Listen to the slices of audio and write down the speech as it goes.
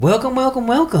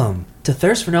Welcome to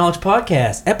Thirst for Knowledge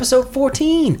Podcast, episode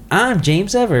 14. I'm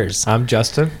James Evers. I'm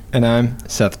Justin. And I'm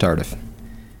Seth Tardif.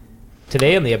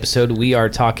 Today on the episode, we are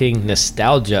talking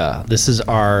nostalgia. This is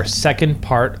our second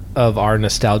part of our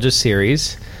nostalgia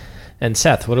series. And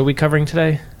Seth, what are we covering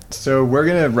today? So we're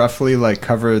going to roughly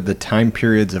cover the time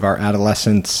periods of our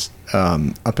adolescence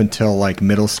up until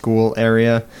middle school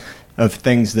area of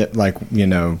things that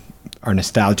are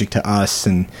nostalgic to us,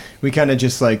 and we kind of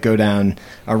just go down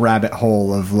a rabbit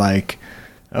hole of I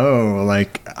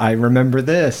remember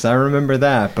this, I remember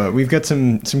that, but we've got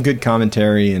some good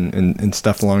commentary and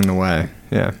stuff along the way.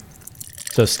 Yeah.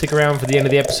 So stick around for the end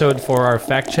of the episode for our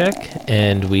fact check,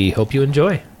 and we hope you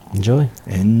enjoy. Enjoy.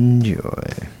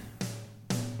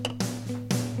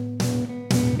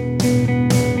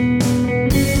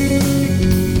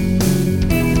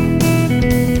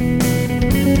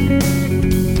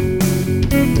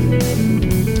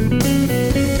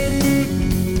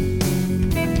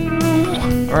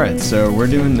 Alright, so we're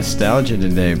doing nostalgia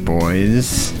today,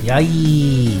 boys.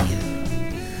 Yay!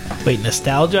 Wait,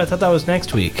 nostalgia? I thought that was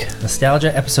next week.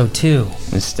 Nostalgia episode 2.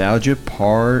 Nostalgia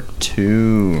part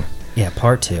 2. Yeah,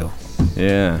 part 2.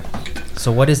 Yeah.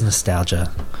 So what is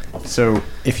nostalgia? So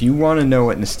if you want to know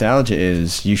what nostalgia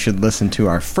is, you should listen to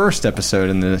our first episode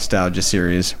in the nostalgia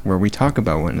series where we talk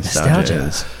about what nostalgia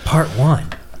is. Part 1.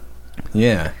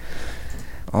 Yeah.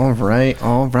 All right.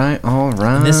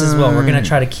 And this is what we're going to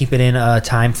try to keep it in a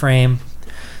time frame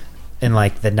in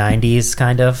the 90s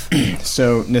kind of.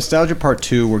 So nostalgia part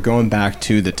 2, we're going back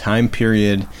to the time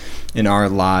period in our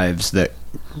lives that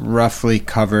roughly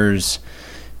covers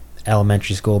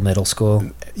Elementary school, middle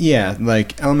school. Yeah,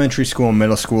 elementary school,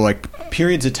 middle school,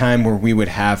 periods of time where we would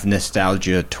have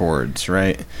nostalgia towards,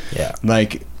 right? Yeah.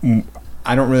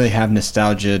 I don't really have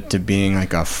nostalgia to being a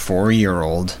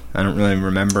 4-year-old. I don't really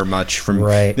remember much from...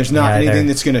 Right. There's not anything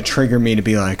that's going to trigger me to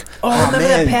be like, remember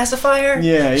man. that pacifier?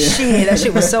 Yeah. Shit, that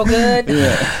shit was so good.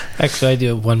 Yeah. Actually, I do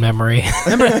have one memory.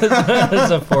 Remember as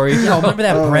a 4-year-old? Yo, remember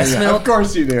that breast milk? Of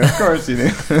course you do.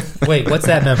 Wait, what's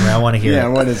that memory? I want to hear it. Yeah,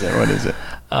 what is it?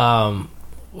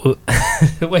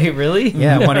 Wait, really?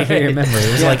 Yeah, I want to hear your memory.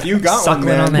 It was you got suckling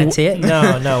one, man. on that tit.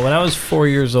 No. When I was 4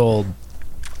 years old,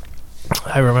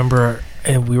 I remember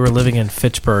we were living in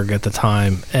Fitchburg at the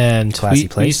time, and Classy we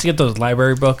place. used to get those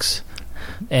library books,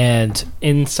 and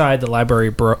inside the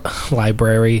library book,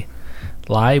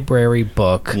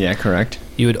 Yeah, correct.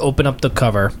 you would open up the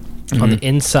cover. On the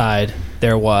inside,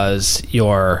 there was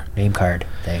your Name card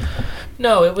thing.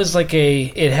 No, it was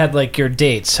it had your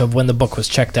dates of when the book was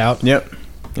checked out. Yep.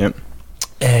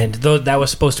 And that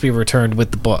was supposed to be returned with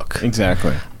the book.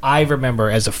 Exactly. I remember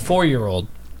as a 4-year-old,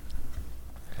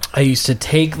 I used to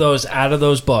take those out of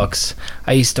those books.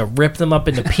 I used to rip them up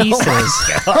into pieces,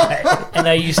 and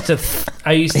I used to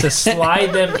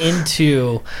slide them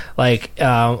into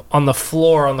on the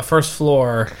floor, on the first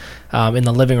floor. In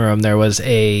the living room, there was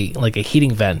a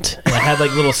heating vent, and it had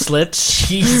little slits.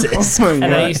 Jesus. Oh my And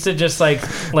God. I used to just like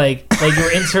you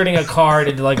were inserting a card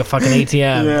into a fucking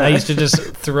ATM. Yeah. I used to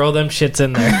just throw them shits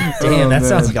in there. Damn, that man.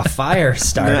 sounds like a fire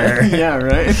starter. Yeah,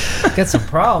 right? Got some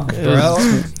problems, It bro.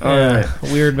 was- yeah,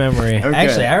 weird memory. Okay.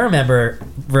 Actually, I remember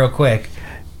real quick.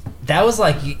 That was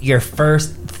your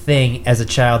first thing as a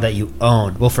child that you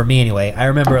owned. Well, for me anyway. I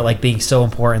remember it being so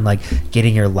important,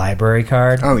 getting your library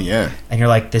card. Oh, yeah. And you're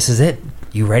like, this is it.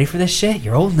 You ready for this shit?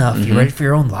 You're old enough. You ready for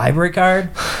your own library card?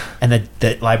 And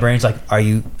the librarian's like, are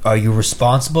you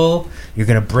responsible? You're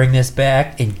gonna bring this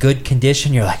back in good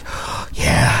condition? You're like,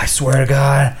 yeah, I swear to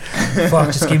God. Fuck,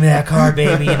 just give me that card,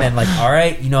 baby. And then all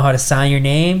right, you know how to sign your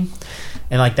name?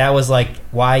 And that was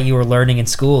why you were learning in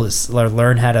school is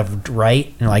learn how to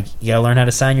write, and you gotta learn how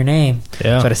to sign your name.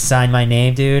 Yeah. So to sign my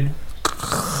name, dude.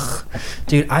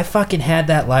 Dude, I fucking had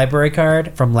that library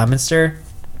card from Leominster.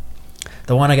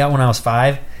 The one I got when I was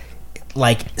 5,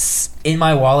 in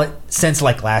my wallet since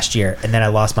last year, and then I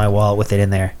lost my wallet with it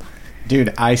in there.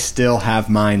 Dude, I still have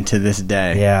mine to this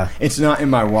day. Yeah. It's not in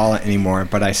my wallet anymore,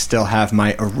 but I still have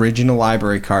my original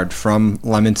library card from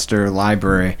Leominster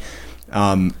Library.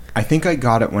 I think I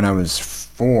got it when I was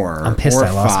 4 I'm pissed or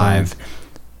I lost 5.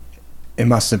 It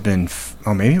must have been,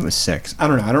 maybe it was 6. I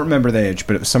don't know. I don't remember the age,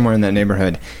 but it was somewhere in that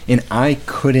neighborhood. And I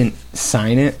couldn't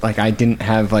sign it. I didn't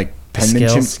have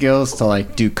penmanship skills to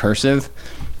do cursive.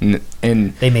 And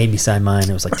They made me sign mine.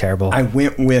 It was terrible. I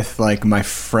went with my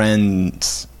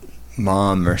friend's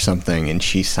mom or something, and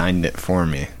she signed it for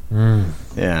me.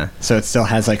 Yeah, so it still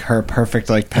has her perfect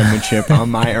penmanship on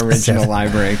my original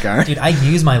library card. Dude, I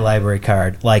used my library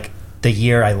card the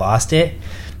year I lost it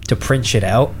to print shit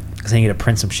out. because I needed to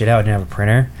print some shit out. I didn't have a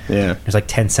printer. Yeah. There's like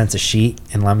 10 cents a sheet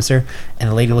in Leominster. And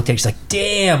the lady looked at it. She's like,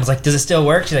 damn. I was like, does it still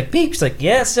work? She's like, beep. She's like,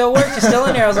 yeah, it still works. It's still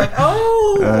in there. I was like,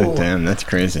 oh. Oh, damn. That's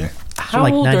crazy. How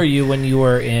like old nine- are you when you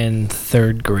were in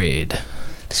 3rd grade?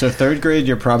 So 3rd grade,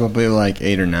 you're probably like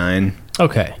 8 or 9.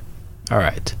 Okay. All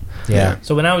right. Yeah.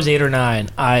 So when I was 8 or 9,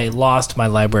 I lost my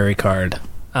library card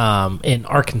in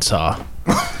Arkansas.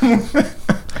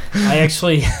 I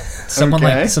actually... Someone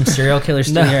Okay. like some serial killer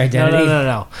steal your identity.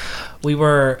 No. We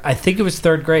were, I think it was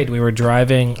 3rd grade. We were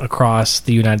driving across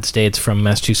the United States from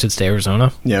Massachusetts to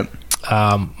Arizona. Yep.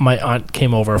 My aunt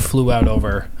came over, flew out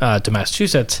over to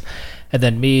Massachusetts, and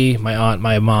then me, my aunt,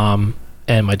 my mom,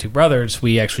 and my 2 brothers,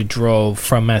 we actually drove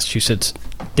from Massachusetts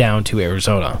down to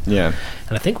Arizona. Yeah.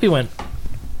 And I think we went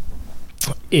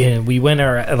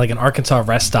at like an Arkansas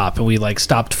rest stop, and we like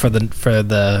stopped for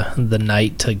the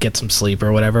night to get some sleep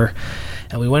or whatever.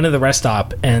 And we went to the rest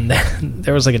stop, and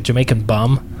there was like a Jamaican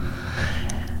bum.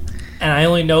 And I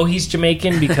only know he's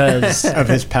Jamaican because Of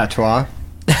his patois.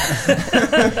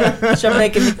 You're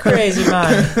making me crazy,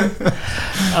 man.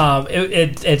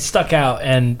 it stuck out,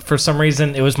 and for some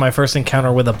reason it was my first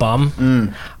encounter with a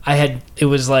bum. It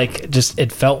was like just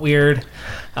it felt weird.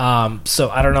 So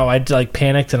I don't know, I like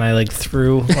panicked and I like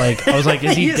threw like I was like,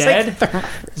 is he You just, dead? I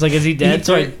was like, is he dead?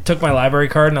 So I took my library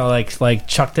card and I like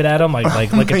chucked it at him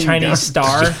like a my Chinese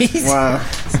God. star. Wow.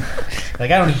 Like,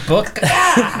 I don't need book.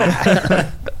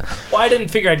 Well, I didn't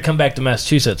figure I'd come back to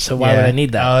Massachusetts, so why would I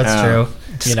need that? Oh, that's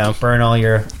true. You know, Burn all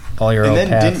your And old then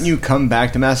paths. didn't you come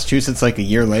back to Massachusetts like a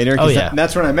year later? 'Cause Oh, yeah.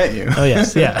 that's when I met you. oh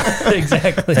yes, yeah,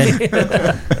 exactly.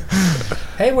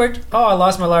 Hey, I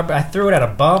lost my library. I threw it at a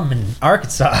bum in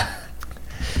Arkansas.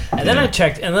 And then I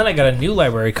checked, and then I got a new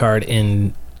library card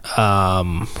in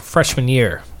freshman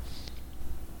year.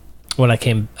 When I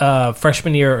came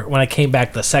when I came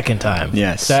back the second time.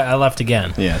 Yes. So I left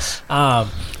again. Yes.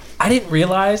 I didn't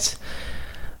realize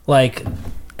like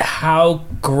how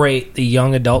great the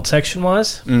young adult section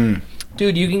was.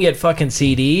 Dude, you can get fucking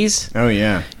CDs Oh,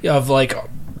 yeah. of like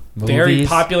very Movies.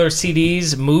 popular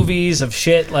CDs, movies of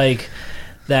shit like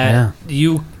that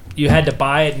you had to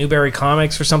buy at Newberry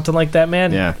Comics or something like that,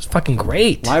 man. Yeah. It's fucking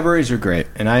great. Libraries are great,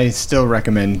 and I still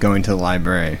recommend going to the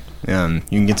library. You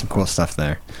can get some cool stuff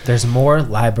there. There's more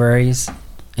libraries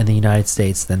in the United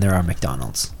States than there are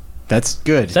McDonald's. That's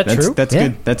good. Is that that's, true? That's Yeah.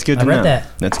 good. That's good I to read know. that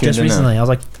That's good just to recently. know. I was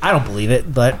like, I don't believe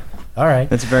it, but all right.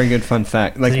 That's a very good fun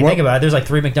fact. Like, So you think about it, there's like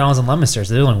 3 McDonald's in Leominster.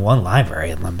 So there's only 1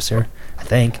 library in Leominster, I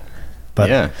think. But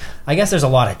yeah, I guess there's a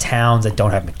lot of towns that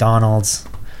don't have McDonald's,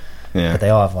 yeah, but they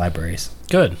all have libraries.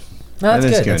 Good. No, that's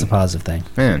That is good. That's a good. positive thing.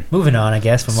 man. Moving on, I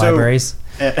guess, from So- libraries.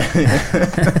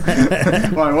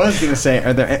 Well, I was gonna say,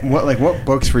 are there what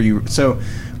books were you? So,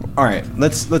 all right,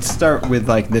 let's start with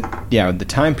like the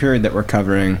time period that we're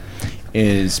covering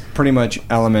is pretty much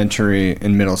elementary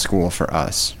and middle school for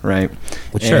us, right?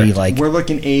 Which And would be like we're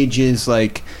looking ages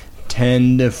like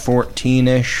 10 to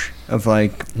 14ish of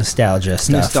like nostalgia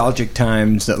stuff. nostalgic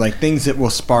times, that like things that will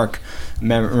spark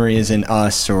memories in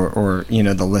us or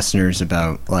the listeners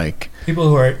about like People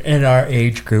who are in our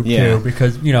age group Yeah. too,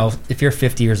 because if you're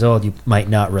 50 years old, you might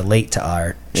not relate to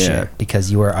our Yeah. shit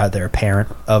because you were either a parent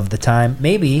of the time.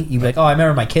 Maybe you'd be like, "Oh, I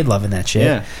remember my kid loving that shit."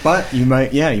 yeah, but you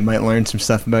might learn some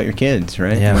stuff about your kids,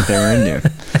 right? Yeah. What they were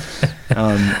into.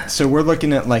 So we're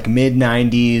looking at like mid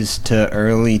 90s to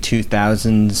early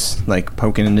 2000s, like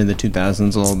poking into the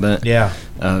 2000s a little bit. Yeah.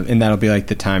 And that'll be like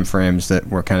the time frames that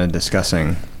we're kind of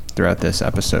discussing throughout this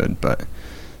episode. But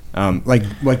like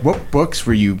what books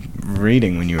were you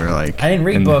reading when you were like? I didn't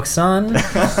read in- books, son.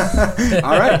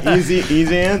 All right,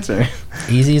 easy answer.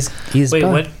 Easy as Wait,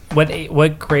 bun.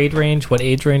 what grade range, what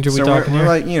age range are we So talking we're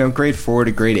here? like grade 4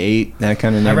 to grade 8, that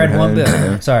kind of I read one book. neighborhood,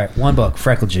 you know. Sorry, one book.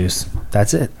 Freckle Juice.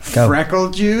 That's it. Go. Freckle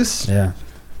juice? Yeah,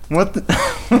 What the?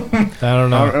 I don't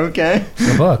know. Oh, okay.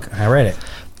 the book. I read it.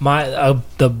 My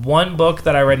the one book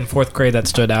that I read in 4th grade that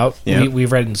stood out, Yeah. we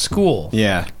read in school,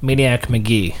 Yeah. Maniac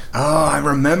McGee. Oh, I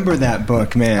remember that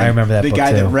book, man. I remember that the book,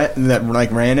 guy too. that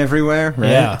like ran everywhere, right?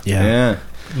 Yeah. Yeah.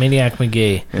 Maniac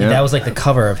McGee. Yeah. That was like the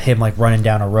cover of him like running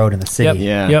down a road in the city.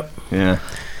 Yeah. Yep. Yeah.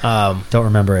 Don't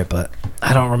remember it, but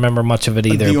I don't remember much of it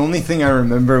either. The only thing I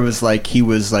remember was like he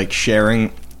was like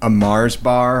sharing a Mars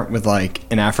bar with like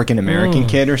an African American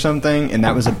kid or something, and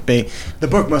that was a big. The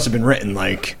book must have been written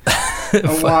like a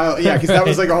while, yeah, because that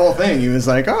was like a whole thing. He was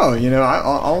like, "Oh,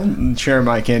 I'll share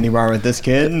my candy bar with this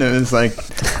kid," and it was like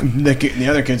the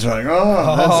other kids were like,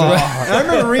 "Oh." That's and I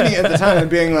remember reading it at the time and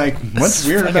being like, "What's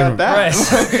weird about that?"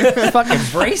 it's fucking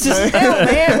racist as hell,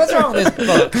 man. What's wrong with this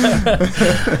book?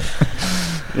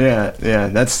 Yeah,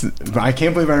 that's. I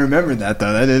can't believe I remembered that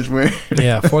though. That is weird.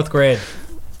 Yeah, 4th grade.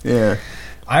 Yeah.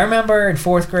 I remember in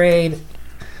fourth grade,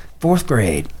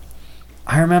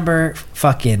 I remember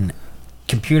fucking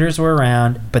computers were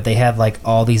around, but they had like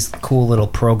all these cool little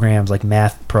programs, like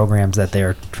math programs that they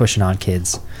were pushing on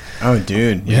kids. Oh,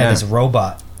 dude. We Yeah. had this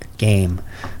robot game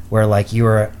where like you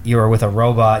were with a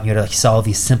robot and you had to like solve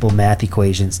these simple math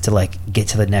equations to like get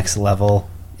to the next level,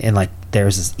 and like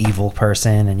there's this evil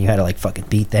person and you had to like fucking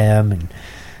beat them,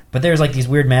 but there's like these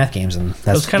weird math games, and It was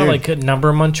that's kind of like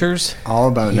Number Munchers. All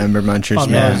about number munchers, On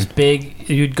man. those big,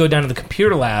 you'd go down to the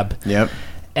computer lab, Yep.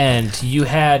 and you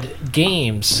had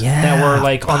games Yeah. that were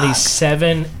like on these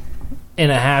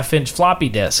 7.5-inch floppy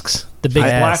disks, the big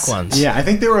Yes. black ones. Yeah, I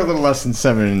think they were a little less than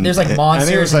 7. there's like I think it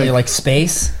monsters was and you're like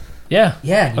space. yeah,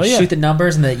 Yeah, you shoot the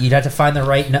numbers and you'd have to find the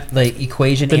right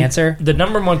equation answer. The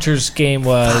Number Munchers game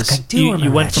was Fuck, I do you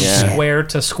remember went that from shit. square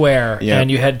to square, Yeah.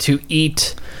 and you had to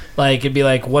eat. Like it'd be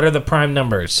like, what are the prime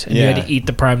numbers? And you had Yeah. to eat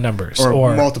the prime numbers,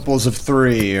 or multiples of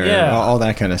 3, or Yeah. all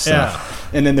that kind of stuff.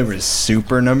 And then there was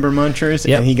Super Number Munchers,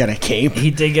 Yep. and he got a cape.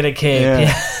 he did get a cape. Yeah.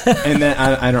 Yeah. And then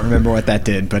I don't remember what that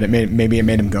did, but maybe it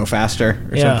made him go faster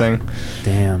or Yeah. something.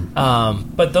 Damn.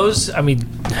 But those, I mean,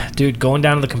 dude, going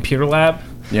down to the computer lab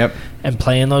Yep, and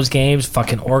playing those games,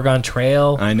 fucking Oregon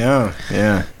Trail, I know.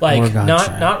 Yeah, like Oregon not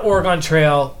Trail. not Oregon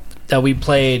Trail that we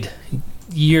played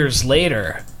years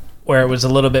later, where it was a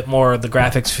little bit more, the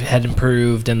graphics had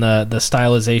improved and the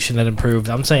stylization had improved.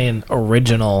 I'm saying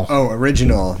original. Oh,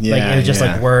 original. Yeah, like it was just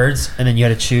yeah. like words, and then you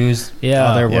had to choose Yeah.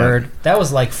 other Yeah. word. That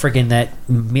was like friggin' that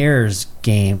Mirrors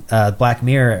game, Black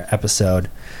Mirror episode,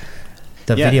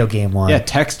 the Yeah. video game one. Yeah,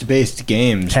 text-based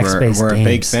games Text-based were a big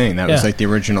games. thing. That was Yeah. like the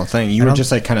original thing. You I were don't-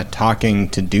 just like kind of talking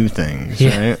to do things, Yeah.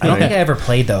 right? I don't Like- think I ever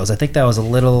played those. I think that was a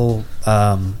little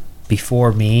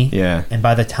before me. Yeah. And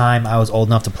by the time I was old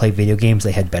enough to play video games,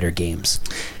 they had better games.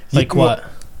 Like Well, what?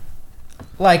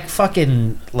 Like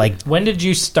fucking like When did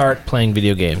you start playing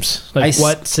video games? I Like s-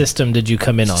 what system did you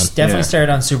come in on? definitely Yeah.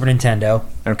 started on Super Nintendo.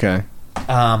 Okay.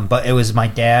 But it was my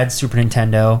dad's Super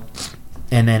Nintendo,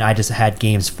 and then I just had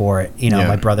games for it. You know, Yeah.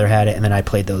 my brother had it, and then I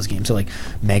played those games. So like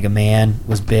Mega Man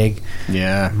was big,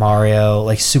 Yeah. Mario,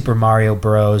 like Super Mario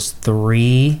Bros.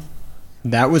 3.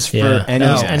 That was for Yeah, NES.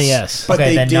 that was NES. But Okay,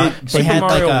 they then did. not- Super they had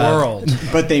Mario like a- World.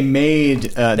 But they made.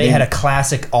 They had a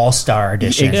classic All Star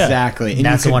edition. Exactly. And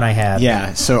That's you the one I had.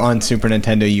 Yeah. So on Super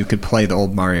Nintendo, you could play the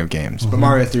old Mario games, Mm-hmm. but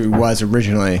Mario 3 was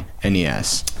originally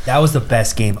NES. That was the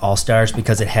best game, All Stars,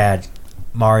 because it had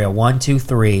Mario 1, 2,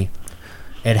 3.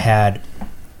 It had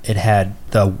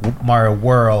the Mario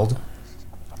World,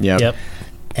 Yep.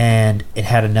 and it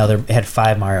had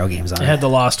 5 Mario games on It it. had the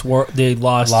lost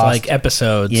like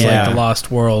episodes, Yeah. like the Lost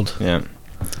World, Yeah.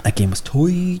 That game was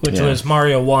toy. which Yeah. was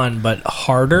Mario 1, but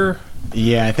harder.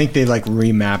 Yeah, I think they like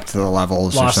remapped the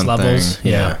levels Lost or something. levels,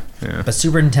 yeah. Yeah. But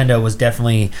Super Nintendo was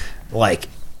definitely like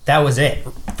that was it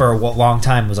for a long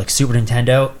time. It was like Super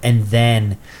Nintendo, and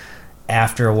then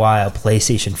after a while,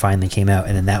 PlayStation finally came out,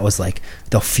 and then that was like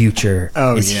the future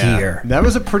Oh is yeah. here. That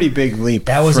was a pretty big leap.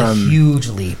 That was a from, huge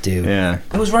leap, dude. Yeah.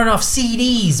 It was running off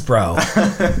CDs, bro.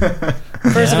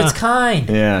 First of its kind.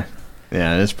 Yeah.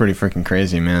 Yeah, it's pretty freaking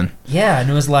crazy, man. Yeah, and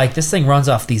it was like this thing runs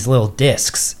off these little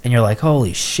discs, and you're like,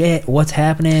 holy shit, what's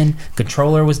happening?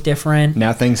 Controller was different.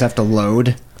 Now things have to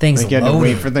load. Things Like you had to loading.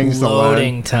 wait for things to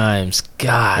Loading load, times.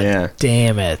 God Yeah.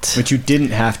 damn it. which you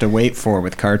didn't have to wait for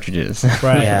with cartridges.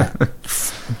 Right. Yeah.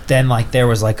 Then like there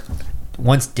was like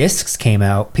once discs came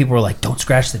out, people were like, don't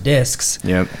scratch the discs.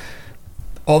 Yep.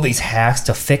 All these hacks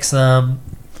to fix them,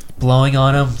 blowing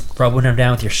on them, rubbing them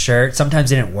down with your shirt.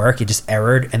 Sometimes it didn't work; it just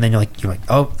errored, and then you're like,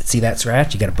 oh, see that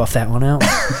scratch? You got to buff that one out.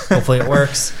 Hopefully it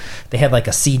works. They had like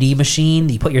a CD machine.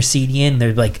 You put your CD in.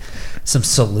 There's like some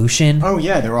solution. Oh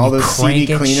yeah, there were all You those CD crank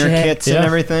and cleaner shit. kits Yeah. and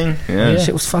everything. Yeah.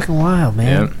 Shit was fucking wild,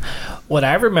 man. Yep. What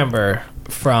I remember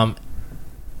from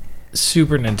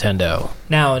Super Nintendo.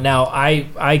 Now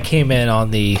I came in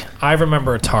on I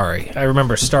remember Atari. I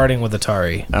remember starting with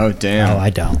Atari. Oh damn. Oh, I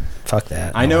don't. Fuck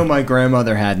that. I know my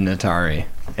grandmother had an Atari,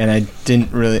 and I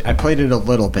didn't really. I played it a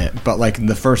little bit, but like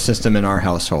the first system in our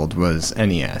household was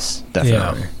NES,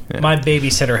 definitely. Yeah. My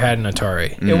babysitter had an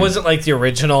Atari. It Mm. wasn't like the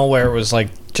original where it was like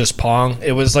just Pong.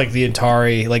 It was like the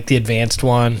Atari, like the advanced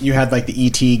one. You had like the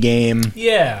ET game.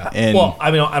 Yeah. And- well,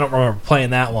 I mean, I don't remember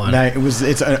playing that one. That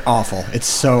it's awful. It's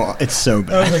so That was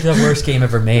bad. like the worst game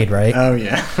ever made, right? Oh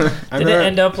yeah. I Did it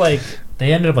end up like?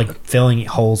 They ended up like filling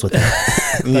holes with it.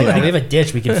 Like, Yeah. we have a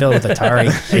ditch we can fill with Atari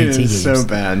It AT is games. so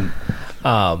bad.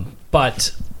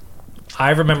 But I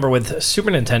remember with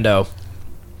Super Nintendo,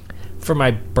 for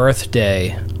my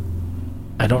birthday,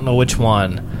 I don't know which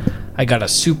one, I got a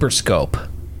Super Scope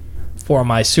for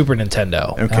my Super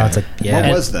Nintendo. Okay. it's like, yeah. What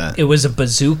And was that? It was a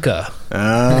bazooka.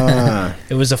 Ah.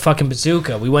 It was a fucking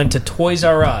bazooka. We went to Toys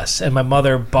R Us, and my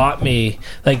mother bought me,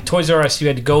 like, Toys R Us, you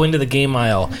had to go into the game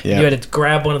aisle. Yep. You had to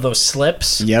grab one of those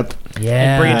slips Yep. Yeah.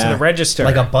 and bring it to the register.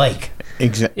 Like a bike.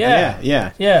 Exactly. Yeah.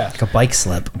 Yeah. Yeah. Like a bike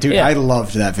slip. Dude, Yeah. I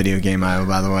loved that video game aisle.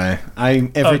 By the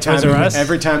way, Toys R Us?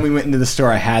 every time we went into the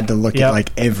store, I had to look Yep. at like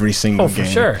every single Oh, for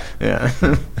game. sure. Yeah.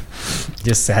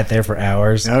 Just sat there for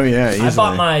hours. Oh yeah. Easily. I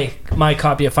bought my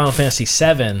copy of Final Fantasy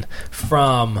VII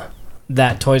from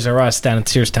that Toys R Us down at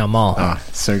Searstown Mall. Oh,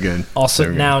 so good. Also So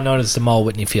good. now known as the Mall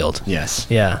Whitney Field. Yes.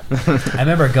 Yeah. I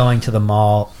remember going to the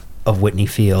mall of Whitney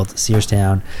Field,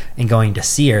 Searstown, and going to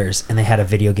Sears, and they had a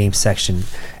video game section.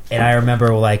 And I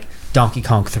remember like Donkey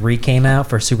Kong 3 came out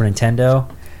for Super Nintendo,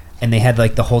 and they had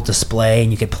like the whole display,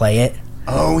 and you could play it.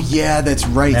 Oh yeah, that's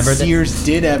right. Remember that- Sears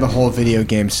did have a whole video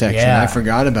game section. Yeah. I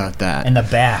forgot about that. And the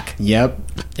back, Yep.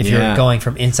 if Yeah. you're going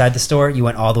from inside the store, you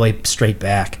went all the way straight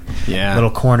back. Yeah. Little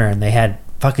corner, and they had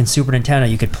fucking Super Nintendo.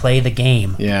 You could play the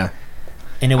game, Yeah.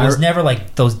 and it was I- never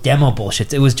like those demo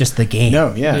bullshits. It was just the game.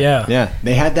 No. Yeah. Yeah. Yeah.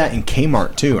 They had that in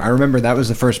Kmart too. I remember that was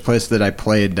the first place that I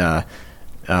played.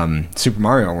 Super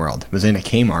Mario World was in a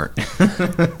Kmart.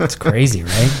 It's crazy,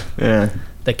 right? Yeah.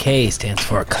 The K stands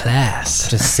for class.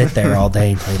 Just sit there all day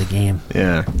and play the game.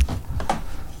 Yeah.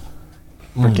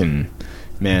 Freaking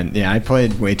man, yeah, I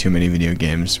played way too many video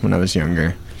games when I was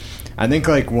younger. I think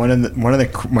like one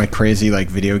of my crazy like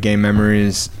video game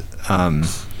memories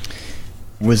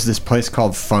was this place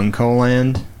called Funko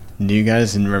Land. Do you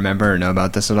guys remember or know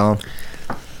about this at all?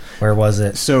 Where was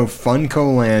it? So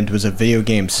Funko Land was a video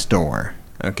game store,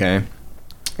 okay?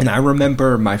 And I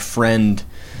remember my friend,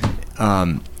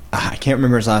 I can't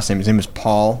remember his last name. His name was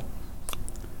Paul.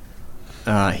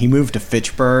 He moved to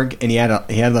Fitchburg, and he had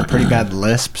a pretty bad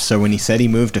lisp. So when he said he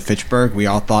moved to Fitchburg, we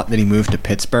all thought that he moved to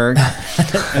Pittsburgh.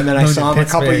 And then I Moved to saw him a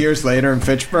couple Pittsburgh. years later in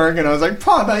Fitchburg, and I was like,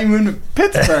 "Paul, I thought you moved to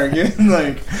Pittsburgh." He was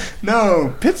like,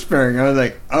 "No, Pittsburgh." I was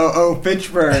like, "Oh,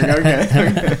 Fitchburg,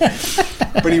 okay."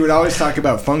 But he would always talk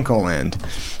about Funko Land,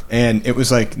 and it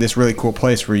was like this really cool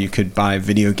place where you could buy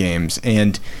video games.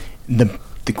 And the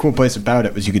cool place about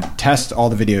it was you could test all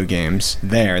the video games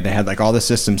there. They had like all the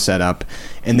systems set up,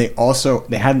 and they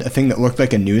had a thing that looked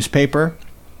like a newspaper,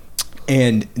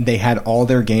 and they had all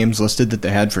their games listed that they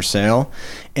had for sale,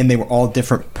 and they were all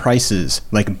different prices,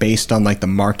 like based on like the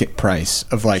market price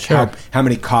of like Sure. how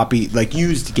many copy like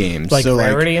used games, Like so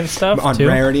rarity and stuff, on too?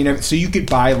 rarity and everything. So you could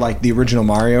buy like the original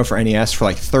Mario for NES for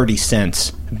like 30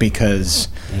 cents because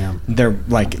Damn.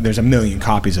 there's a million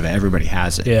copies of it. Everybody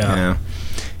has it. Yeah. You know?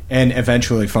 And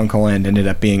eventually Funko Land ended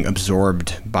up being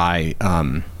absorbed by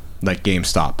like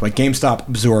GameStop. Like GameStop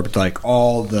absorbed like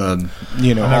all the I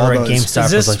remember all at those. GameStop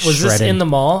Was this, was like was this shredded. in the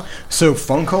mall? So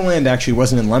Funko Land actually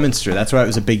wasn't in Leominster. That's why it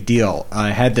was a big deal. I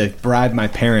had to bribe my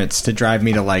parents to drive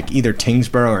me to like either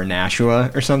Tingsboro or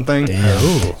Nashua or something.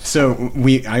 Damn. So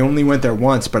I only went there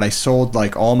once, but I sold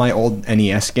like all my old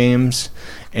NES games,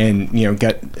 and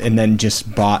and then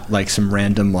just bought like some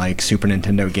random like Super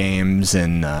Nintendo games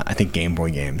and I think Game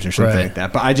Boy games or something Right. like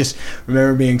that. But I just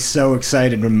remember being so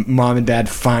excited when Mom and Dad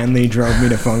finally drove me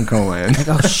to Funko Land.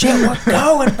 Oh shit, we're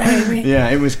going, baby. Yeah,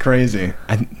 it was crazy.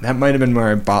 That might have been where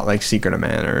I bought like Secret of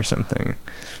Mana or something.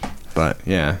 But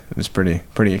yeah, it was pretty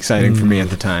exciting for me at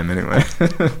the time. Anyway.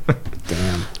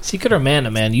 Damn. Secret of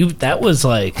Mana, man. That was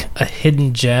like a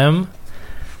hidden gem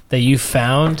that you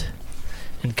found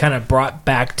and kind of brought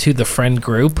back to the friend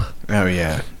group. Oh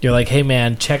yeah. You're like, hey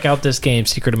man, check out this game,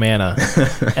 Secret of Mana.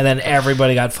 And then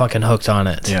everybody got fucking hooked on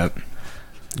it. Yep.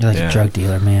 You're like Yeah. a drug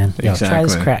dealer, man. Yo, try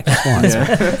this Exactly. crack just once.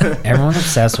 Yeah. Everyone's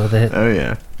obsessed with it. Oh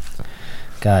yeah.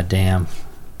 God damn.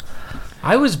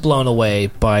 I was blown away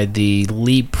by the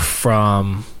leap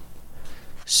from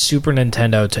Super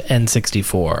Nintendo to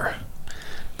N64.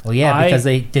 Well, yeah, because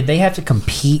they have to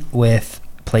compete with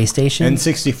PlayStation?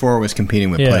 N64 was competing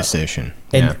with Yeah. PlayStation.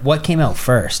 And Yeah. what came out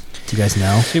first? Do you guys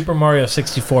know? Super Mario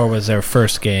 64 was their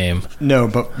first game. No,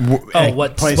 but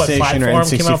what PlayStation platform or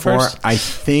came out N64? first? I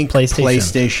think PlayStation.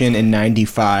 PlayStation in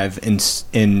 95 and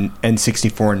in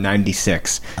N64 in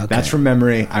 96. Okay. That's from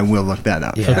memory. I will look that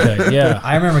up. Yeah. Okay, yeah.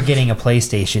 I remember getting a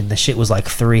PlayStation. The shit was like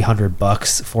 $300,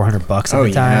 $400 at Oh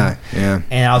the time. yeah.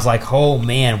 And I was like, oh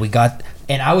man, we got.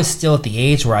 And I was still at the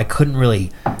age where I couldn't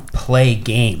really play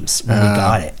games when we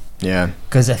got it. Yeah.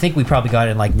 Because I think we probably got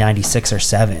it in like 96 or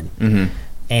 7. Mhm.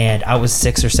 And I was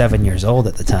 6 or 7 years old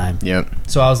at the time. Yep.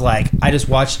 So I was like, I just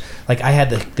watched, like, I had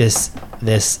this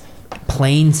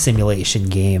plane simulation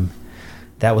game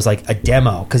that was like a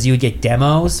demo, because you would get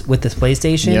demos with this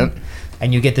PlayStation. Yep.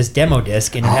 And you get this demo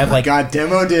disc, and you have like God,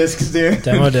 demo discs, dude.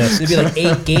 Demo disc. it'd be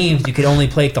like 8 games. You could only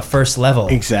play the first level.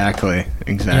 Exactly.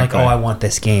 You're like, oh, I want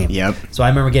this game. Yep. So I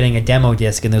remember getting a demo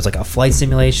disc, and there was like a flight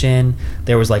simulation.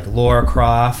 There was like Lara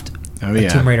Croft. Oh, yeah.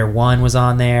 Tomb Raider 1 was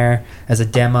on there as a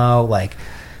demo. Like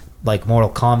Mortal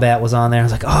Kombat was on there. I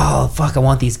was like, oh fuck, I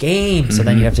want these games. So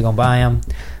then you have to go buy them.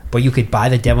 But you could buy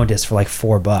the demo disc for like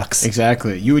 $4.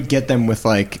 Exactly. You would get them with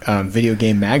like video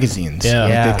game magazines. Yeah. Like,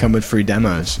 Yeah. they'd come with free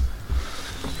demos.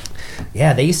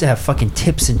 Yeah, they used to have fucking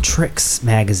Tips and Tricks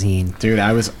magazine. Dude,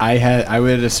 I had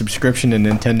a subscription to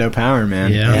Nintendo Power,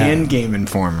 man. Yeah. And Game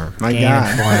Informer. My Game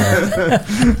God.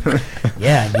 Informer.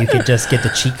 Yeah, and you could just get the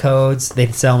cheat codes.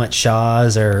 They'd sell them at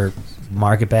Shaw's or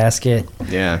Market Basket.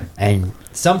 Yeah. And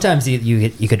sometimes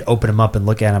you could open them up and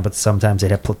look at them, but sometimes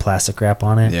they'd have put plastic wrap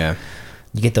on it. Yeah.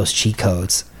 You get those cheat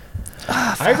codes.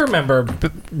 I remember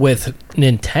with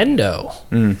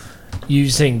Nintendo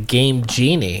using Game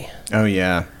Genie, Oh,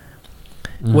 yeah.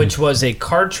 which was a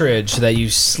cartridge that you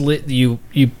slit. You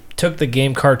took the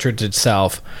game cartridge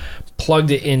itself,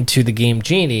 plugged it into the Game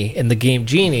Genie, and the Game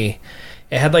Genie,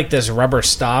 it had like this rubber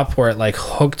stop where it like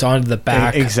hooked onto the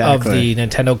back Exactly. of the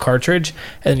Nintendo cartridge,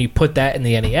 and then you put that in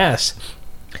the NES.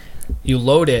 You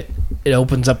load it, it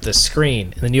opens up the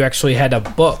screen, and then you actually had a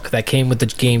book that came with the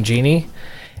Game Genie,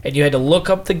 and you had to look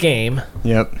up the game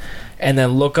Yep. and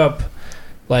then look up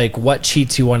like what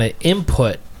cheats you want to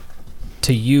input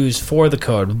to use for the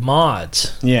code,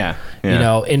 mods, Yeah. Yeah. you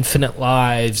know, infinite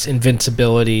lives,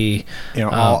 invincibility,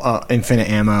 all infinite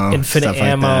ammo. infinite stuff like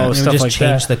ammo, that. You stuff would just like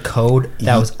change that. the code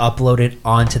that was uploaded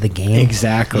onto the game.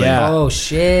 Exactly. Yeah. Oh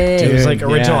shit! It was like Dude,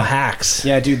 original yeah. hacks.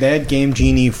 Yeah, dude, they had Game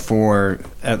Genie for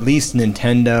at least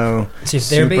Nintendo. So they're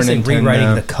Super basically Nintendo.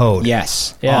 rewriting the code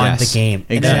Yes. Yeah. on yes. the game,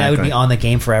 and Exactly. then that would be on the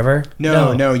game forever.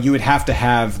 No, you would have to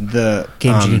have the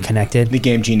Game Genie connected. The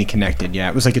Game Genie connected. Yeah,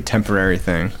 it was like a temporary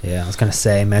thing. Yeah, I was gonna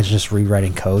say, imagine just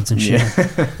rewriting codes and shit.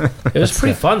 It was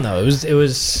pretty fun though. It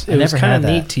was never kind had of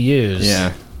that. neat to use.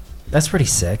 Yeah. That's pretty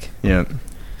sick. Yeah.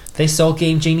 They sold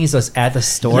Game Genies at the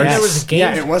stores. there was a game-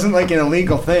 Yeah, it wasn't like an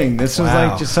illegal thing. This was Wow.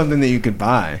 like just something that you could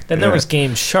buy. Then there was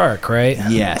Game Shark, right?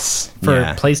 Yes. For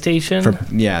yeah. PlayStation.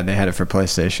 Yeah, they had it for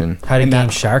PlayStation. How did And Game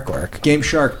that- Shark work? Game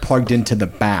Shark plugged into the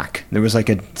back. There was like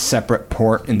a separate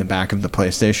port in the back of the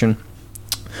PlayStation.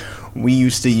 We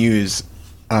used to use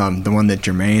the one that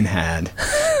Jermaine had.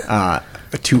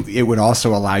 It would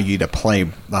also allow you to play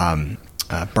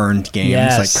burned games,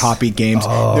 Yes. like copied games.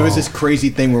 There was this crazy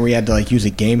thing where we had to like use a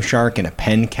Game Shark and a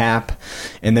pen cap,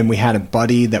 and then we had a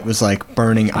buddy that was like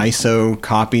burning ISO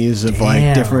copies of like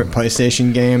Damn. different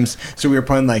PlayStation games. So we were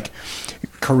playing like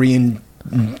Korean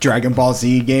Dragon Ball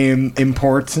Z game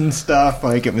imports and stuff.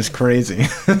 Like it was crazy.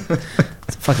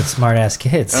 Fucking smart ass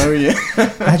kids. Oh yeah.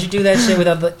 How'd you do that shit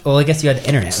without the? Well, I guess you had the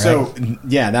internet, So right?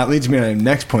 yeah, that leads me to the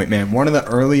next point, man. One of the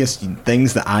earliest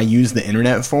things that I used the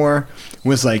internet for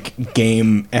was like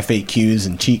game FAQs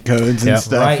and cheat codes and Yep.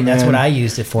 stuff. Right, that's man. what I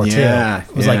used it for Yeah,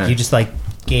 too. It was yeah. like you just like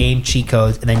game cheat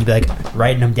codes, and then you'd be like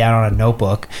writing them down on a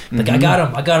notebook. Like Mm-hmm.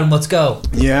 I got him. Let's go.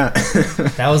 Yeah.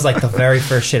 That was like the very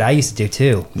first shit I used to do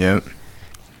too. Yep.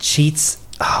 Cheats.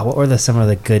 Oh, what were some of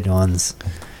the good ones?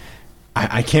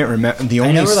 I can't remember the I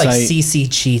only remember like site.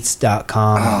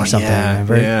 cccheats.com Oh, or something. yeah,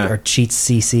 Remember? yeah. Or Cheats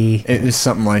CC, It was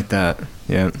something like that.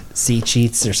 Yeah. C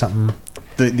Cheats or something.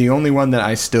 The only one that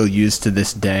I still use to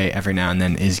this day every now and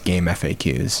then is game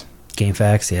FAQs. Game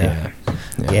Facts, yeah.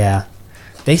 Yeah.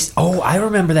 Yeah. I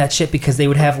remember that shit because they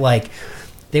would have like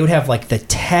the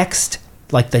text,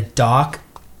 like the doc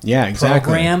Yeah, exactly.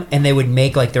 program, and they would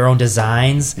make like their own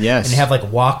designs. Yes. And have like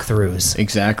walkthroughs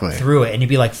Exactly. through it, and it'd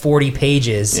be like 40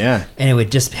 pages. Yeah. And it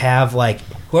would just have like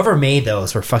whoever made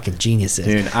those were fucking geniuses.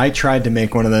 Dude, I tried to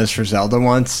make one of those for Zelda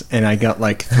once, and I got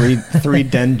like three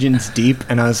dungeons deep,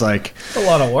 and I was like, It's a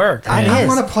lot of work. I It don't is.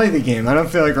 want to play the game. I don't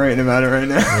feel like writing about it right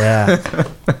now. Yeah.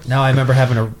 Now I remember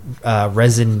having a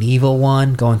Resident Evil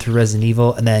one, going through Resident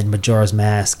Evil, and then Majora's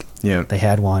Mask. Yeah. They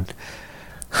had one.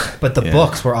 But the Yeah.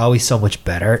 books were always so much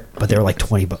better, but they were like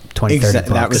 20, 30 bucks.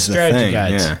 That was the Strategy thing.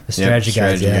 guides. Yeah. The strategy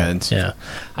guides, yeah. guides. Yeah.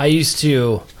 I used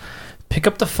to pick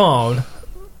up the phone,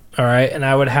 all right, and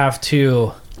I would have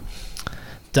to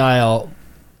dial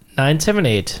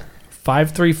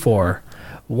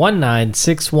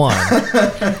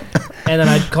 978-534-1961. And then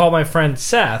I'd call my friend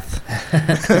Seth,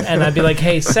 and I'd be like,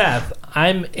 hey, Seth,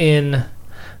 I'm in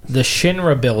the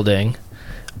Shinra building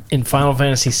in Final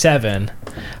Fantasy VII.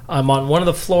 I'm on one of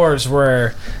the floors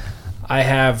where I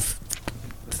have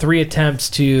 3 attempts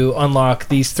to unlock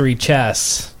these 3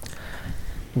 chests.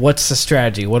 What's the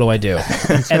strategy? What do I do?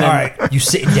 And then, All right, you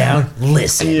sitting down,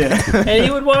 listen. Yeah. and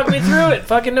he would walk me through it.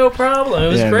 Fucking no problem. It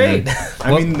was Yeah, great. man.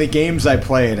 I mean, the games I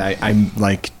played,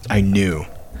 I knew.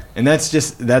 And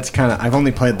that's kind of, I've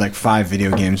only played like 5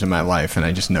 video games in my life, and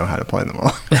I just know how to play them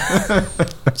all.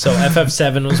 So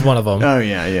FF7 was one of them. Oh,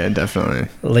 yeah, definitely.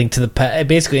 Link to the Past.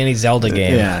 Basically any Zelda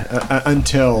game. Yeah,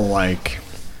 until like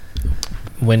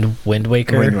Wind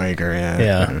Waker. Wind Waker, yeah.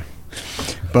 Yeah.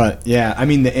 But yeah, I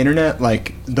mean the internet,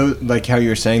 like those, like how you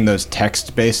were saying, those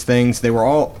text-based things, they were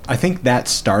all. I think that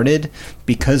started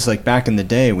because like back in the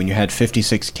day when you had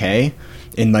 56K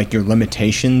and like your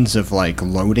limitations of like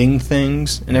loading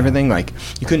things and everything, like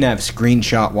you couldn't have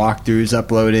screenshot walkthroughs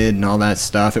uploaded and all that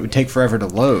stuff. It would take forever to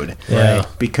load, Yeah.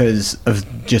 because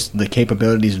of just the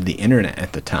capabilities of the internet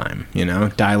at the time. You know,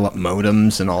 dial-up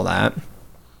modems and all that.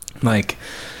 Like.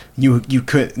 You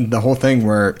could, the whole thing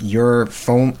where your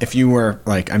phone, if you were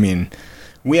like, I mean,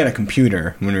 we had a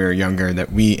computer when we were younger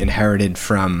that we inherited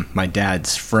from my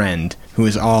dad's friend, who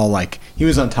was all like, he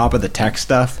was on top of the tech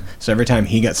stuff, so every time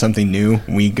he got something new,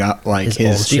 we got like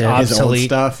his The old obsolete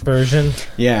stuff. version.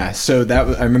 Yeah, so that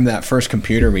was, I remember that first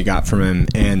computer we got from him,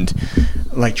 and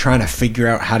like trying to figure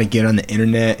out how to get on the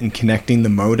internet and connecting the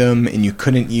modem, and you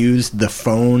couldn't use the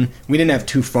phone. We didn't have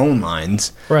 2 phone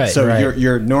lines, Right, so right.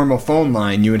 your normal phone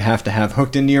line you would have to have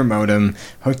hooked into your modem,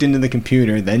 hooked into the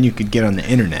computer, then you could get on the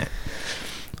internet.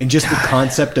 And just the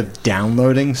concept of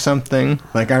downloading something.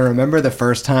 Like, I remember the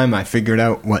first time I figured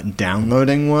out what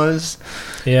downloading was.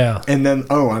 Yeah. And then,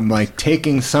 I'm like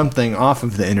taking something off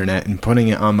of the internet and putting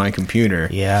it on my computer.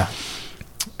 Yeah.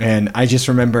 And I just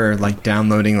remember, like,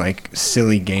 downloading, like,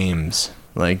 silly games.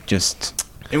 Like, just...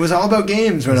 It was all about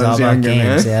games when It's I all was about younger,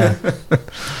 games, man.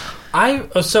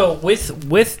 So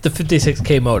with the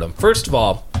 56K modem, first of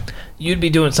all, you'd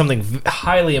be doing something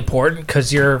highly important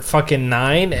because you're fucking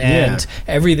 9 and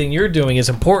everything you're doing is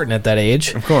important at that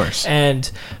age. Of course. And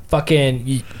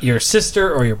fucking your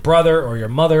sister or your brother or your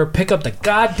mother pick up the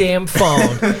goddamn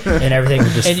phone And everything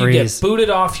would just and you freeze. get booted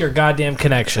off your goddamn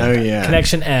connection. Oh, yeah.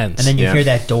 Connection ends. And then you Yeah. hear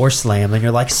that door slam, and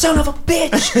you're like, "Son of a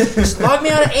bitch! Just log me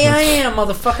out of AIM,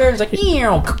 motherfucker!" It's like, "Ew,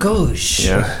 goosh."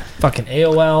 Yeah. fucking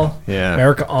AOL, Yeah.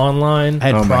 America Online. I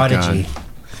had Oh my Prodigy.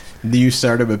 You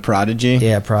started with Prodigy?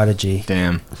 Yeah, Prodigy.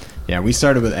 Damn. Yeah, we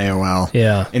started with AOL.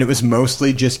 Yeah. And it was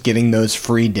mostly just getting those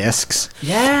free discs.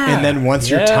 Yeah. And then once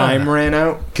your Yeah. time ran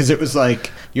out, because it was like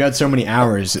you had so many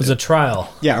hours. It was a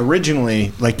trial. Yeah,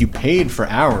 originally, like you paid for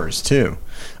hours too,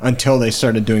 until they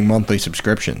started doing monthly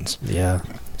subscriptions. Yeah.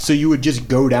 So you would just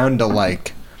go down to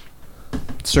like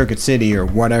Circuit City or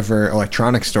whatever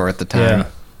electronic store at the time, Yeah.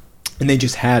 and they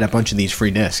just had a bunch of these free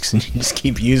discs, and you just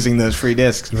keep using those free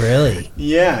discs. Really?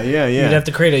 Yeah. You'd have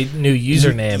to create a new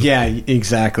username. Yeah,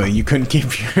 exactly. You couldn't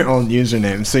keep your old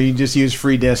username, so you just use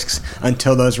free discs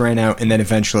until those ran out, and then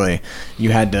eventually you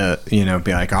had to, be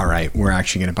like, all right, we're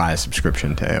actually going to buy a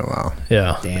subscription to AOL.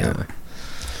 Yeah. Damn.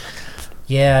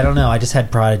 Yeah, I don't know. I just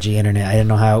had Prodigy internet. I didn't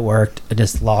know how it worked. I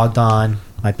just logged on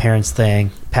my parents'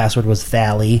 thing. Password was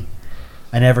Valley.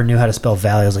 I never knew how to spell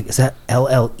Valley. I was like, is that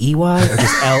L-L-E-Y or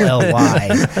just L-L-Y?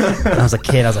 And I was a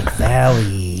kid. I was like,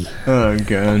 Valley. Oh,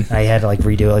 God. I had to like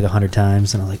redo it like 100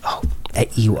 times, and I was like, oh,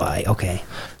 E-Y. Okay.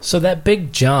 So that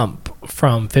big jump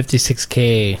from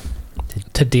 56K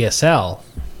to DSL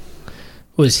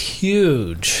was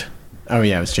huge. Oh,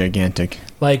 yeah, it was gigantic.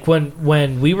 Like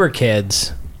when we were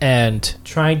kids and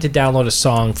trying to download a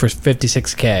song for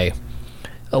 56K,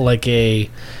 like a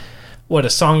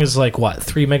song is like 3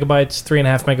 megabytes,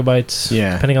 3.5 megabytes,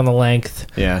 Yeah. depending on the length.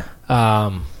 Yeah.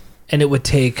 And it would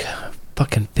take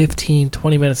fucking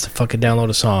 15-20 minutes to fucking download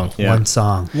a song. Yeah. One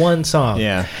song.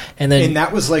 Yeah. And then And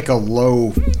that was like a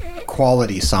low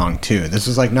quality song, too. This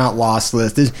was like not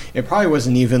lossless. It probably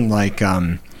wasn't even like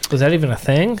was that even a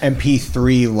thing?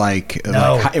 MP3,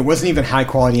 No. it wasn't even high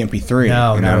quality MP3.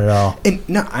 No, you know? not at all.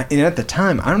 And at the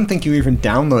time, I don't think you were even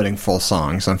downloading full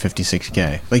songs on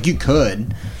 56K. Like you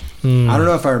could. I don't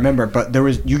know if I remember, but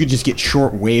you could just get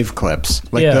short wave clips.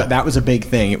 Like Yeah. that was a big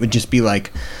thing. It would just be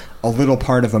like a little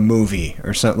part of a movie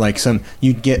or something.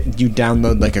 You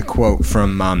download like a quote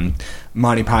from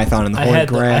Monty Python and the Holy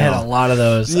Grail. I had a lot of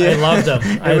those. I Yeah. loved them.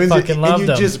 I fucking loved and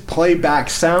them. you just play back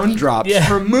sound drops Yeah.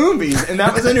 from movies, and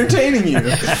that was entertaining you.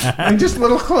 Like just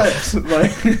little clips,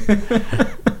 like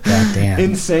God damn.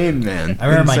 insane, man. I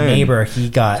remember my Insane. neighbor, he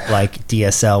got like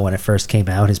DSL when it first came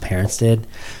out. His parents did.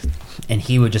 And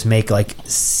he would just make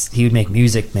make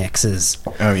music mixes.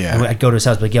 Oh yeah. And I'd go to his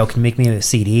house, be like, yo, can you make me a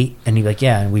CD? And he'd be like,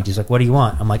 yeah. And we'd just like, what do you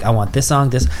want? I'm like, I want this song,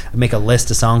 this. I'd make a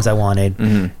list of songs I wanted.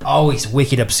 Mm-hmm. Always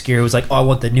wicked obscure. It was like, oh, I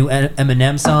want the new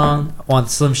Eminem song. I want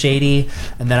Slim Shady.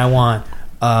 And then I want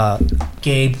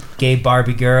Gay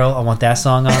Barbie girl. I want that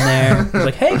song on there. It's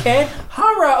like, hey kid, hi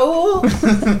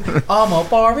Raul, I'm a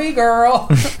Barbie girl.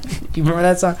 You remember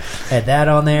that song? I had that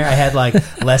on there. I had like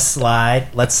Let's Slide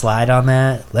on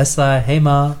that. Let's Slide. Hey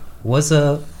ma, what's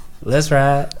up? Let's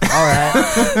ride. All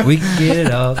right, we can get it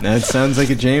up. That sounds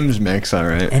like a James mix, all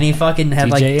right. And he fucking had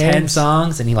DJ like 10 Ames.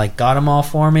 songs, and he like got them all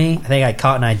for me. I think I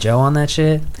Cotton Eye Joe on that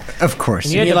shit. Of course.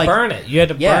 And you had You to like- burn it. You had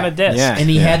to Yeah. burn a disc. Yeah. And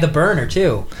he had the burner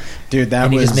too. Dude, that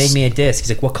And he was... just made me a disc. He's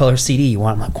like, "What color CD you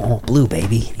want?" I'm like, "I want blue,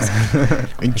 baby." He's like, a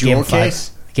I gave jewel him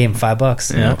case? I gave him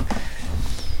 $5. Yeah.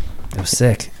 It was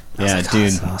sick. I was Yeah, like, "Oh,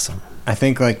 dude. that's awesome. I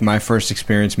think like my first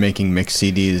experience making mix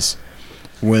CDs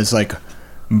was like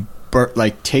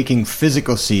taking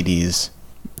physical CDs,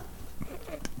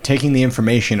 taking the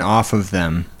information off of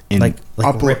them, and Like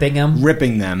ripping 'em?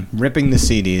 ripping the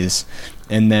CDs,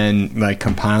 and then like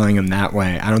compiling them that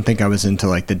way. I don't think I was into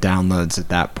like the downloads at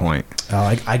that point.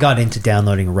 Oh, I got into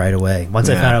downloading right away. Once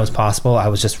I Yeah. found out it was possible, I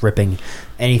was just ripping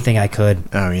anything I could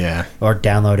Oh yeah, or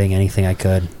downloading anything I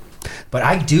could. But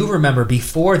I do remember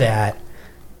before that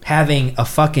having a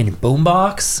fucking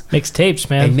boombox Mixtapes,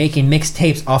 man. and making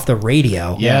mixtapes off the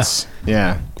radio. yes,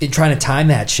 yeah. And trying to time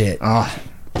that shit. Oh,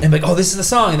 And like, oh, this is the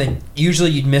song. And then usually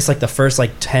you'd miss like the first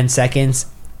like 10 seconds.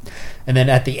 And then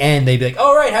at the end, they'd be like,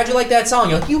 "All right, how'd you like that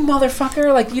song?" You're like, "You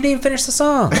motherfucker, like, you didn't finish the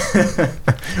song."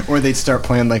 or they'd start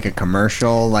playing like a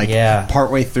commercial, like Yeah.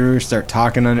 partway through, start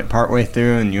talking on it partway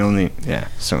through, and you only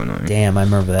so annoying. Damn, I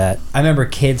remember that. I remember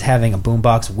kids having a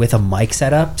boombox with a mic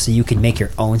set up so you could make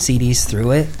your own CDs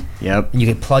through it. Yep. And you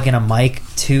could plug in a mic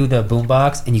to the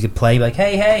boombox and you could play like,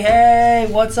 "Hey, hey, hey,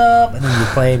 what's up?" And then you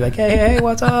play like, "Hey, hey,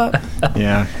 what's up?"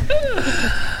 Yeah.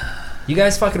 You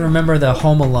guys fucking remember the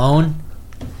Home Alone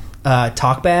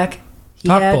talkback? he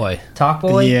Talk had? Boy. Talk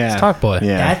Boy? Yeah. Talk Boy.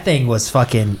 Yeah. That thing was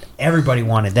fucking, everybody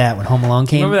wanted that when Home Alone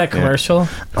came. Remember that commercial?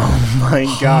 Oh my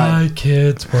god.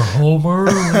 kids, we're home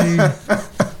early.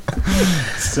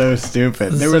 So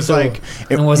stupid. There So was dumb. like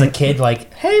And was a kid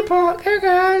like, "Hey, Pop, hey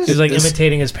guys." He was like This-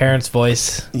 imitating his parents'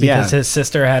 voice because Yeah. his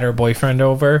sister had her boyfriend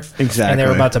over. Exactly. And they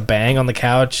were about to bang on the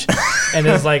couch. And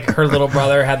it was like her little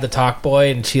brother had the talk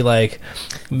boy and she like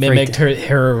mimicked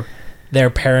their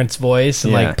parents' voice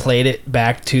and Yeah. like played it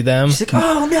back to them. She's like,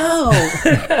 "Oh no."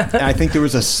 I think there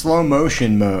was a slow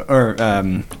motion mode or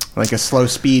like a slow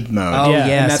speed mode. Oh Yeah.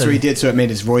 yeah, and that's so what he did, so it made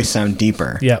his voice sound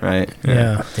deeper. Yeah. Right.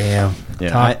 Yeah. Damn. Yeah.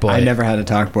 Talk boy. I never had a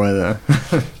talk boy though.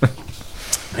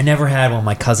 I never had one.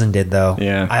 My cousin did though.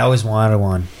 Yeah. I always wanted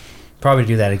one. Probably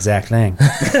do that exact thing.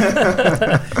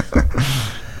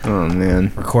 Oh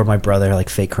man. Record my brother like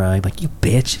fake crying, like, "You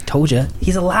bitch, told you,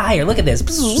 he's a liar. Look at this."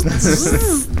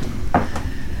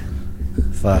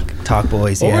 Fuck, Talk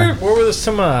Boys. Yeah. What were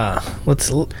some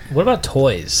what about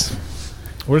toys?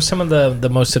 What are some of the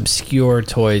most obscure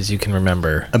toys you can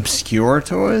remember? Obscure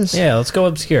toys? Yeah, let's go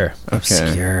obscure.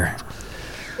 Obscure.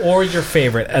 Or your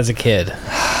favorite as a kid.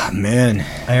 Oh, man.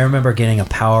 I remember getting a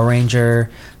Power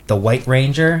Ranger. The White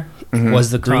Ranger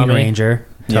was the Green Tommy. Ranger.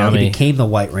 Tommy. He became the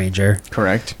White Ranger,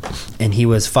 Correct. and he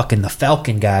was fucking the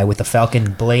Falcon guy with the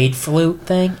Falcon blade flute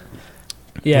thing.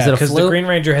 Yeah, Was it a because the flute? Green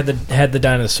Ranger had the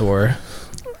dinosaur.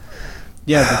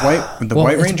 Yeah, the Well,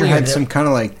 White it's Ranger weird. had some kind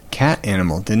of like cat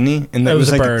animal, didn't he? And It was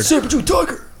a like bird. saber-tooth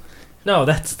tiger. No,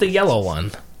 that's the yellow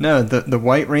one. No, the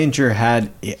White Ranger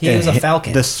had He was a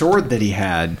falcon. The sword that he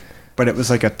had, but it was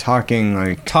like a talking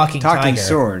Tiger.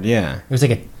 sword. Yeah. It was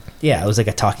like it was like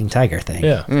a talking tiger thing.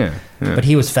 Yeah. Yeah. But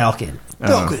he was Falcon.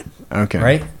 Falcon. Okay.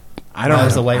 Right? I don't That know.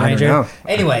 was the White I don't Ranger. know.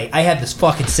 Anyway, I had this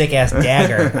fucking sick ass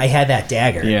dagger. I had that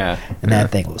dagger. Yeah. And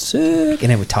that thing was sick,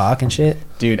 and it would talk and shit.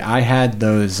 Dude, I had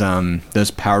those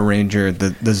Power Ranger the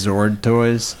Zord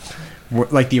toys,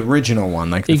 like the original one,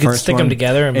 like the You could first stick one. them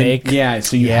together and make yeah.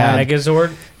 So you had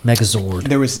Megazord. Megazord.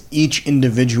 there was each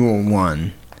individual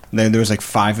one. There was like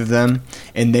 5 of them,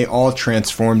 and they all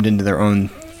transformed into their own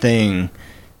thing,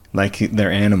 like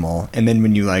their animal. And then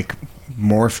when you like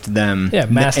morphed them, Yeah,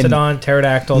 and- Mastodon,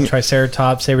 Pterodactyl,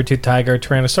 Triceratops, Saber-toothed Tiger,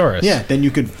 Tyrannosaurus. yeah, then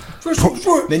you could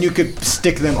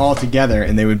stick them all together,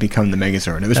 and they would become the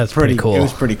Megazord. It was That's pretty cool. It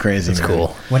was pretty crazy. That's man. cool.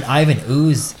 When Ivan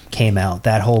Ooze came out,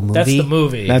 that whole movie. That's the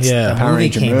movie. That's yeah. the The Power movie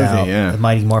Ranger came movie, out, yeah. the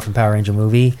Mighty Morphin Power Ranger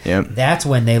movie. Yep. That's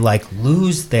when they like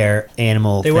lose their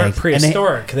animal. They weren't thing. And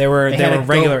prehistoric. They were had to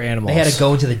regular go, animals. They had to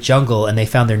go into the jungle, and they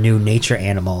found their new nature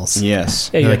animals. Yes.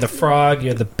 Yeah, you Like- had the frog, you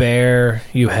had the bear,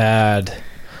 you had.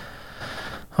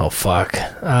 Oh fuck.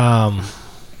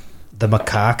 The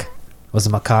macaque was the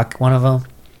macaque one of them.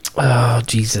 Oh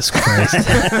Jesus Christ.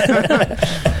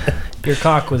 Your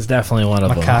cock was definitely one of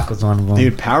them. Macaque was one of them.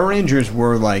 Dude, Power Rangers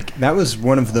were like, that was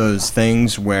one of those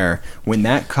things where when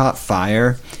that caught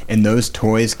fire and those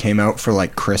toys came out for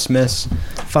like Christmas,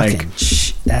 fucking like,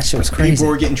 That shit was crazy. People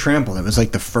were getting trampled. It was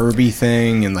like the Furby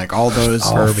thing and like all those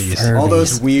Furbies. all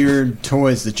those weird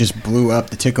toys that just blew up.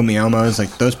 The Tickle Me Elmos,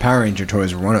 like those Power Ranger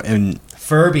toys were one of, and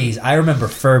Furbies. I remember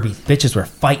Furbies. Bitches were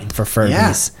fighting for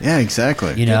Furbies. yeah, exactly.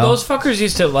 You Dude, know, those fuckers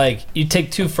used to like you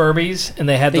take two Furbies and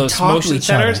they had They those talk to motion each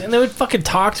centers other. and they would fucking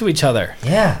talk to each other.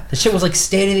 yeah, the shit was like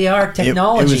state of the art It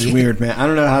technology. was weird, man. I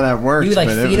don't know how that works. You like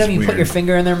but it feed was them, you put weird. your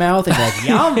finger in their mouth and like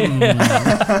yum.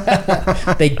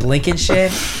 They blink and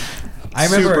shit. I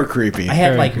remember Super creepy. I had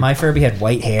Very like my Furby had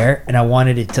white hair and I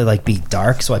wanted it to like be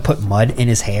dark, so I put mud in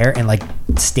his hair and like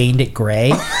stained it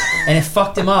gray, and it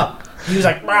fucked him up. He was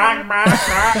like, "Rah, rah,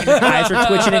 rah," and his eyes were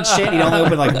twitching and shit. He'd only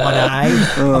open like one eye.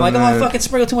 I'm like, I fucking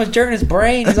sprinkled too much dirt in his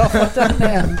brain. He's all fucked up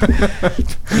now.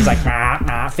 He's like, rah,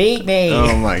 rah, feed me.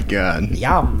 Oh my god.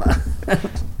 Yum.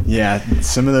 Yeah,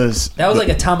 some of those. That was like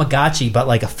a Tamagotchi, but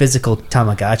like a physical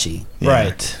Tamagotchi. Yeah.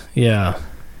 Right. Yeah.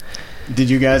 Did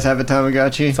you guys have a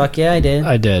Tamagotchi? Fuck yeah, I did.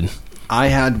 I did. I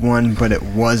had one, but it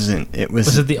wasn't. It was.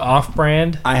 Was it the off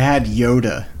brand? I had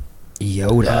Yoda.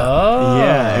 Yoda. Oh.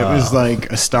 Yeah, it was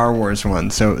like a Star Wars one.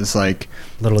 So it was like,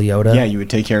 Little Yoda. yeah, you would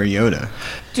take care of Yoda.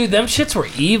 Dude, them shits were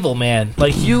evil, man.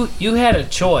 Like you had a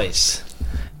choice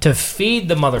to feed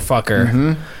the motherfucker.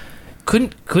 Mm-hmm.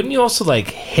 Couldn't you also like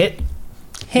hit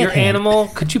your him. animal?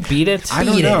 Could you beat it? I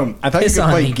don't Feed it. know. I thought you Piss could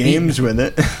on play me, games with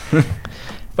it.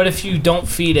 But if you don't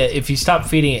feed it, if you stop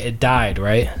feeding it, it died,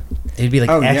 right? It'd be like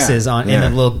Oh, yeah. X's on, Yeah.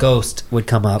 and a little ghost would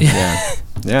come up. yeah.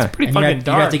 Yeah. Pretty And fucking you'd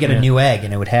dark. have to get a man. new egg,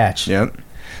 and it would hatch. Yep.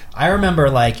 I remember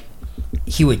like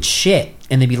he would shit,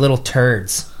 and there'd be little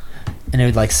turds, and it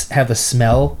would like have the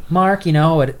smell mark, you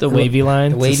know, The wavy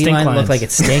line? The It's the wavy stink line looked lines. like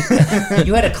it stank.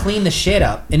 You had to clean the shit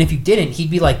up, and if you didn't, he'd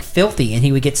be like filthy, and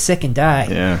he would get sick and die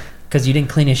Yeah. because you didn't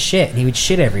clean his shit, and he would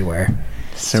shit everywhere.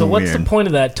 So what's weird. the point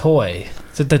of that toy?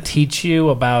 Is it to teach you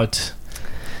about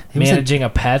It was, managing a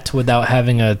pet without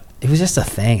having a it was just a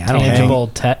thing. I don't know.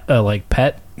 tangible like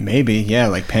pet? Maybe, yeah,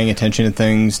 like paying attention to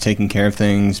things, taking care of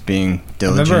things, being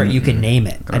diligent. Remember, you can name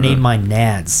it. I named mine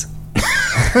Nads.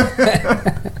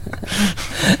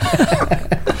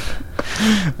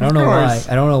 I don't know why. course.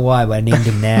 I don't know why, but I named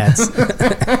him Nads.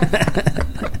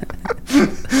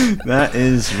 That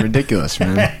is ridiculous,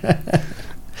 man.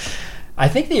 I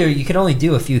think you could only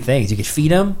do a few things. You could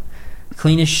feed him,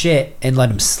 clean his shit, and let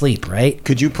him sleep, right?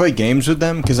 Could you play games with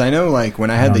them? Because I know, like, when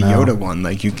I had I the don't know. Yoda one,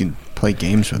 like, you could play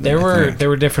games with There them. I were think. there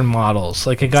were different models.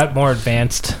 Like it got more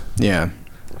advanced. Yeah.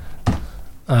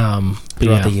 But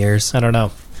Throughout yeah. the years. I don't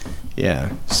know.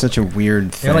 Yeah. Such a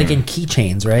weird thing. They're like in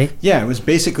keychains, right? Yeah, it was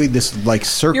basically this, like,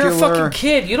 circular... You're a fucking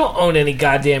kid. You don't own any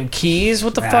goddamn keys.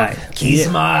 What the fuck? Keys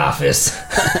in my office.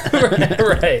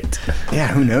 Right. Yeah,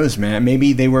 who knows, man?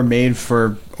 Maybe they were made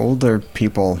for older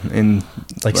people in...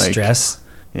 Like stress.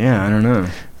 Yeah, I don't know.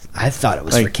 I thought it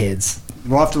was Like- for kids.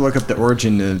 We'll have to look up the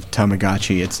origin of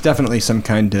Tamagotchi. It's definitely some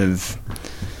kind of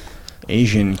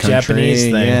Asian country. Japanese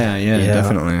thing. Yeah, Yeah.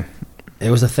 definitely. It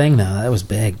was a thing, though. That was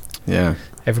big. Yeah,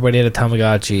 Everybody had a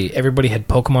Tamagotchi. Everybody had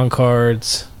Pokemon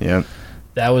cards. yep.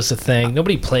 That was the thing.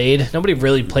 Nobody played. Nobody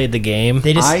really played the game.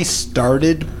 They just I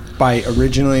started by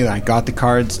originally, I got the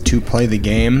cards to play the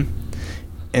game,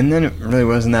 and then it really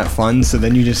wasn't that fun, so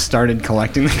then you just started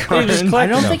collecting the cards. just I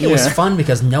collect- don't think it was Yeah. fun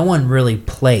because no one really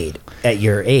played at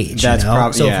your age. That's you know?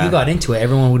 prob- so yeah. if you got into it,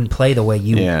 everyone wouldn't play the way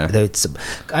you. Yeah.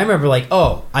 I remember like,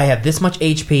 oh, I have this much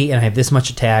HP and I have this much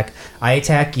attack. I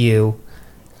attack you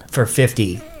for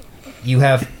 50. You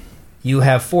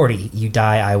have 40. You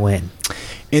die. I win.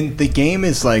 And the game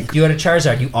is like... If you had a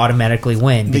Charizard, you automatically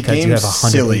win The because game's you have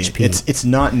 100 silly. HP. It's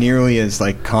not nearly as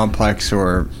like complex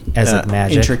or As, like,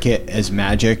 Magic. intricate as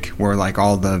Magic, where like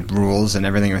all the rules and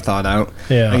everything are thought out.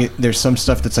 Yeah. Like, there's some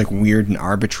stuff that's like weird and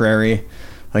arbitrary.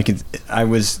 Like I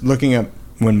was looking up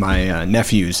when my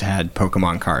nephews had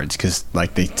Pokemon cards because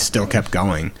like they still kept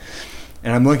going,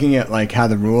 and I'm looking at like how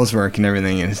the rules work and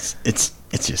everything, and it's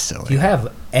just silly. you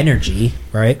have energy,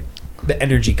 right? The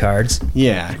energy cards.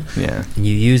 yeah. And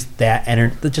you use that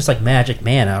energy, just like magic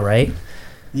mana, right?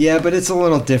 Yeah, but it's a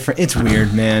little different. It's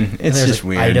weird, man. And It's there's, just like,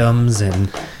 weird. items and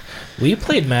We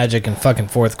played Magic in fucking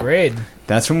 4th grade.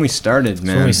 That's when we started, That's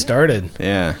man. when we started.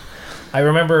 Yeah. I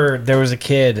remember there was a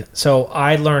kid. So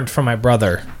I learned from my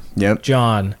brother, Yep.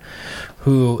 John,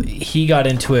 who he got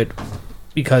into it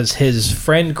because his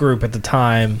friend group at the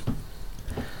time,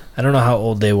 I don't know how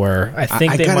old they were. I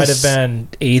think I they gotta might have been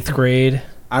 8th grade.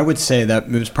 I would say that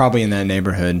it was probably in that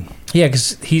neighborhood. Yeah,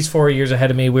 because he's 4 years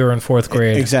ahead of me. We were in 4th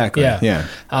grade. Exactly. Yeah.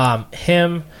 Yeah.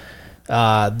 Him,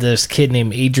 this kid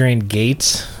named Adrian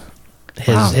Gates,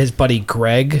 Wow. his buddy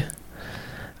Greg,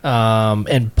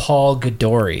 and Paul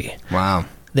Gadori. Wow.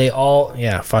 they all,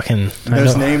 yeah, fucking. I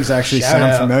Those know. names actually Shout sound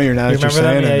out. familiar now You that you're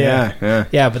remember them? saying it. Yeah.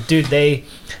 Yeah, but dude,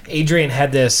 Adrian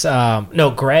had this.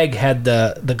 No, Greg had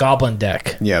the Goblin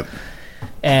deck, Yep.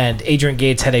 and Adrian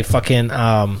Gates had a fucking.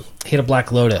 He had a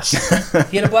Black Lotus.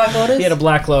 You had a Black Lotus? He had a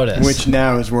Black Lotus, Which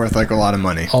now is worth like a lot of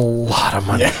money. a lot of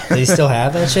money. Do you still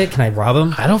have that shit? Can I rob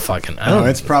him? I don't. Oh,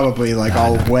 it's probably like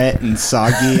all wet and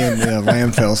soggy in the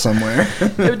landfill somewhere.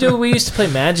 Dude, we used to play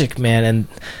Magic, man, and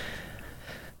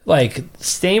like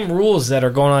same rules that are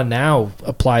going on now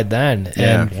applied then,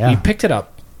 and Yeah. we picked it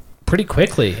up pretty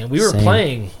quickly. And we were Same.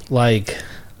 playing like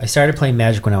I started playing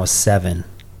Magic when I was 7.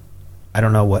 I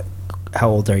don't know how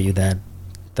old are you then?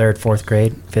 3rd, 4th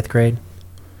grade, 5th grade?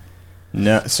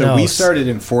 No, so No, we it's- started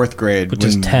in 4th grade, Which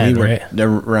is 10, we were right?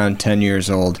 around 10 years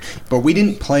old. But we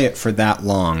didn't play it for that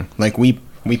long. Like we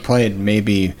played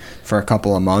maybe for a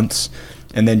couple of months,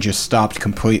 and then just stopped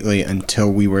completely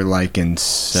until we were like in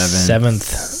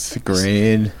seventh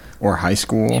grade or high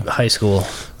school, high school.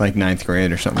 like 9th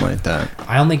grade or something like that.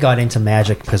 I only got into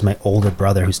Magic because my older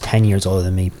brother, who's 10 years older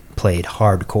than me, played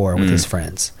hardcore with his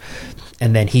friends.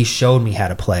 And then he showed me how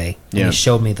to play. And Yeah. he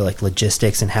showed me the like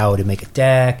logistics and how to make a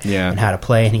deck Yeah. and how to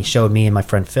play. And he showed me and my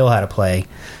friend Phil how to play.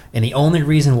 And the only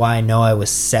reason why I know I was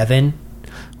 7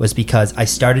 was because I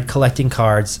started collecting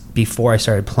cards before I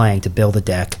started playing to build a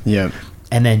deck. Yep.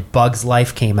 And then Bugs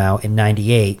Life came out in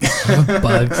 98.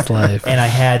 Bugs Life. And I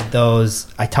had those.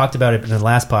 I talked about it in the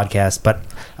last podcast, but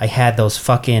I had those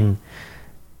fucking.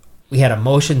 We had a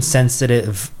motion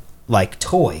sensitive like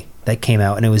toy that came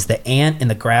out, and it was the ant and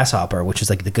the grasshopper, which was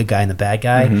like the good guy and the bad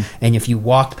guy. And if you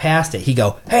walked past it, he'd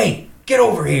go, "Hey, get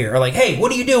over here!" or like, "Hey,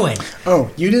 what are you doing?" Oh,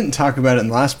 you didn't talk about it in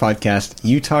the last podcast.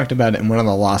 You talked about it in one of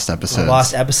the lost episodes.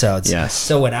 Lost episodes. Yes.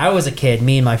 So when I was a kid,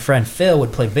 me and my friend Phil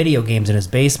would play video games in his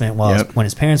basement when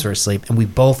his parents were asleep, and we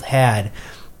both had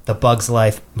the Bugs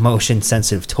Life motion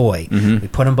sensitive toy. We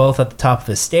put them both at the top of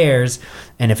the stairs,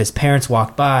 and if his parents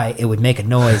walked by, it would make a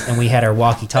noise. And we had our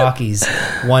walkie talkies.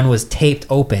 One was taped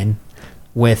open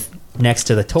with next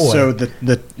to the toy. So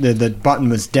the button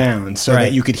was down so Right.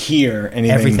 that you could hear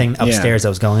anything. everything Yeah. upstairs that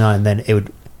was going on, and then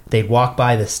they'd walk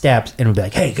by the steps and it would be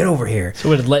like, "Hey, get over here," So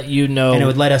it would let you know. and it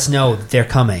would let us know that they're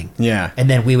coming. Yeah. And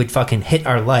then we would fucking hit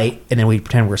our light, and then we'd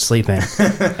pretend we're sleeping,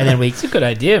 and then we. It's a good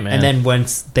idea, man. And then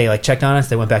once they like checked on us,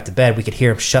 they went back to bed. We could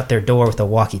hear them shut their door with a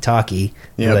walkie-talkie.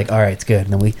 We Yep. were like, "All right, it's good."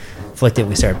 And then we flicked it.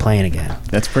 We started playing again.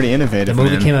 That's pretty The innovative.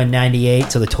 movie man. came out in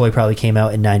 '98, so the toy probably came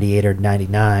out in '98 or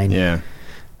 '99. Yeah.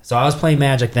 So I was playing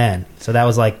Magic then. So that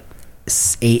was like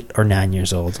 8 or 9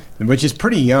 years old. Which is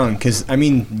pretty young, because, I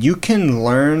mean, you can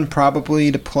learn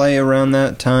probably to play around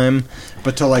that time,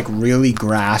 but to, like, really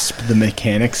grasp the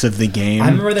mechanics of the game. I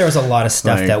remember there was a lot of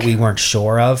stuff Like- that we weren't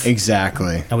sure of,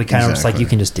 Exactly. and we kind of was like, "You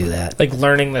can just do that." like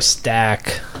learning the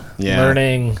stack, Yeah.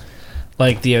 learning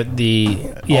like the All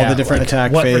the different like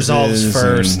attack what phases. resolves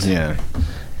first. And, yeah.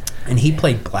 And he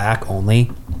played black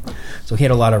only, so he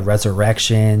had a lot of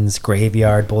resurrections,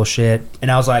 graveyard bullshit.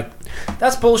 And I was like,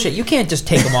 "That's bullshit. You can't just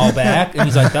take them all back." And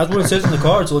he's like, "That's what it says in the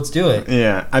card, so let's do it."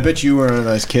 Yeah. I bet you were one of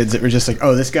those kids that were just like,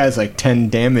 oh, this guy's like 10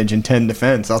 damage and 10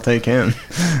 defense. I'll take him.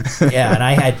 Yeah, and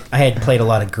I had played a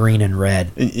lot of green and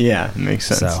red. Yeah, makes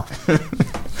sense. So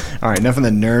All right, enough of the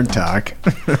nerd talk.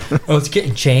 I was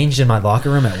getting changed in my locker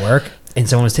room at work, and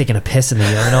someone was taking a piss in the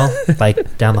urinal,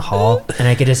 like down the hall, and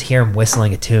I could just hear him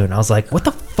whistling a tune. I was like, "What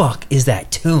the fuck is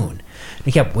that tune?" And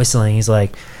he kept whistling. He's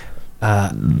like,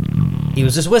 he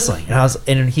was just whistling,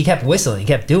 and he kept whistling. He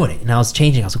kept doing it, and I was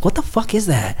changing. I was like, "What the fuck is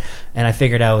that?" And I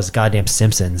figured out it was goddamn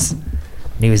Simpsons.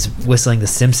 And he was whistling the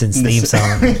Simpsons theme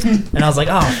song, and I was like,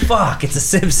 "Oh fuck, it's the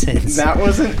Simpsons." That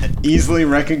wasn't easily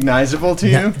recognizable to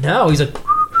you? No, he's like,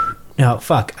 "No,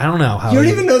 fuck, I don't know how." You don't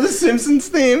even know the Simpsons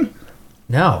theme?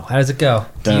 No, how does it go?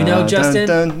 Do you know, Justin?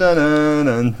 Dun, dun, dun,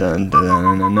 dun, dun,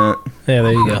 dun, dun, dun, Yeah,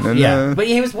 there you go. dun, Yeah, dun. but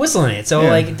he was whistling it, so Yeah.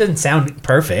 like it doesn't sound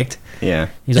perfect. Yeah.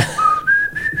 He's like,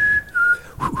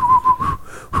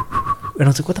 and I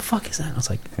was like, "What the fuck is that?" And I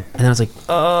was like,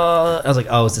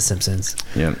 "Oh, it's The Simpsons."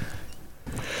 Yep.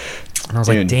 And I was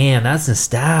Dude. like, "Damn, that's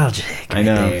nostalgic." I right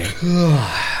know. there.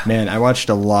 Man, I watched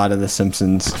a lot of The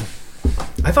Simpsons.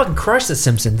 I fucking crushed The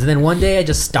Simpsons, and then one day I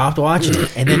just stopped watching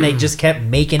it, and then they just kept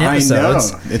making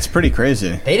episodes. I know. It's pretty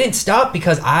crazy. They didn't stop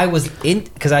because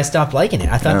I stopped liking it.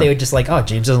 I thought No. they would just like, "Oh,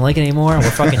 James doesn't like it anymore. We're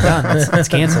fucking done. Let's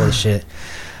cancel this shit."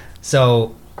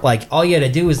 So, like, all you had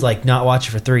to do is like not watch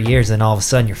it for 3 years, and all of a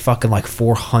sudden you're fucking like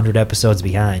 400 episodes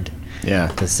behind. Yeah.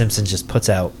 Because Simpsons just puts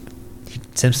out.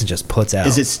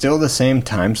 Is it still the same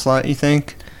time slot, you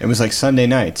think? It was like Sunday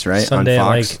nights, right? Sunday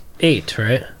On at Fox? like 8,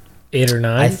 right? 8 or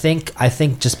 9. I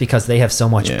think just because they have so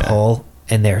much Yeah. pull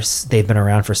and they've been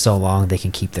around for so long, they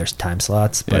can keep their time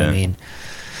slots. But Yeah. I mean,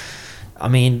 I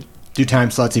mean, Do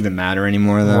time slots even matter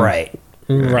anymore, though? right.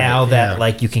 Now that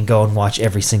like you can go and watch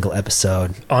every single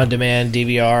episode on demand,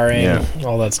 DVRing,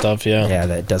 all that stuff. Yeah,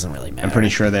 that doesn't really matter. I'm pretty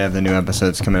sure they have the new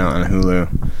episodes coming out on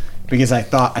Hulu. Because I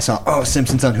thought I saw,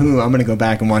 Simpsons on Hulu. I'm going to go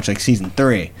back and watch like season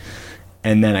 3.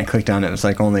 And then I clicked on it. It was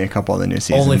like only a couple of the new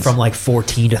seasons. Only from like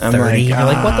 14 to 30. like, You're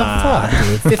like, what the fuck,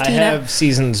 dude? 15 I have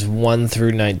seasons 1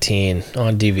 through 19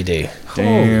 on DVD.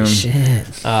 Damn. Holy shit.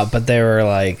 But they were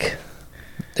like,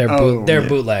 they're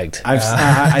bootlegged.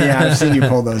 I've seen you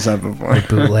pull those up before. Like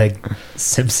bootleg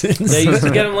Simpsons. They used to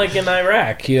get them like in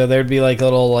Iraq. There'd be like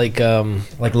little like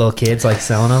little kids like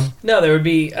selling them. No, there would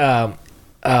be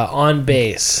on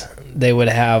base. They would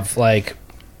have like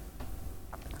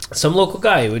some local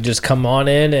guy who would just come on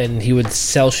in and he would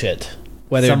sell shit.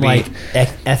 Whether Some it be like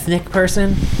ethnic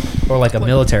person or like a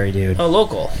military dude. a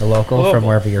local, A local from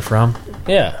wherever you're from.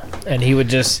 yeah, and he'd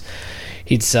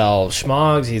sell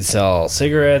schmogs, he'd sell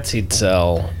cigarettes, he'd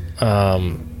sell Sell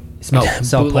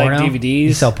bootleg porno. DVDs.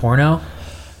 You sell porno.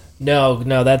 No,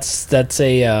 that's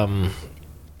a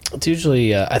it's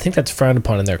usually I think that's frowned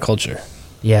upon in their culture.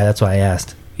 Yeah, that's why I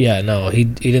asked. Yeah, no, he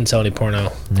didn't sell any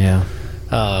porno. Yeah.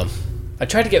 I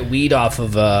tried to get weed off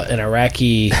of an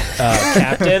Iraqi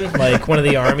captain, like one of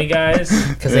the army guys.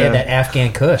 Because they had that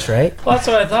Afghan Kush, right? Well, that's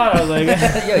what I thought. I was like,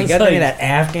 Yo, you got like, that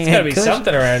Afghan there's gotta be Kush?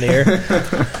 something around here.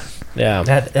 Yeah,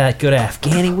 That good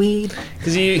Afghani weed.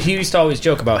 because he used to always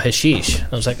joke about hashish. I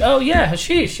was like, oh yeah,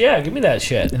 hashish, yeah, give me that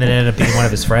shit. And then it ended up being one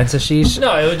of his friends, Ashish.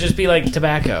 No, it would just be like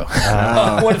tobacco.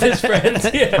 One of his friends,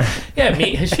 yeah,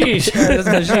 meat hashish. There's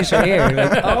hashish right here. You're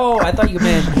like, oh, I thought you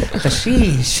meant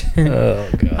hashish. Oh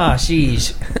god. Ah,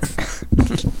 sheesh.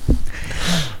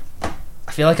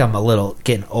 I feel like I'm a little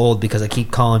getting old because I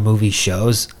keep calling movies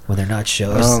shows when they're not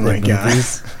shows. Oh my they're God.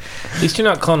 movies. At least you're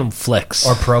not calling them flicks.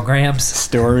 Or programs.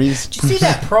 Stories. Did you see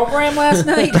that program last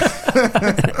night?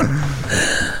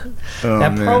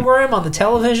 That Man. program on the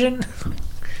television?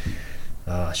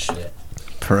 Oh, shit.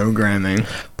 Programming.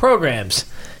 Programs.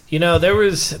 There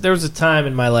was a time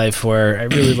in my life where I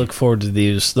really look forward to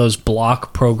those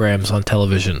block programs on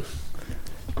television.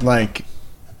 Like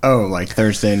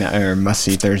Thursday night or must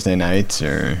see Thursday nights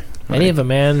or Any of them,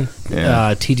 man.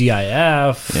 Yeah.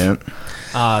 TGIF. Yep.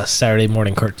 Saturday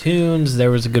morning cartoons.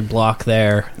 There was a good block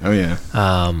there. Oh yeah.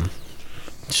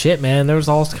 Shit, man. There was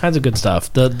all kinds of good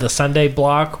stuff. The Sunday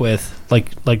block with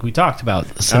like we talked about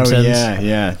The Simpsons. Oh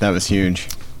yeah, that was huge.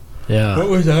 Yeah.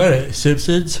 was that?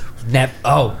 Simpsons?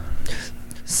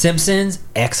 Simpsons.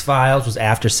 X-Files was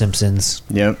after Simpsons.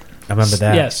 Yep. I remember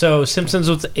that. Yeah. So Simpsons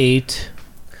was 8:30.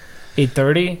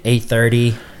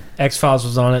 8:30. X-Files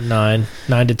was on at 9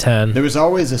 to 10. There was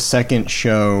always a second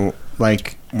show.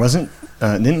 Like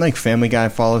didn't like Family Guy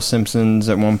follow Simpsons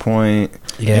at one point?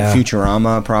 Yeah. And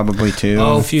Futurama probably too.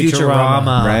 Oh, Futurama.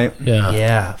 Futurama. right. Yeah.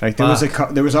 Yeah. Like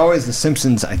there was always The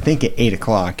Simpsons. I think at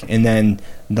 8:00, and then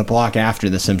the block after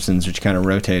The Simpsons, which kind of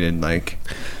rotated. Like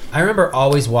I remember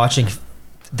always watching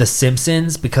The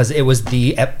Simpsons because it was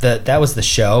that was the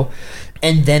show,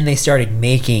 and then they started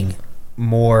making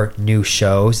more new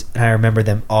shows, and I remember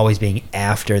them always being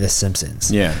after The Simpsons.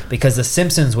 Yeah. Because The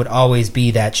Simpsons would always be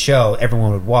that show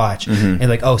everyone would watch, and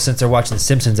like, oh, since they're watching The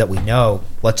Simpsons that we know,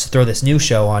 let's throw this new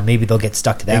show on. Maybe they'll get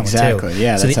stuck to that one too. Exactly.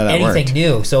 Yeah, so that's how that anything worked.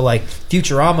 new. So like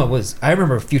Futurama was. I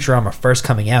remember Futurama first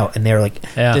coming out, and they were like,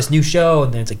 this new show,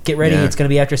 and then it's like, get ready, Yeah. it's going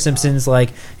to be after Simpsons like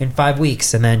in 5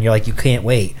 weeks, and then you're like, you can't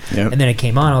wait. Yep. And then it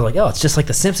came on. I was like, oh, it's just like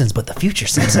The Simpsons, but the future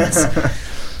Simpsons.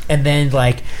 And then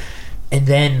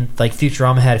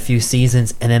Futurama had a few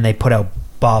seasons, and then they put out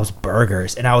Bob's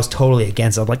Burgers, and I was totally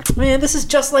against it. I was like, man, this is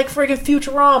just like friggin'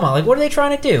 Futurama. Like, what are they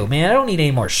trying to do, man? I don't need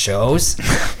any more shows.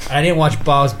 I didn't watch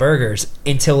Bob's Burgers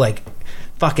until like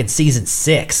fucking season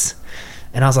 6.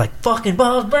 And I was like, fucking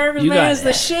Bob's Burgers, man, is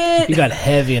the shit. You got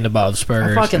heavy into Bob's I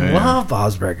Burgers. fucking love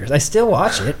Bob's Burgers. I still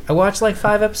watch it. I watched like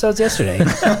 5 episodes yesterday.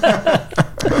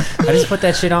 I just put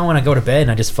that shit on when I go to bed,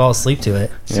 and I just fall asleep to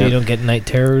it. So you don't get night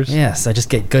terrors? Yes, I just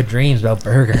get good dreams about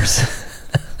burgers.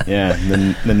 yeah,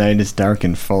 the night is dark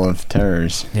and full of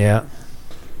terrors. Yeah.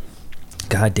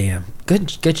 God damn.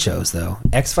 Good shows, though.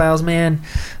 X-Files, man.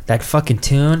 That fucking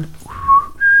tune.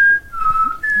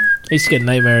 I used to get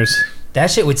nightmares. That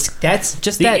shit would... That's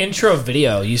just The that... intro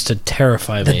video used to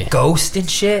terrify The me. ghost and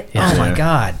shit. Yeah. Oh, my Yeah.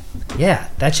 God. Yeah.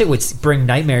 That shit would bring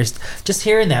nightmares. Just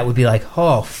hearing that would be like,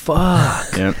 oh,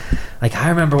 fuck. Yep. Like, I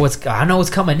remember I know what's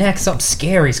coming next. Something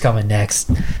scary's coming next.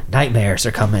 Nightmares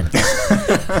are coming.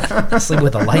 Sleep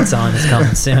with the lights on is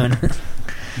coming soon.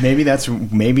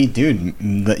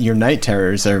 Dude, your night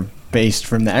terrors are based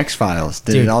from the X-Files.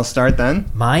 Did Dude. it all start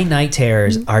then? My night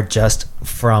terrors are just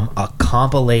from a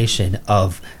compilation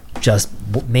of just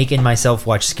making myself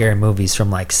watch scary movies from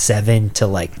like 7 to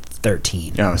like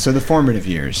 13. Oh, so the formative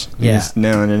years. You're Yeah. just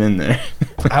nailing it in there.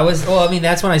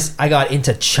 That's when I got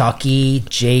into Chucky,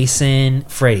 Jason,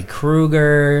 Freddy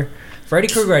Krueger. Freddy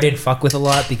Krueger I didn't fuck with a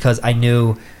lot because I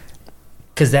knew,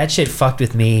 because that shit fucked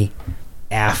with me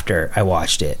after I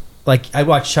watched it. Like, I'd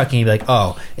watch Chucky and be like,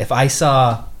 oh, if I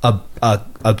saw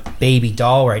a baby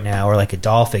doll right now or like a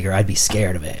doll figure, I'd be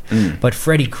scared of it. But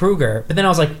Freddy Krueger, but then I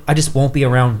was like, I just won't be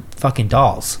around fucking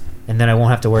dolls. And then I won't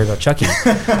have to worry about Chucky.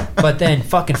 But then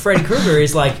fucking Freddy Krueger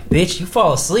is like, bitch, you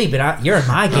fall asleep and you're in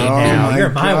my game now. You're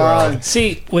in my world.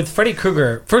 See, with Freddy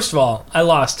Krueger, first of all, I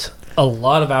lost a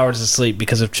lot of hours of sleep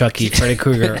because of Chucky, Freddy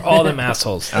Krueger, all them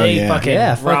assholes. They yeah. fucking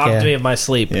Yeah, fuck robbed yeah. me of my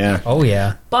sleep. Yeah. Oh,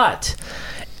 yeah. But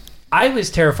I was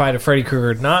terrified of Freddy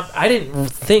Krueger. I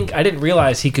didn't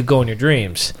realize he could go in your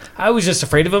dreams. I was just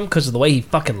afraid of him because of the way he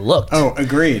fucking looked. Oh,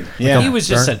 agreed. Yeah. He was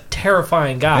just a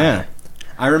terrifying guy. Yeah.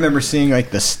 I remember seeing like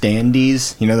the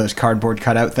standees, you know, those cardboard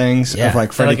cutout things Yeah. of like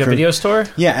At Freddy like a Krueger. video store?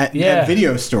 Yeah, at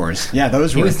video stores. Yeah,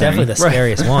 those He were was a thing. definitely the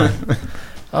scariest one.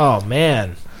 Oh,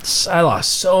 man. I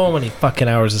lost so many fucking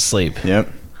hours of sleep. Yep.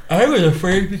 I was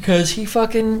afraid because he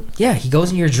he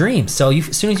goes in your dreams. So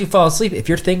as soon as you fall asleep, if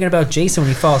you're thinking about Jason when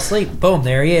you fall asleep, boom,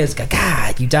 there he is.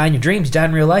 God, you die in your dreams, you die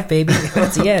in real life, baby.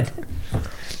 That's the end.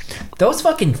 Those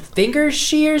fucking finger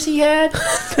shears he had,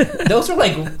 those were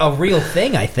like a real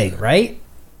thing, I think, right?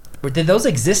 Or did those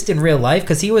exist in real life?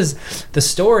 Because the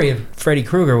story of Freddy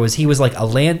Krueger was he was like a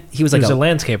landscaper.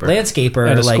 Landscaper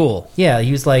At a like, school. Yeah,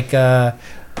 he was like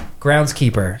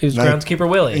groundskeeper. He was Like- Groundskeeper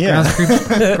Willie. Yeah.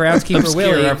 Groundskeeper Obscure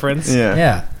Willie. reference. Yeah.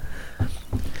 Yeah.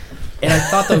 And I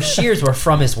thought those shears were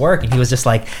from his work, and he was just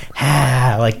like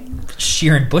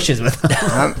shearing bushes with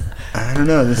them. I don't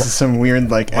know. This is some weird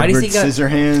like Why does Edward he got-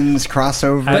 Scissorhands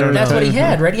crossover. I don't But that's know. what he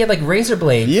had, right? He had like razor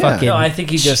blade. Yeah. Fucking, No, I think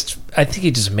he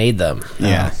just made them.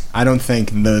 Yeah. I don't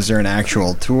think those are an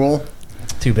actual tool.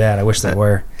 Too bad. I wish they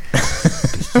were.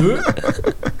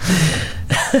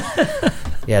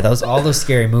 Yeah, all those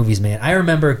scary movies, man. I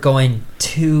remember going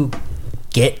to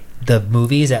get the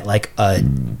movies at like a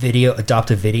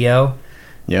adoptive video.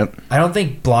 Yep. I don't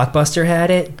think Blockbuster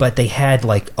had it, but they had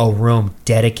like a room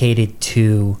dedicated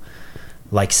to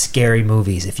like scary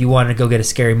movies. If you wanted to go get a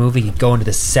scary movie, you'd go into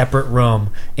the separate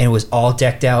room, and it was all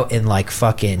decked out in like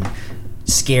fucking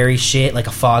scary shit, like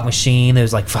a fog machine. There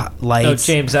was like lights.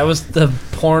 Oh, James, that was the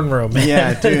porn room.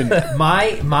 Yeah, dude.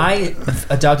 My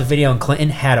adoptive video in Clinton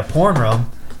had a porn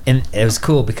room, and it was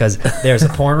cool because there's a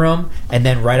porn room, and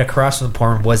then right across from the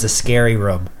porn room was a scary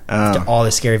room to all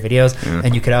the scary videos,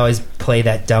 and you could always play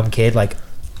that dumb kid like.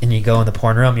 And you go in the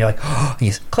porn room, you're like, oh, and you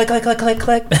just click, click, click, click,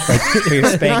 click, like for your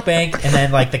spank bank, and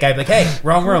then like the guy be like, hey,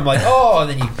 wrong room, like, oh,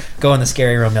 and then you go in the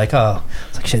scary room, you're like, oh,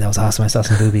 it's like shit, that was awesome, I saw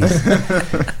some boobies.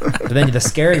 But then the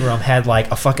scary room had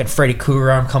like a fucking Freddy Krueger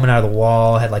arm coming out of the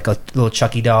wall, had like a little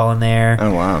Chucky doll in there,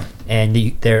 Oh wow. and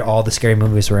all the scary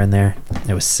movies were in there.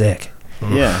 It was sick.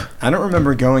 Yeah. I don't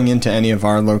remember going into any of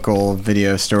our local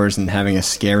video stores and having a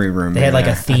scary room. They had, in like,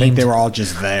 there. a I think they themed- were all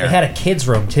just there. It had a kids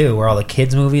room too, where all the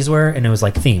kids movies were, and it was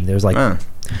like themed. There was like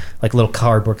like little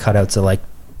cardboard cutouts of like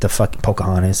the fucking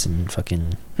Pocahontas and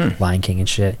fucking Lion King and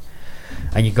shit.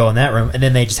 And you go in that room, and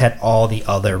then they just had all the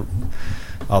other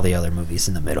movies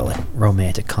in the middle, like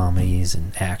romantic comedies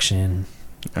and action,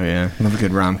 Oh yeah. Love a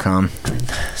good rom-com.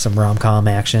 some rom-com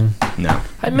action. No.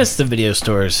 I miss the video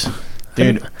stores.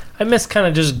 Dude. I miss kind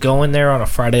of just going there on a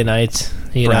Friday night,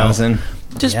 Browsing.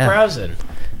 just Yeah. browsing.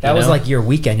 That You was know? like your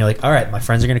weekend. You're like, all right, my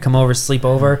friends are gonna come over, sleep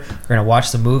over. We're gonna watch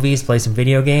some movies, play some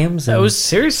video games. That and- was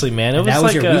seriously, man. It and was that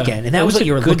was like your a, weekend, and that was what a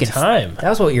you were good looking time. That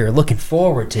was what you were looking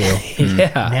forward to.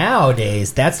 Yeah.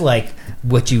 Nowadays, that's like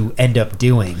what you end up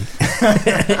doing.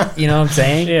 You know what I'm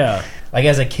saying? Yeah. Like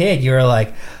as a kid, you were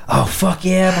like, "Oh fuck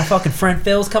yeah, my fucking friend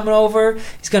Phil's coming over.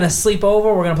 He's gonna sleep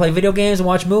over. We're gonna play video games and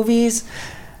watch movies,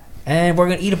 and we're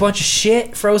gonna eat a bunch of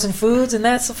shit, frozen foods, and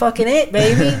that's fucking it,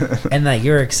 baby." And like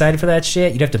you're excited for that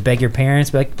shit. You'd have to beg your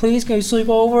parents, be like, "Please, can you sleep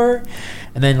over?"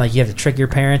 And then like you have to trick your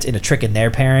parents into tricking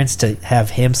their parents to have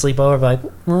him sleep over. Be like,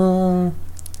 well,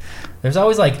 there's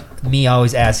always like me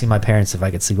always asking my parents if I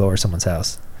could sleep over at someone's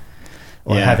house,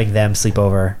 or Yeah. having them sleep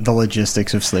over. The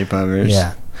logistics of sleepovers.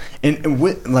 Yeah. And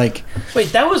Wait,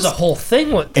 that was a whole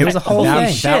thing. It was a whole that,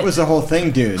 thing. That was the whole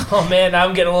thing, dude. Oh man, now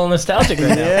I'm getting a little nostalgic right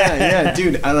now. Yeah,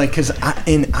 dude.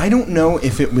 I don't know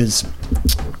if it was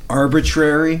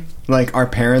arbitrary, like our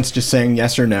parents just saying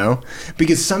yes or no,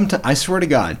 because sometimes I swear to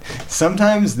God,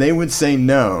 sometimes they would say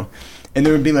no, and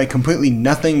there would be like completely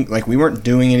nothing, like we weren't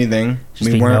doing anything. Just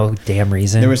We be weren't. no damn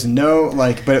reason. There was no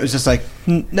but it was just like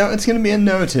no, it's gonna be a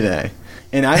no today.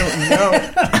 And I don't know.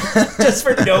 Just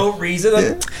for no reason.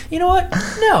 Like, you know what?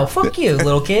 No, fuck you,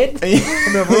 little kid.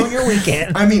 I'm gonna ruin your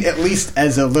weekend. I mean, at least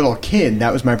as a little kid,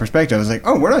 that was my perspective. I was like,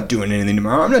 oh, we're not doing anything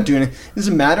tomorrow. I'm not doing it. It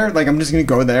doesn't matter. Like, I'm just going to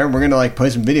go there. We're going to, like, play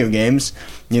some video games,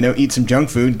 eat some junk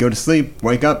food, go to sleep,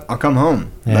 wake up, I'll come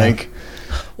home. Yeah. Like,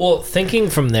 Well, thinking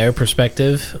from their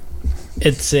perspective,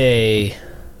 it's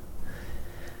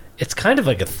kind of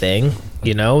like a thing,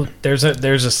 There's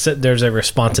a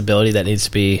responsibility that needs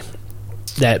to be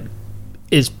that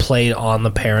is played on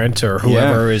the parent or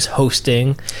whoever is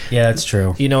hosting. Yeah, that's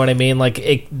true. You know what I mean?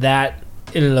 Like that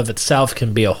in and of itself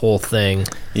can be a whole thing.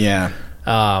 yeah.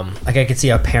 Like, I could see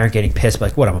a parent getting pissed,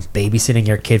 like, what, I'm babysitting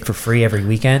your kid for free every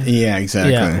weekend? Yeah,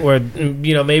 exactly. Yeah, or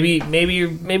maybe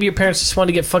your parents just wanted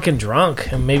to get fucking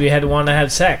drunk and maybe had to want to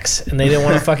have sex and they didn't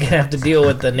want to fucking have to deal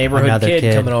with the neighborhood Another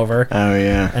kid coming over. Oh,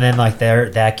 yeah. And then, like,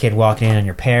 that kid walking in on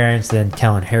your parents, then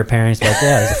telling her parents, like,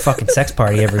 yeah, there's a fucking sex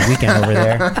party every weekend over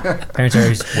there. Parents are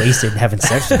just wasted having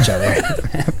sex with each other.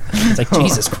 It's like,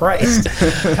 Jesus Christ.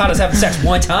 Caught us having sex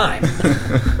one time.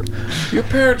 Your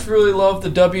parents really love the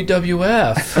WWF.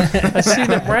 I see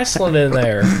them wrestling in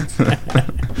there.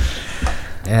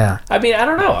 Yeah. I mean, I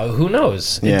don't know. Who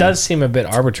knows? Yeah. It does seem a bit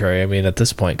arbitrary, I mean, at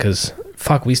this point, because,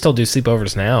 fuck, we still do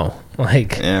sleepovers now.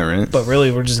 Like, Yeah, right. but really,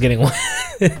 we're just getting...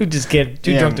 we just get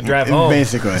too drunk to drive home.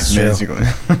 Basically. true. Basically.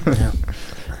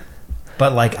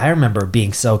 But, like, I remember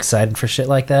being so excited for shit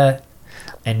like that.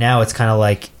 And now it's kind of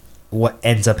like what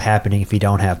ends up happening if you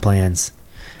don't have plans.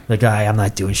 Like, I'm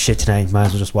not doing shit tonight. Might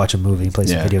as well just watch a movie and play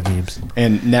some Yeah. video games.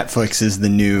 And Netflix is the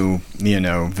new,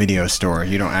 video store.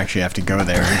 You don't actually have to go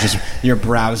there. You're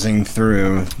browsing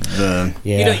through the...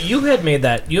 Yeah. You had made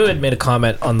a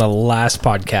comment on the last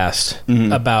podcast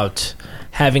about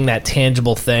having that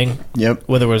tangible thing, Yep.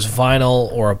 whether it was vinyl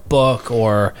or a book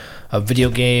or a video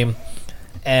game,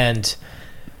 and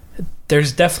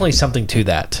there's definitely something to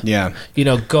that. Yeah.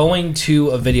 Going to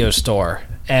a video store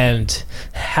and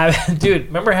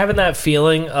remember having that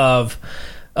feeling of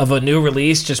a new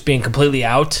release just being completely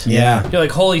out? Yeah. You're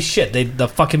like, holy shit, the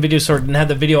fucking video store didn't have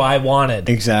the video I wanted.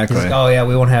 Exactly. Oh, yeah,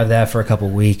 we won't have that for a couple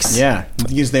weeks. Yeah.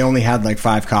 Because they only had like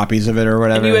 5 copies of it or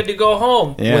whatever. And you had to go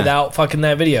home Yeah. without fucking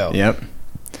that video. Yep.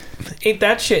 Ain't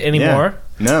that shit anymore.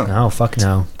 Yeah. No. No, fuck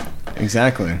no.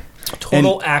 Exactly.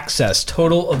 Total access,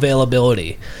 total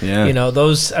availability. Yeah.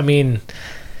 Those, I mean,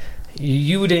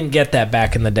 you didn't get that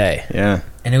back in the day. Yeah.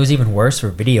 And it was even worse for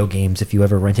video games if you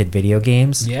ever rented video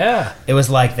games. Yeah. It was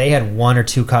like they had 1 or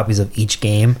 2 copies of each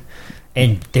game,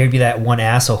 and there'd be that one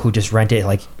asshole who just rented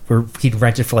it, he'd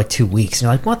rent it for like 2 weeks. And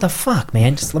you're like, what the fuck,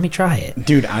 man? Just let me try it.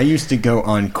 Dude, I used to go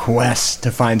on quests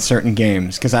to find certain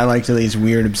games because I liked these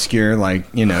weird, obscure,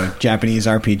 Japanese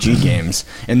RPG games.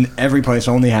 And every place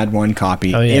only had 1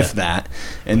 copy, if that.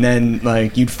 And then,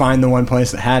 you'd find the one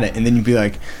place that had it, and then you'd be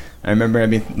like... I remember I'd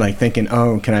be thinking,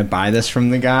 oh, can I buy this from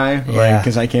the guy? Yeah.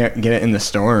 Because I can't get it in the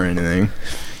store or anything.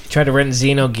 Tried to rent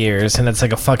Xenogears, and it's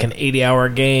like a fucking 80-hour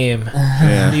game.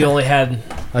 Yeah. You only had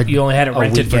it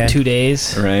rented for weekend. 2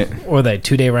 days, Right. or they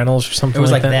 2-day rentals or something. It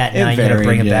was like that. that, and now you gotta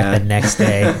bring it varied, back the next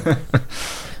day.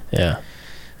 Yeah.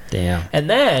 Damn. And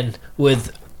then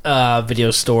with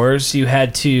video stores, you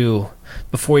had to,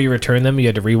 before you return them, you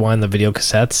had to rewind the video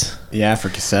cassettes. Yeah, for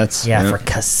cassettes. Yeah, for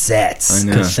cassettes. I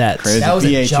know. Cassettes. Crazy. That was a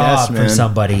VHS, job man. for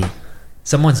somebody.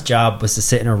 Someone's job was to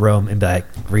sit in a room and be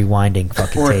like rewinding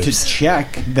fucking Or tapes. to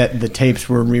check that the tapes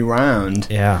were rewound.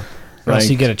 Yeah. Or else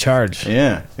Like- you get a charge.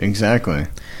 Yeah, exactly.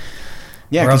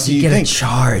 Yeah, Or else because you you get think a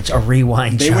charge, a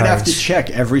rewind they charge. would have to check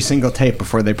every single tape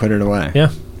before they put it away.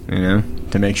 Yeah.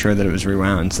 To make sure that it was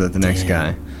rewound so that the next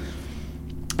guy.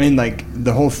 And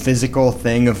the whole physical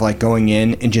thing of going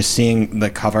in and just seeing the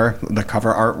cover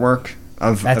artwork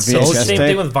of That's a so VHS Same tape.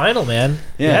 thing with vinyl, man.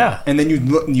 Yeah. And then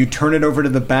you turn it over to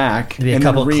the back Maybe a and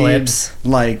couple read, clips.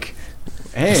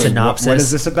 Hey, synopsis. what is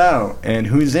this about and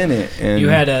who's in it? And You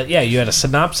had a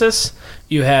synopsis.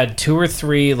 You had 2 or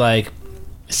 3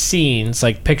 scenes,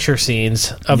 picture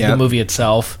scenes of the Yep. movie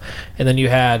itself, and then you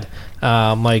had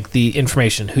the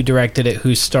information: who directed it,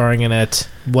 who's starring in it,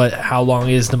 how long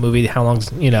is the movie, how long's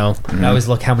I always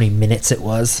look how many minutes it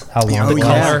was, how long Oh, it was.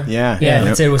 color. yeah. Yeah, And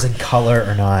Yep. it said it was in color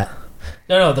or not.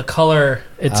 No, the color.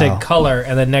 It's Oh. a color,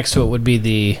 and then next to it would be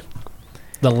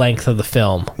the length of the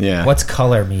film. Yeah. What's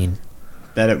color mean?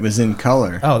 That it was in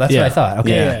color. Oh, that's Yeah. what I thought.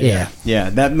 Okay. Yeah. Yeah,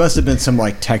 that must have been some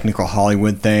technical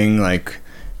Hollywood thing,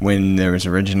 when there was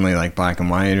originally black and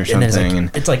white or And then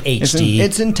something. it's like HD.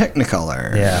 It's in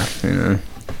Technicolor. Yeah.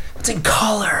 It's in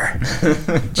color.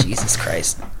 Jesus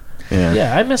Christ. Yeah.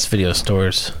 Yeah, I miss video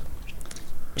stores.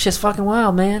 It's just fucking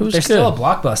wild, man. It was There's still a good.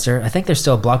 Blockbuster. I think there's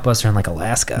still a Blockbuster in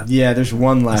Alaska. Yeah, there's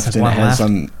one left, There's and one it has left?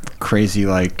 some crazy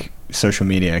social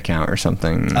media account or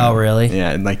something. Oh, really?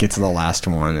 Yeah, like it's the last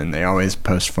one, and they always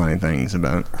post funny things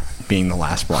about being the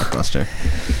last Blockbuster.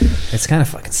 It's kind of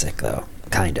fucking sick, though.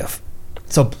 Kind of.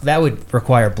 So that would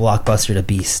require Blockbuster to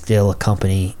be still a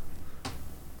company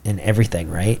in everything,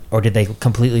 right? Or did they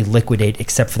completely liquidate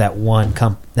except for that one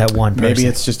person? Maybe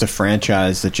it's just a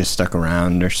franchise that just stuck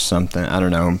around or something. I don't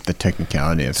know the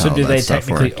technicality of So how do that they stuff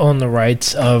technically worked. own the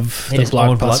rights of They the just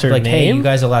own Blockbuster like, hey, name? you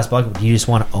guys are the last Blockbuster. Do you just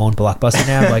want to own Blockbuster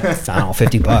now? Like, I don't know,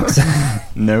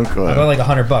 $50. No clue. I'll go like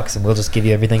 $100 and we'll just give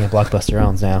you everything that Blockbuster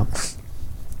owns now.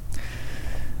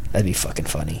 That'd be fucking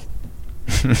funny.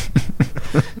 You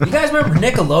guys remember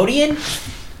Nickelodeon?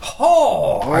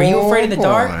 Oh, Are You Afraid of the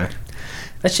Dark? Boy.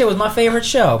 That shit was my favorite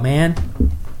show, man.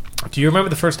 Do you remember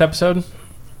the first episode?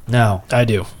 No. I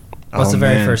do. What's Oh, the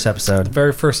very man. first episode? The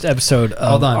very first episode of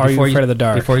Hold on. Are You before Afraid of the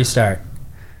Dark? Before you start.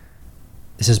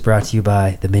 This is brought to you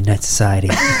by the Midnight Society.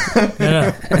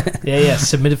 No. Yeah.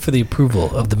 Submitted for the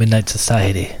approval of the Midnight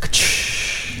Society.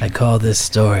 I call this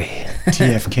story.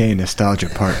 TFK Nostalgia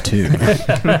Part 2.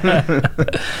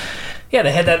 Yeah,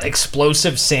 they had that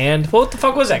explosive sand. What the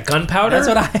fuck was that? Gunpowder? That's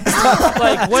what I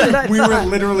like. What? We were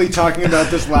literally talking about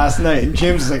this last night, and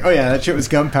James was like, "Oh yeah, that shit was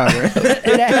gunpowder."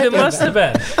 It must have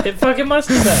been. It fucking must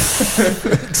have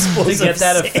been. To get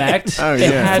that effect, Oh, it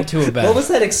yeah. had to have been. What was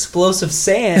that explosive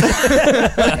sand?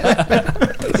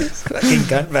 Fucking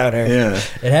gunpowder. Yeah.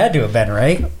 It had to have been,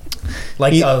 right?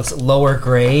 Like a lower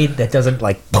grade that doesn't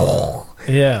like.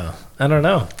 Yeah, I don't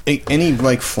know. Any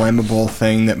like flammable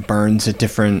thing that burns at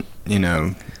different,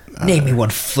 Name me one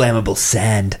flammable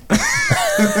sand.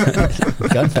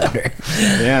 Gunpowder.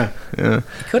 Yeah.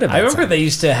 Could have. I remember they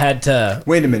used to had to.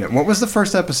 Wait a minute. What was the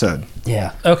first episode?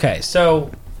 Yeah. Okay,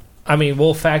 so I mean,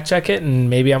 we'll fact check it, and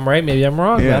maybe I'm right, maybe I'm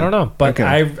wrong. Yeah. I don't know, but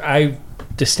Okay. I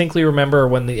distinctly remember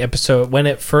when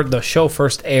the show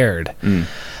first aired.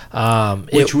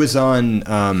 Which was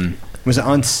on. Was it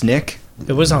on Snick?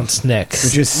 It was on Snick.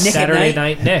 Which is Nick at Saturday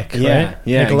Night? Night Nick, Yeah, right?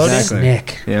 yeah, Nickelodeon? exactly.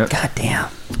 Nick. Yeah. God damn.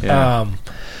 Yeah.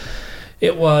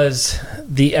 It was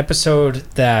the episode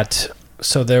that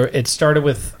it started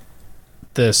with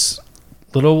this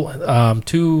little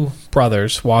two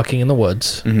brothers walking in the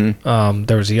woods. Mm-hmm.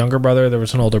 There was a younger brother, there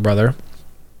was an older brother,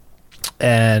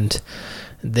 and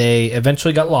they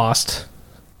eventually got lost.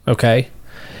 Okay,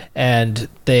 and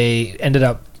they ended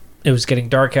up. It was getting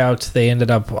dark out. They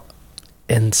ended up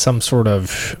in some sort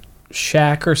of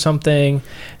shack or something,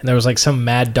 and there was like some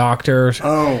mad doctor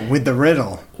Oh, with the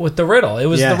riddle. with the riddle. It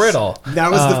was Yes. the riddle.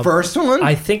 That was the first one?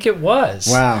 I think it was.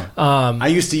 Wow. I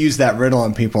used to use that riddle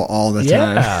on people all the time.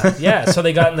 Yeah, yeah. So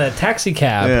they got in the taxi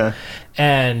cab, Yeah.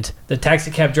 and the taxi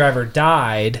cab driver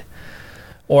died,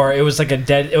 or it was like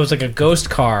a ghost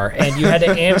car, and you had to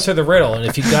answer the riddle, and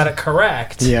if you got it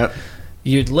correct, Yep.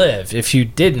 you'd live. If you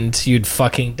didn't, you'd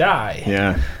fucking die.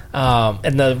 Yeah.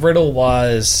 And the riddle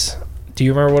was. Do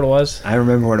you remember what it was? I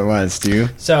remember what it was. Do you?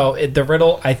 So the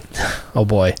riddle, oh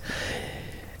boy.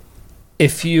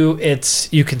 If you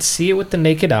can see it with the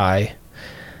naked eye.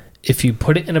 If you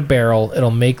put it in a barrel,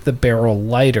 it'll make the barrel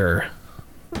lighter.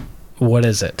 What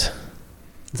is it?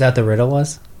 Is that the riddle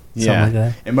was? Yeah. Something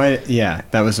like that? It might. Yeah,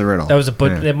 that was the riddle. That was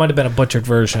Yeah. It might have been a butchered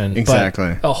version.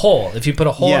 Exactly. But a hole. If you put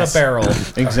a hole Yes. in a barrel,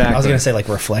 Exactly. I was gonna say like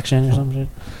reflection or something.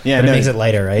 Yeah, But no, it makes it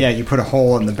lighter, right? Yeah, you put a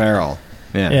hole in the barrel.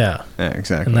 Yeah. yeah. Yeah,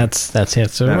 exactly. And that's the answer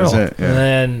to the That was riddle. it, yeah.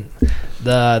 And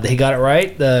then he got it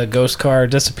right. The ghost car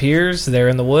disappears. They're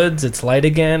in the woods. It's light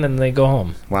again, and they go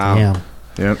home. Wow. Yeah.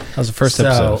 Yep. That was the first So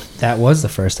episode. that was the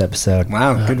first episode.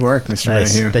 Wow. Good work, Mr.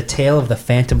 Nice. Mayhew. The Tale of the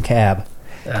Phantom Cab.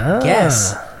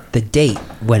 Guess the date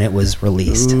when it was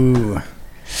released. Ooh.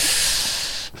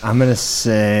 I'm gonna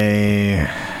say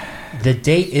The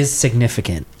date is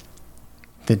significant.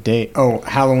 the date. Oh,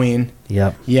 Halloween.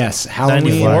 Yep. Yes,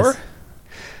 Halloween. 94?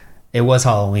 It was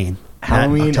Halloween.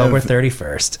 Halloween October of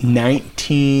 31st.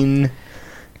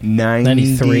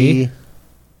 1993.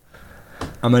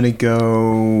 I'm gonna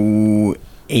go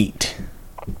 8.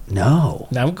 No.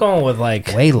 Now I'm going with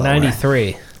like Way lower.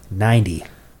 93. 90.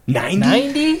 90?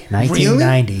 90?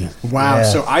 1990. Wow. Yeah.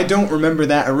 So I don't remember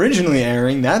that originally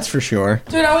airing. That's for sure.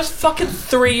 Dude, I was fucking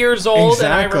 3 years old and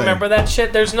I Exactly. remember that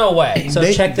shit. There's no way. So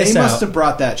check this They out. must have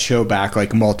brought that show back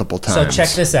like multiple So times. check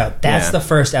this out. That's Yeah. the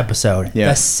first episode. Yeah.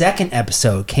 The second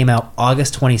episode came out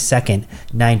August 22nd,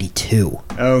 92.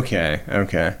 Okay.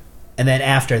 Okay. And then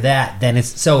after that, then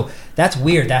it's so that's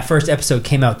weird. That first episode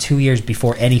came out 2 years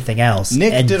before anything else.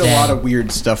 Nick and did a then- lot of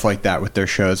weird stuff like that with their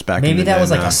shows back in Maybe the that day,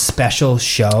 was like though. a special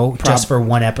show just for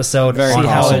one episode Very on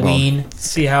possible. Halloween.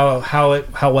 See how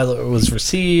well it was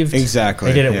received.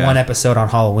 Exactly. They did it yeah. one episode on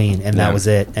Halloween, and Yeah. that was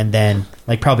it. And then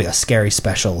like probably a scary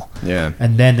special. Yeah.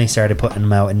 And then they started putting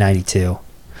them out in 92.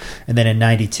 And then in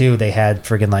 92, they had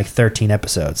friggin' like 13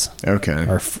 episodes. Okay.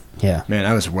 Yeah. Man,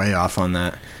 I was way off on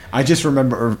that. I just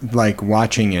remember like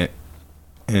watching it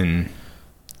and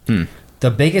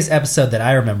The biggest episode that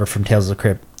I remember from Tales of the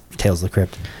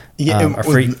Crypt. Yeah,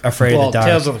 Afraid of the Dark.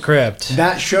 Tales of the Crypt.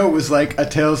 that show was like a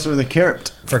Tales of the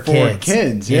Crypt For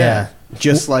kids. Yeah.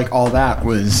 Just like all that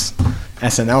was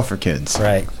SNL for kids.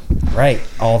 Right.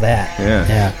 All that.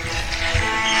 Yeah.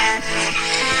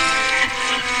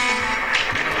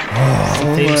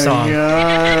 Theme song.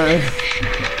 God.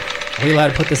 Are we allowed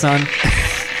to put this on?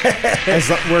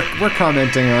 We're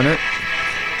commenting on it.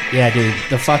 Yeah, dude.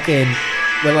 The fucking...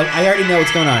 Well, like, I already know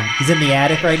what's going on. He's in the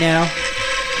attic right now.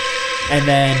 And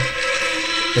then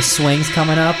the swing's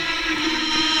coming up.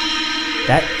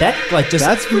 That like just...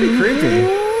 That's pretty creepy.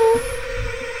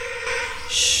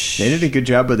 Shh. They did a good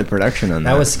job with the production on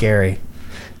that. That was scary.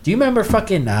 Do you remember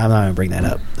fucking... Nah, I'm not going to bring that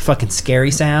up. Fucking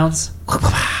Scary Sounds?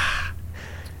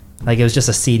 Like it was just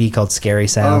a CD called Scary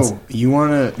Sounds. Oh, you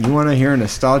wanna hear a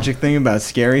nostalgic thing about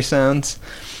Scary Sounds?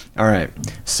 All right.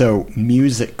 So,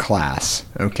 music class,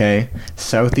 okay?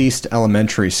 Southeast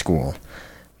Elementary School.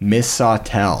 Miss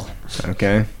Sawtell,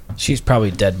 okay? She's probably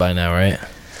dead by now, right?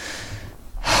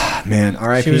 Man,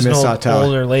 R.I.P. She was Miss an Sawtell.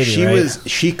 older lady, she right?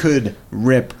 she could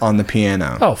rip on the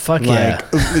piano. Oh, fuck yeah.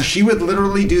 She would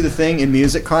literally do the thing in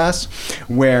music class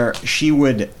where she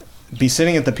would be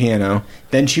sitting at the piano,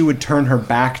 then she would turn her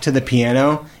back to the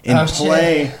piano and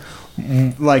play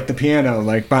like the piano,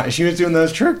 like she was doing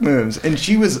those trick moves, and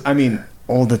she was, I mean,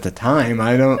 old at the time.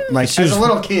 I don't like. She was a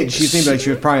little kid. She seemed like she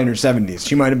was probably in her 70s.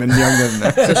 She might have been younger than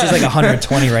that. So she's like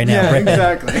 120 right now. Yeah, ripping,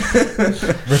 exactly.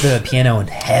 ripping the piano in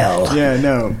hell. Yeah,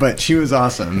 no, but she was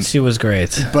awesome. She was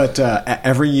great. But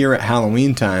every year at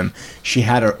Halloween time, she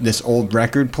had this old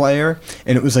record player,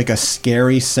 and it was like a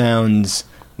Scary Sounds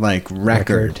like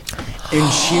record.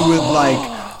 And she would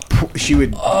like she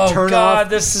would turn off.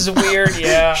 This is weird.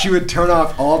 Yeah. She would turn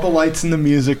off all the lights in the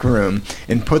music room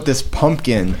and put this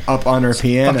pumpkin up on her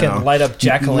piano. Fucking light up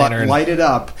jack-o'-lantern. Light it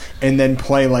up and then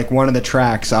play like one of the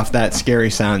tracks off that Scary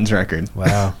Sounds record.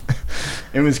 Wow.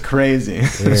 It was crazy.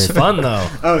 It was fun though.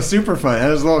 Oh, super fun.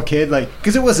 As a little kid, like,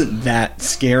 because it wasn't that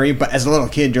scary, but as a little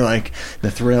kid, you're like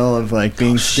the thrill of like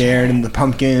being scared and the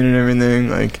pumpkin and everything.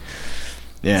 Like,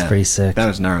 yeah, it's pretty sick. That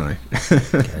was gnarly.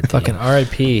 Fucking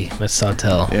R.I.P. Miss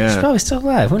Sawtell. She's Yeah, probably still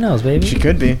alive. Who knows, baby? she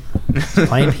could be.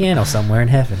 Playing piano somewhere in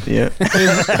heaven. Yeah.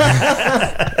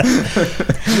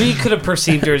 We could have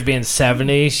perceived her as being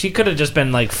 70. She could have just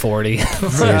been like 40.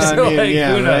 I mean,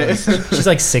 yeah, who knows? right? She's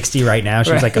like 60 right now.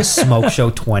 She was like a smoke show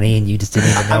 20 and you just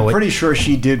didn't even know I'm it. pretty sure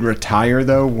she did retire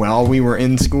though while we were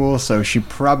in school, so she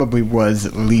probably was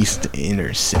at least in her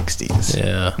 60s.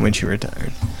 Yeah. When she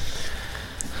retired.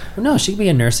 No, she could be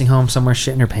in a nursing home somewhere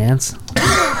shitting her pants.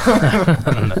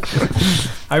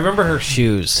 I remember her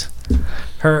shoes.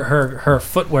 Her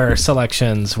footwear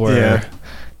selections were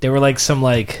they were like some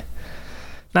like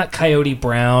not coyote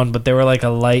brown, but they were like a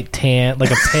light tan,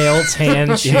 like a pale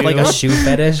tan She shoe. had like a shoe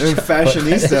fetish.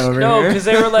 Fashionista over no, here. because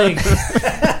they were like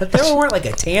They weren't like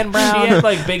a tan she brown. had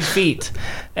like big feet,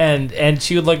 and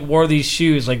she would like wore these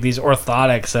shoes, like these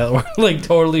orthotics that were like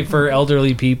totally for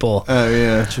elderly people. Oh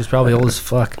yeah. She was probably old as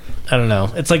fuck. I don't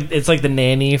know. It's like the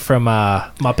nanny from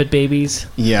Muppet Babies.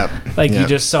 Yep. Like Yep. you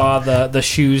just saw the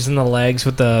shoes and the legs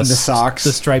with the socks.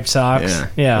 the striped socks.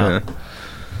 Yeah.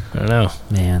 I don't know.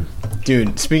 Man.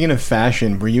 Dude, speaking of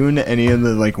fashion, were you into any of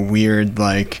the like weird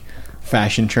like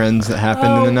fashion trends that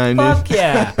happened in the 90s? Fuck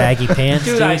yeah. Baggy pants.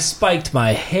 Dude, I spiked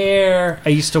my hair. I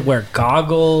used to wear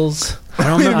goggles. I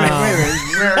don't know.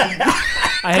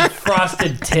 I had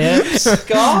frosted tips.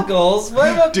 Goggles?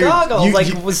 What about Dude, goggles? you- like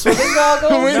you- with swimming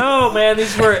goggles? No, man,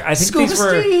 these were. I think Scuba these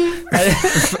were. Steve.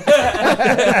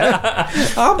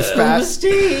 I'm Scuba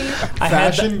Steve.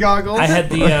 Fashion goggles? I had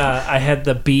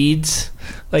the beads,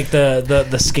 like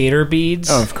the skater beads.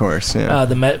 Oh, of course, yeah.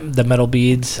 The metal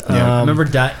beads. Yeah. I remember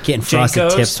getting frosted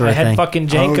Jenkos. tips were I a had thing. fucking Oh,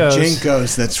 Jenkos.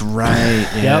 Jenkos, that's right.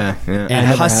 Yeah, yeah. I And never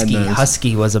had Husky. those.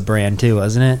 Husky was a brand too,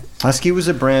 wasn't it? Husky was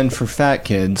a brand for fat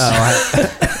kids.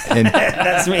 Oh, and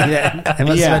that's me then. I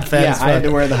must yeah, have been fat yeah, as I had fuck.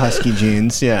 to wear the Husky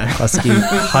jeans. Yeah.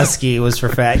 Husky was for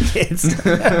fat kids.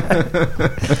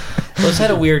 Those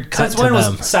had a weird cut Since to when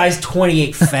them. was size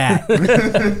 28 fat?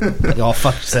 You all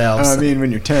fuck yourselves. I mean, when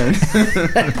you're 10.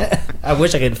 I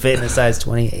wish I could fit in a size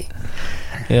 28.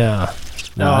 Yeah.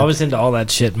 No, No, I was into all that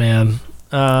shit, man.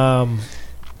 Where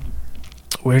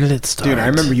did it start? Dude, I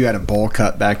remember you had a bowl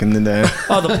cut back in the day.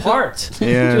 Oh, the part.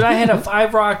 Yeah. Dude, I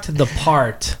rocked the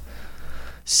part,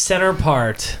 center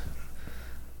part,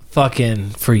 fucking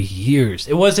for years.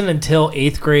 It wasn't until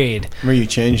 8th grade Where you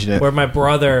changed it. where my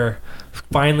brother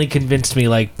finally convinced me,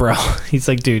 like, bro, he's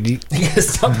like, dude,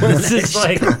 this is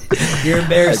like, You're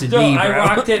embarrassing no, me, bro. I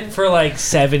rocked it for like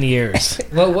 7 years.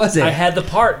 What was it? I had the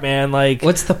part, man, like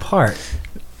What's the part?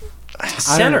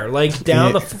 center, like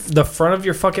down the front of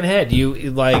your fucking head. You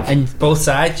like, And both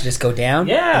sides just go down?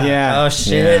 yeah, Yeah. Oh,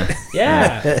 shit.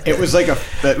 yeah. It was like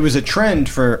it was a trend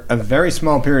for a very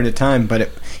small period of time, but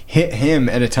it hit him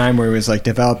at a time where he was like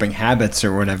developing habits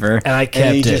or whatever. And I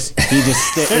kept he it. just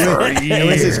it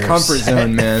was his comfort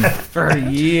zone, man. For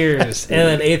years. And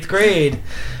then 8th grade,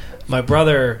 my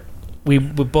brother, we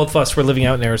both of us were living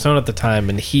out in Arizona at the time,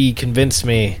 and he convinced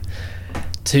me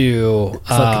to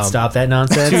Fucking stop that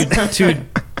nonsense. to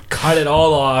cut it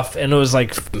all off, and it was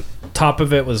like top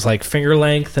of it was like finger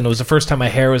length, and it was the first time my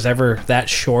hair was ever that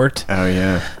short. Oh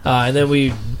yeah, And then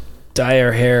we dye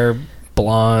our hair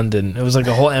blonde, and it was like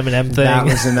a whole Eminem thing. that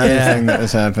was another thing that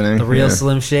was happening. The real yeah.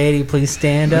 Slim Shady, please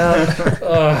stand up.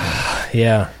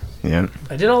 Yeah, Yeah,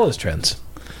 I did all those trends.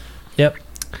 Yep.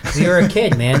 You were a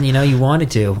kid, man. You know, you wanted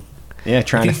to. yeah.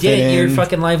 Trying If to you fit did, in, your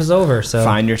fucking life is over. So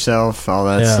find yourself, all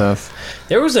that Yeah. stuff.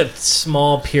 There was a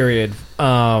small period.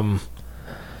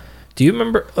 Do you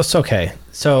remember? It's okay.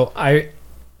 So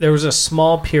there was a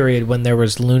small period when there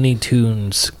was Looney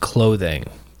Tunes clothing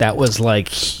that was like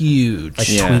huge. like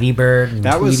Yeah. Tweety Bird. And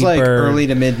That was Tweety like Bird, early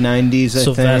to mid '90s. I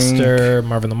think. Sylvester,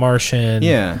 Marvin the Martian,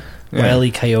 Yeah. yeah. Wile E.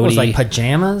 What Coyote. was like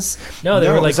pajamas. no, they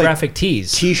No, were it like was like graphic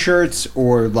tees. T-shirts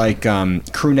or like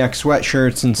crew neck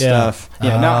sweatshirts and Yeah. stuff.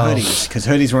 Yeah, not Oh. hoodies because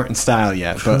hoodies weren't in style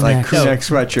yet, but like Crew-neck. crew neck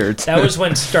sweatshirts. That was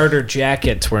when starter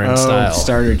jackets were in oh, style.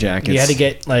 starter jackets. You had to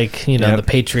get like Yep. the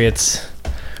Patriots.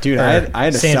 Dude, or I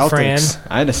had a San Celtics. Fran.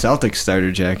 I had a Celtics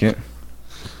starter jacket.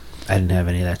 I didn't have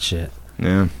any of that shit.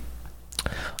 Yeah.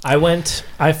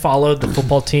 I followed the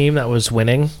football team that was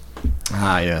winning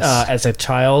Ah, yes. as a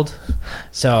child.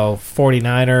 So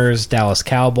 49ers, Dallas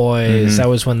Cowboys. Mhm. That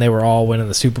was when they were all winning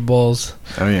the Super Bowls.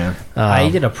 oh yeah. I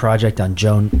did a project on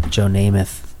Joe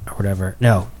Namath or whatever.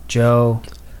 No, Joe.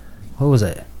 What was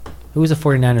it? Who was the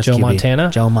 49ers Joe QB? Montana? Joe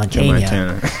Joe Montana.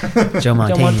 Montana. Joe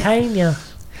Montana. Montana.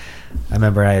 I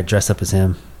remember I had dressed up as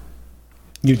him.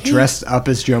 You dressed up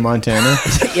as Joe Montana?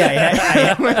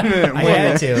 Yeah, Wait a minute. I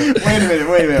had to.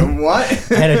 Wait a minute.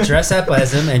 What? I had to dress up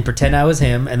as him and pretend I was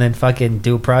him, and then fucking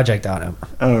do a project on him.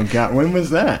 Oh god, when was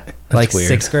that? Like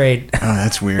weird. 6th grade. Oh,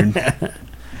 that's weird. And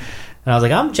I was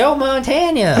like, I'm Joe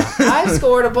Montana. I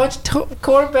scored a bunch of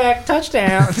quarterback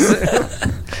touchdowns.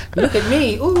 Look at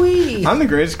me. Ooh-wee. I'm the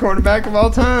greatest quarterback of all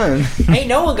time. Ain't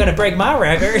no one going to break my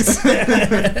records.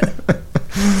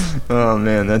 Oh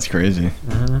man, that's crazy.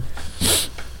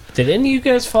 Did any of you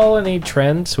guys follow any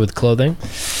trends with clothing?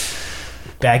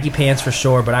 Baggy pants for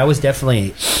sure, but I was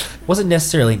definitely, wasn't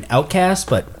necessarily an outcast,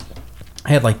 but I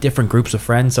had like different groups of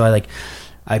friends. So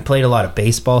I played a lot of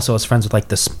baseball, so I was friends with like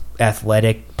the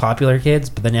athletic, popular kids.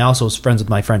 But then I also was friends with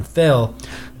my friend Phil,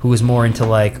 who was more into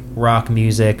like rock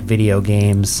music, video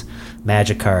games,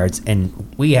 Magic cards,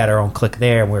 and we had our own clique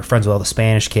there. And we were friends with all the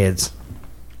Spanish kids.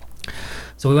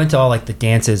 So we went to all like the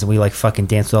dances, and we like fucking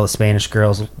danced with all the Spanish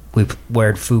girls. We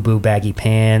wore FUBU baggy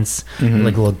pants,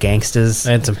 like little gangsters.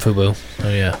 I had some FUBU. Oh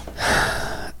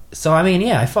yeah. So I mean,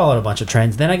 yeah, I followed a bunch of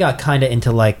trends. Then I got kind of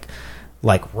into like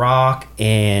rock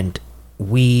and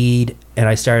weed, and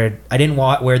I didn't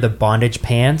wear the bondage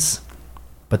pants,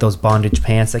 but those bondage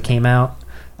pants that came out.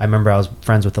 I remember I was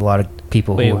friends with a lot of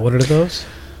people. Wait, who what are those?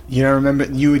 You know, remember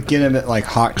you would get them at like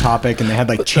Hot Topic, and they had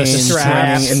like chains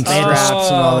straps. and straps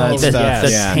and all that Oh, the, stuff.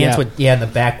 the yeah, pants would, and the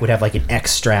back would have like an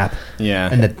X strap, yeah.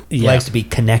 and the Yeah. legs to be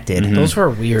connected. Those were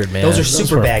weird, man. Those are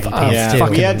super were baggy pants, yeah, too.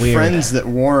 fucking we had weird. friends that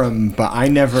wore them, but I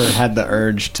never had the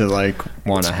urge to like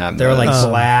want to have. They were like those.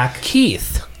 black.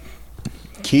 Keith.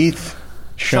 Keith,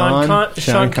 Sean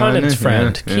Sean Condon's Condon,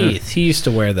 friend, yeah, Keith. He used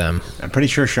to wear them. Yeah. I'm pretty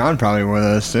sure Sean probably wore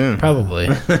those too. Probably.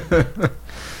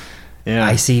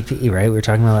 Yeah, ICP, right? We were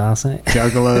talking about that last night.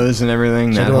 Juggalos and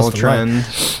everything. That Juggalos whole for trend.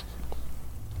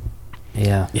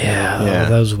 Yeah. Yeah, Yeah.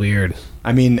 that was weird.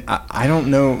 I mean, I don't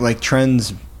know, like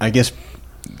trends. I guess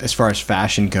as far as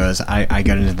fashion goes, I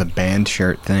got into the band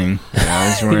shirt thing. You know, I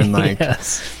was wearing like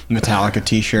Yes. Metallica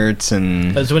T-shirts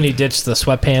and That's when you ditched the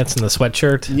sweatpants and the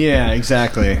sweatshirt. yeah,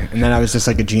 exactly. And then I was just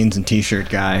like a jeans and T-shirt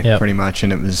guy, Yep. pretty much,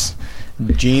 and it was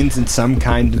jeans and some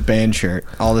kind of band shirt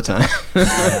all the time.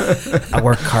 I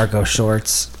wore cargo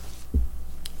shorts.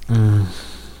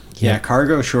 Yeah,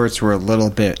 cargo shorts were a little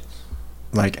bit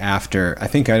like after. I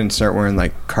think I didn't start wearing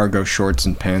like cargo shorts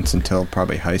and pants until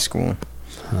probably high school.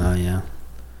 Oh, yeah.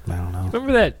 I don't know.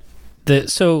 Remember that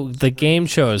the game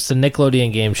shows, the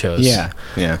Nickelodeon game shows.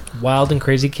 Yeah. Wild and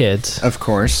Crazy Kids. Of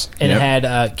course. And it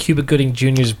had Cuba Gooding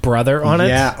Jr.'s brother on it.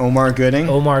 Yeah, Omar Gooding.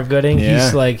 Omar Gooding.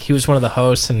 Yeah. He was one of the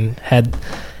hosts and had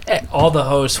all the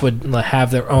hosts would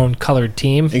have their own colored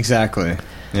team. Exactly.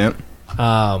 Yep.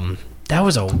 That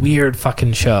was a weird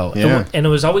fucking show. Yeah. And it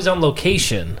was always on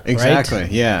location. Exactly.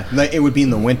 Right? Yeah. Like it would be in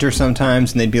the winter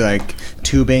sometimes, and they'd be like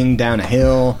tubing down a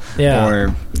hill. Yeah.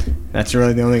 Or that's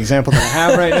really the only example that I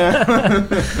have right now.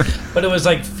 But it was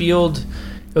like field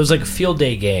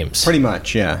day games. Pretty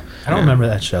much. Yeah. I don't remember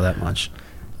that show that much.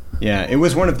 Yeah. It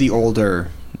was one of the older.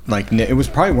 Like it was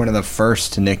probably one of the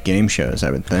first Nick game shows,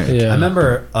 I would think. Yeah. I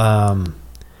remember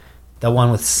the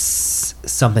one with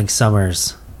something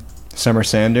Summers. Summer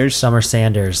Sanders. Summer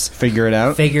Sanders. Figure it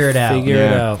out. Figure it out. Figure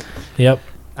it Yeah. out. Yep.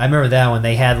 I remember that one.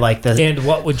 They had like the And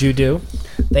what would you do?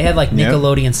 they had like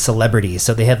Nickelodeon celebrities,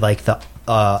 so they had like the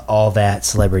all that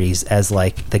celebrities as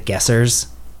like the guessers,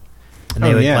 and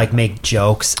they would like make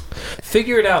jokes,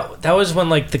 Figure it out. That was when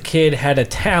like the kid had a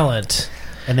talent,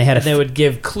 and they had and they would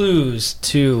give clues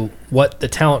to what the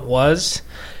talent was.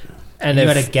 And you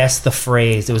if, had to guess the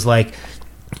phrase. It was like,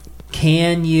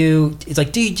 can you? It's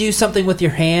like, do you do something with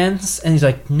your hands? And he's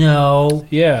like, no.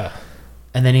 yeah.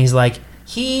 And then he's like,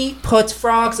 he puts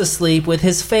frogs asleep with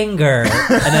his finger.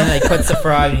 And then like puts the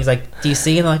frog, and he's like, do you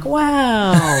see? And I'm like,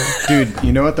 wow. Dude,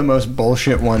 you know what the most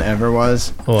bullshit one ever was?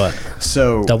 What?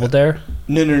 So Double Dare?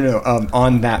 No.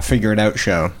 On that Figure It Out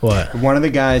show. What? One of the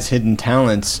guy's hidden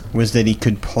talents was that he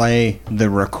could play the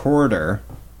recorder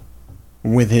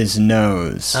with his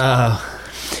nose.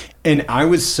 And I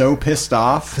was so pissed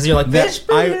off 'Cause you're like, that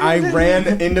 "Bitch, I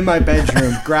ran into my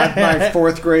bedroom, grabbed my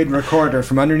 4th grade recorder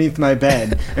from underneath my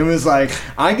bed, and was like,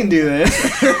 I can do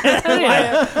this.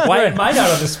 Why am I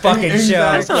not on this fucking That's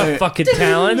Exactly. not a fucking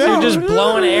talent. No, You're just no.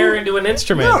 blowing air into an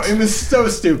instrument. No, it was so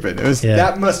stupid. It was Yeah.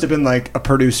 That must have been like a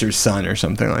producer's son or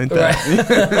something like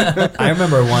that. I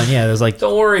remember one, yeah, it was like,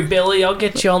 Don't worry, Billy. I'll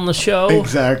get you on the show.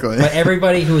 Exactly. but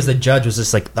everybody who was the judge was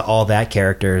just like the all that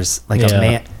characters. Like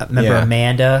Yeah. remember Yeah.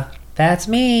 Amanda? That's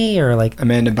me, or like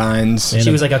Amanda Bynes.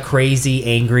 she was like a crazy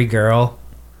angry girl.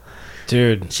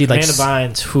 Dude, She'd, like, Amanda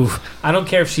Bynes. Whew, I don't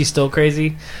care if she's still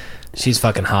crazy. She's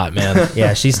fucking hot, man.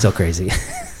 Yeah, she's still crazy.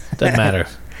 Doesn't matter.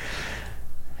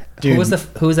 Dude,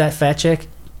 Who was that fat chick?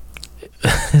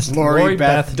 Lori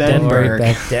Beth Denberg. Lori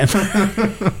Beth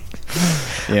Denberg.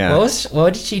 Yeah.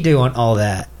 What did she do on all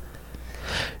that?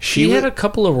 She had a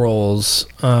couple of roles.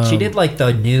 She did like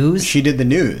the news. She did the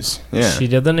news. Yeah. She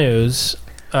did the news.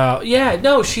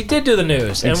 She did do the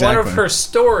news. And one of Exactly. her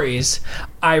stories,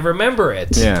 I remember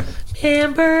it. Yeah.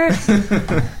 Remember?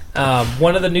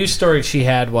 One of the news stories she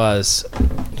had was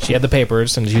she had the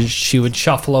papers and she would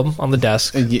shuffle them on the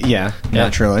desk. Yeah,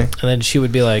 naturally. And then she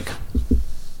would be like,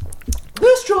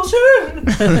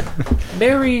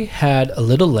 Mary had a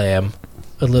little lamb,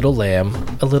 a little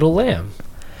lamb, a little lamb.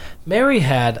 Mary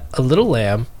had a little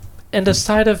lamb and a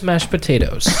side of mashed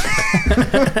potatoes.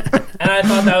 And I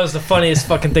thought that was the funniest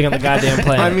fucking thing on the goddamn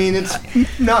planet. I mean, it's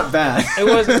not bad. it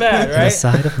wasn't bad, The right?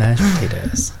 side of mashed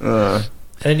potatoes. And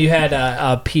then you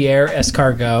had Pierre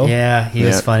Escargot, Yeah, he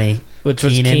was Yeah. funny. which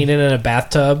was Keenan in a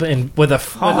bathtub and with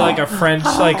like a French,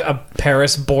 like a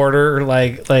Paris border,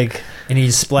 like And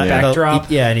he'd splat Yeah.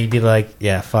 Backdrop. Yeah, and he'd be like,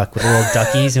 yeah, fuck, with the little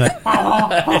duckies. And like,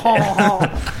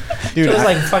 Dude, it was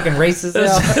like fucking racist. it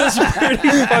was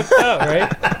pretty fucked up,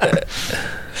 right?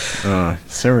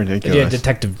 so You ridiculous. had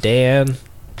Detective Dan.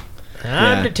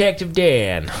 I'm Yeah. Detective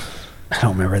Dan. I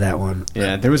don't remember that one.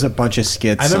 Yeah, there was a bunch of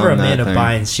skits. I remember on that Amanda thing.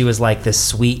 Bynes. She was like this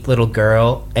sweet little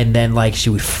girl, and then like she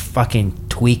would fucking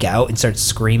tweak out and start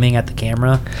screaming at the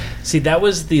camera. See, that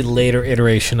was the later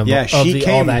iteration of, Yeah, of she the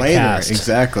came All That later. cast.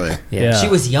 Exactly. Yeah. She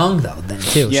was young though then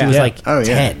too. She Yeah. was Yeah. like Oh, yeah.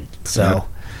 10. So,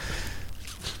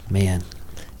 man,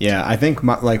 Yeah, I think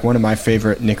like one of my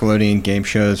favorite Nickelodeon game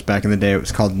shows back in the day, it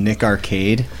was called Nick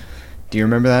Arcade. Do you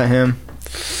remember that, Ham?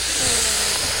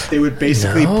 They would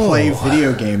basically No. play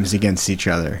video games against each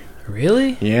other.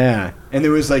 Really? Yeah, and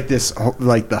there was like this,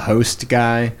 like the host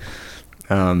guy.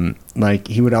 Like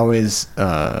he would always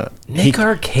Nick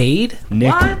Arcade?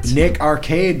 What? Nick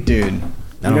Arcade, dude.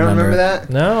 You don't don't remember remember. that?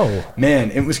 No.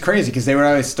 Man, it was crazy because they would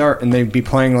always start and they'd be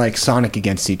playing like Sonic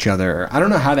against each other. I don't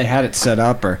know how they had it set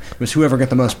up, or it was whoever got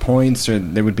the most points, or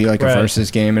there would be like a Right.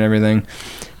 versus game and everything.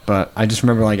 But I just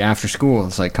remember like after school,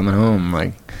 it's like coming home,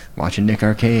 like watching Nick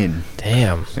Arcade.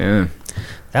 Damn. Yeah.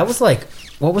 that was like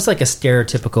what was like a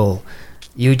stereotypical.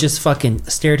 You just fucking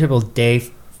stereotypical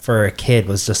day for a kid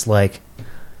was just like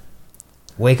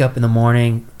wake up in the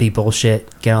morning, be bullshit,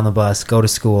 get on the bus, go to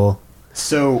school.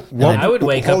 So then- I would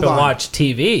wake up hold and on. watch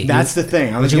TV. That's the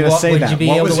thing. I was Would you going to wa- say would that. you be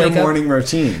What able was to your wake up? morning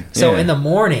routine? So Yeah. in the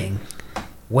morning,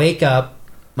 wake up.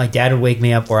 My dad would wake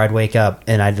me up, or I'd wake up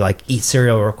and I'd like eat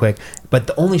cereal real quick. But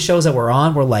the only shows that were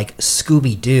on were like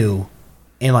Scooby Doo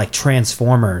and like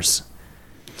Transformers.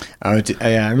 Oh,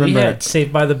 yeah, I We remember. had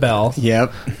Saved by the Bell.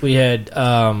 Yep. We had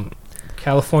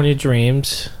California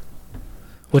Dreams,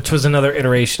 which was another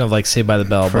iteration of like Saved by the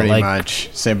Bell. Pretty but like, much.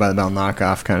 Saved by the Bell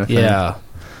knockoff kind of thing. yeah.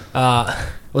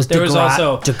 Was There was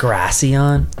also- Degrassi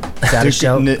on? Is that a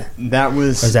show? That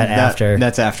was. Or is that after?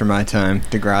 That's after my time.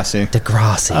 Degrassi.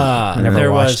 Degrassi. I never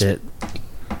there watched was- it.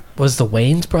 Was the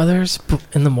Wayans brothers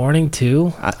in the morning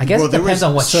too? I guess it depends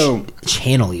on what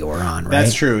channel you were on, right?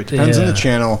 That's true. It depends on Yeah. the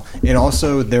channel. And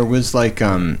also, there was like,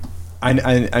 I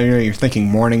know you're thinking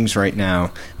mornings right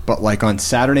now, but like on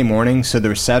Saturday morning, so there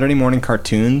was Saturday morning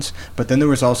cartoons, but then there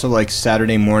was also like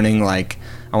Saturday morning, like,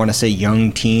 I want to say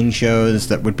young teen shows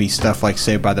that would be stuff like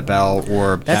Saved by the Bell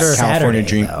or That's California Saturday,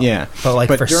 Dream. though. Yeah. But, like,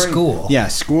 for school. Yeah,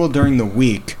 school during the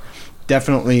week.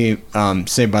 Definitely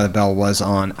Saved by the Bell was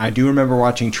on. I do remember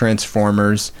watching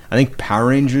Transformers. I think Power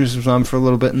Rangers was on for a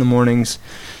little bit in the mornings.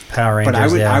 Power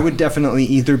Rangers, But yeah. I would definitely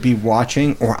either be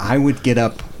watching or I would get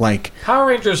up like Power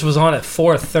Rangers was on at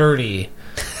 4:30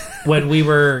 when we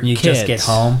were You kids. just get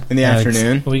home in the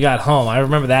afternoon. When we got home. I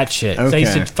remember that shit. 'Cause I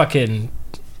used to Okay. fucking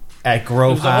at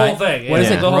Grove It was the High. whole thing, What is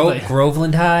yeah. it? The whole thing.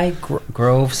 Groveland High?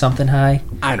 Grove something High?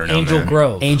 I don't know. Angel man.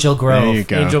 Grove. Angel There you Grove.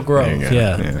 go. Angel Grove, There you go.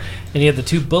 yeah. And you had the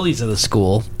two bullies of the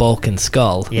school, Bulk and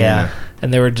Skull. Yeah.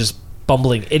 And they were just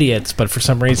bumbling idiots, but for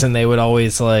some reason they would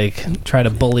always like try to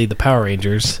bully the Power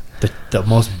Rangers. The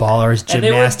most ballers, And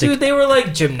gymnastic. they were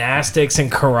like gymnastics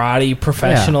and karate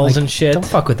professionals Yeah, like, and shit. Don't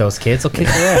fuck with those kids. They'll kick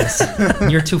your ass.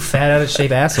 You're two fat, out of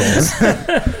shape assholes.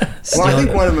 Well, I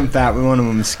think one of them fat, one of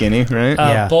them skinny, right?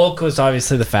 Yeah. Bulk was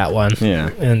obviously the fat one. Yeah.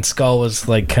 And Skull was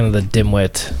like kind of the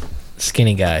dimwit,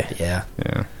 skinny guy. Yeah.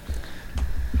 Yeah.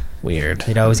 Weird.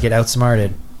 You'd always get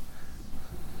outsmarted.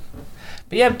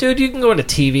 But yeah, dude, you can go into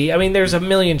TV. I mean, there's a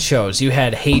million shows. You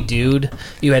had Hey Dude.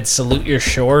 You had Salute Your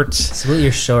Shorts. Salute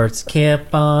your shorts.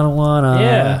 Keep on wanna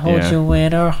Yeah. hold Yeah. you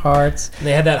in our hearts. And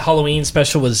they had that Halloween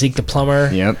special with Zeke the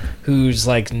Plumber. Yep. Whose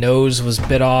like nose was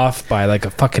bit off by like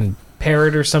a fucking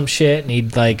parrot or some shit, and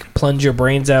he'd like plunge your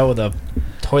brains out with a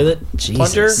toilet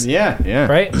plunger. Jesus. Yeah. Yeah.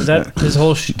 Right? Was that his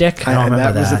whole shtick? I don't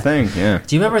remember that was the that. thing. Yeah.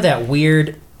 Do you remember that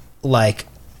weird, like,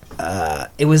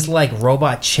 it was like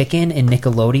Robot Chicken in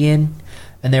Nickelodeon,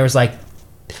 and there was like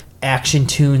Action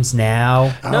Tunes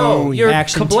Now. No, Oh, you're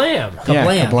Action Kablam. Yeah,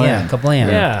 Kablam, Kablam. yeah, Kablam.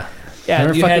 Yeah. Yeah,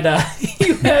 Remember you had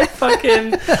you had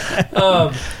fucking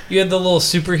you had the little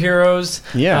superheroes.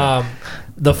 Yeah.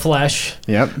 The Flesh,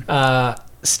 Yep.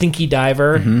 Stinky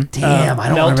Diver. Damn, I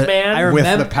don't remember. Meltman. I With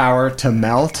remember the power to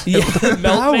melt. Yeah,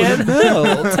 Meltman.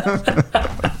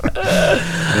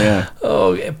 Yeah.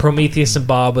 Oh, Prometheus and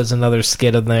Bob was another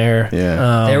skit in there.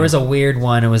 Yeah. There was a weird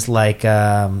one. It was like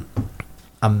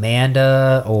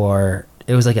Amanda, or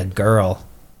it was like a girl.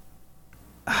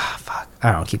 Ah, fuck.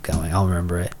 I don't know. Keep going. I'll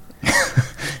remember it.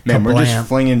 Man, we're Kablam. just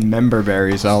flinging member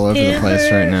berries all over the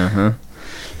place right now, huh?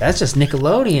 That's just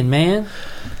Nickelodeon, man.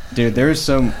 Dude, there's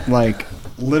some, like,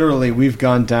 literally, we've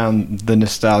gone down the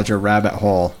nostalgia rabbit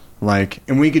hole. Like,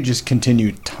 and we could just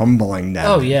continue tumbling down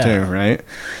Oh, yeah. too, right?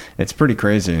 It's pretty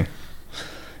crazy.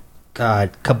 God,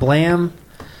 Kablam.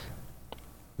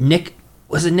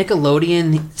 Was it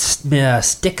Nickelodeon?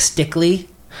 Stick Stickly,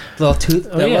 that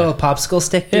yeah. little popsicle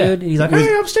stick Yeah. dude. He's like,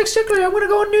 hey, I'm Stick Stickly. I'm gonna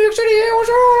go to New York City. Hey, what's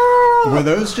wrong? Were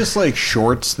those just like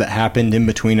shorts that happened in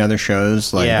between other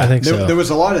shows? Like, Yeah. I think there, so. there was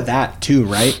a lot of that too,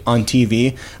 right? On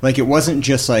TV. Like, it wasn't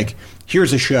just like,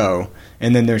 here's a show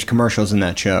and then there's commercials in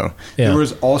that show. Yeah. There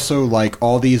was also like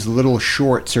all these little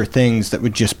shorts or things that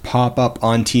would just pop up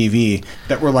on TV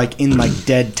that were like in like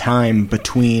dead time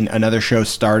between another show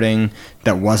starting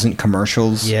that wasn't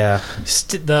commercials. Yeah,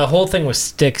 The whole thing with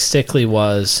Stickly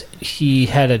was he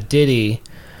had a ditty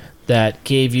that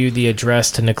gave you the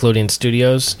address to Nickelodeon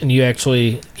Studios, and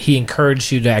he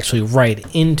encouraged you to actually write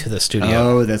into the studio.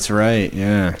 Oh, that's right.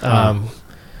 Yeah.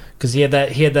 Because he had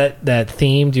that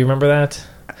theme. Do you remember that?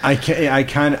 I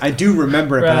do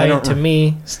remember it, but I Right don't. to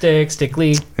me,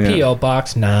 Stickly, Yeah. P.O.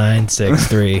 Box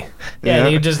 963. Yeah, Yeah.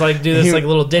 and you just like do this like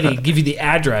little ditty, give you the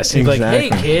address. And you'd be like, hey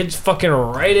Exactly. kids, fucking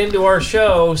write into our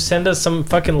show, send us some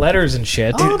fucking letters and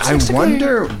shit. I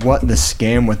wonder what the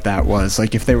scam with that was.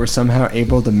 Like, if they were somehow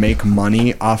able to make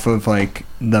money off of like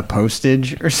the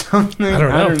postage or something. I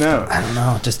don't know. I don't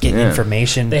know. Just getting Yeah.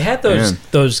 information. They had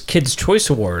those Kids' Choice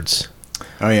Awards.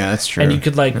 Oh yeah, that's true. And you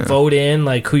could like vote in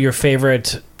like who your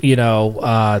favorite,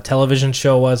 television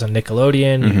show was on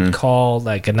Nickelodeon. Mm-hmm. You'd call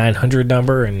like a 900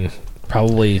 number and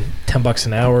probably $10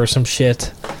 an hour or some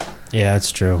shit. Yeah,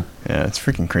 it's true. Yeah, it's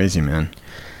freaking crazy, man.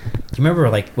 Do you remember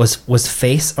like was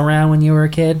Face around when you were a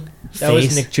kid? That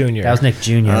was Nick Jr. That was Nick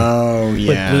Jr. Oh With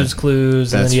yeah. Blue's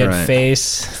Clues, and That's then you had right.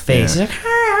 Face. Face. Yeah. He's like,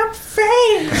 "Hi, I'm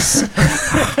Face."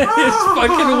 It's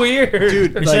fucking weird.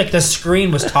 Dude, It's like the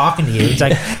screen was talking to you. It's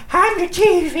like, I'm your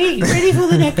TV. Ready for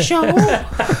the next show?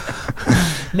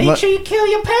 Make sure you kill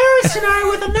your parents tonight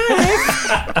with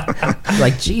a knife.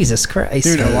 Like, Jesus Christ.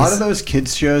 Dude, a Face. lot of those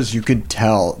kids shows, you could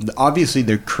tell. Obviously,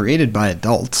 they're created by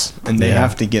adults, and they Yeah.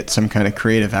 have to get some kind of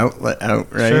creative outlet out,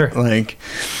 right? Sure. Like,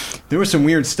 there was some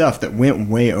weird stuff that went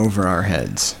way over our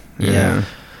heads. you Yeah.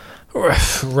 know?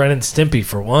 Ren and Stimpy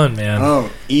for one, man. Oh,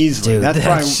 easily. Dude, That's that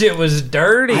probably. shit was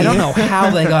dirty. I don't know how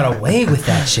they got away with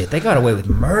that shit. They got away with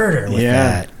murder with Yeah,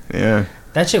 that. yeah.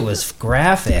 That shit was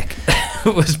graphic.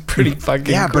 It was pretty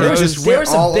fucking Yeah, but it gross. just There went were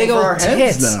some all big over old our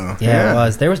heads, tits. though. Yeah, it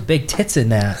was. There was big tits in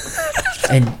that.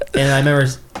 and I remember,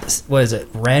 what is it?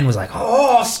 Ren was like,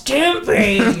 "Oh,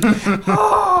 Stimpy!"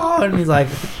 Oh, and he's like,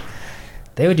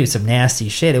 they would do some nasty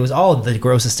shit. It was all the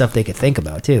grossest stuff they could think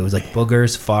about too. It was like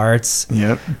boogers, farts.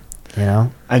 Yep. You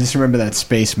know, I just remember that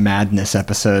Space Madness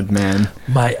episode, man.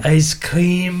 My ice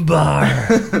cream bar.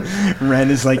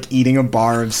 Ren is like eating a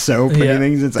bar of soap and Yeah. he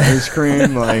thinks it's ice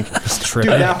cream. Like, it's dude,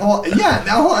 tripping. that whole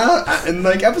and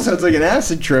like episode's like an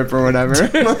acid trip or whatever.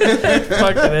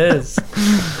 Fucking is.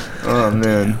 Oh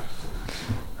man,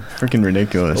 freaking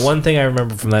ridiculous. The one thing I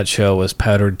remember from that show was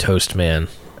Powdered Toast Man.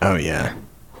 Oh yeah,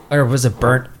 Or was it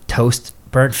burnt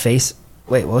face?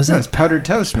 Wait, what was that's that? powdered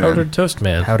toast, man. Powdered Toast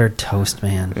Man. Powdered toast,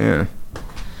 man. Yeah.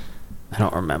 I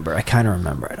don't remember. I kind of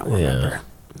remember. I don't Yeah. remember.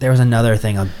 There was another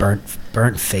thing on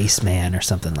burnt face man or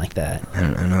something like that. I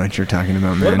don't know what you're talking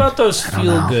about, man. What about those don't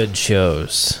know. feel-good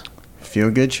shows? feel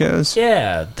good shows?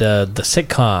 Yeah, the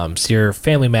sitcoms, your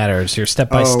Family Matters, your Step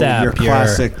by Oh, Step, your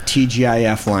classic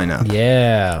TGIF lineup.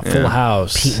 Yeah, Full Yeah.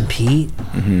 House. Pete and Pete.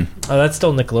 Oh, that's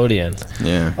still Nickelodeon.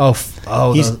 Yeah.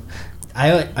 Those-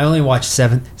 I only watched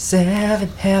seven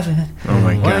heaven. Oh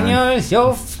my When god. you're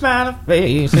your smiling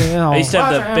face. I used to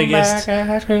have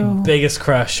the biggest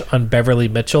crush on Beverly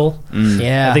Mitchell.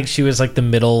 Yeah, I think she was like the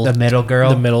middle girl.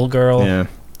 The middle girl. Yeah.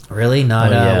 Really?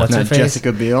 Not Oh, yeah. what's her Not face?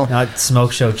 Jessica Biel. Not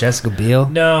Smoke Show Jessica Biel.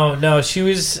 No, she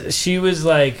was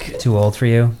like Too old for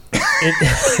you. at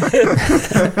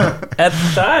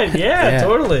the time, yeah, Yeah.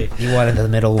 totally. You wanted the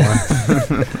middle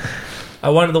one. I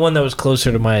wanted the one that was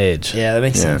closer to my age. Yeah, that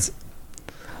makes Yeah. sense.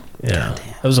 Yeah.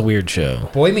 That was a weird show.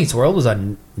 Boy Meets World was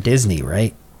on Disney,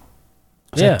 right?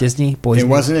 Was Yeah. that Disney? Boys It Meets-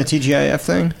 wasn't a TGIF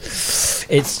thing?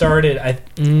 It started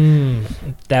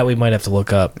that we might have to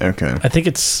look up. Okay. I think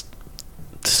it's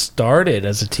started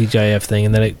as a TGIF thing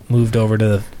and then it moved over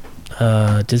to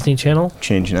the Disney Channel.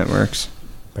 Change networks.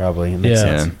 Probably. It makes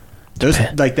Yeah. sense. Those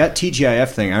like that TGIF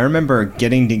thing. I remember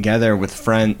getting together with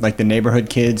like the neighborhood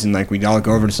kids, and like we'd all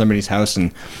go over to somebody's house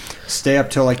and stay up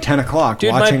till like 10 o'clock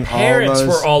Dude, watching my parents all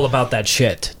those. were all about that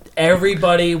shit.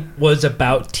 Everybody was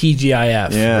about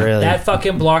TGIF. Yeah. Really? That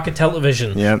fucking block of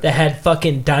television Yep. that had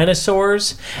fucking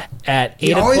dinosaurs at 8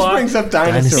 He always o'clock. brings up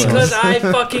dinosaurs. Because I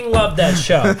fucking loved that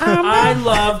show. I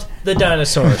loved the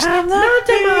dinosaurs. Not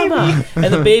the mama.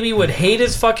 And the baby would hate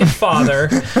his fucking father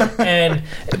and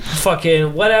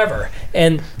fucking whatever.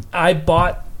 And I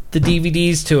bought the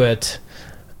DVDs to it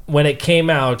when it came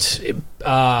out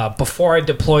before I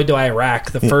deployed to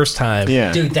Iraq the first time.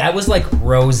 Yeah. Dude, that was like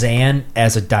Roseanne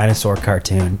as a dinosaur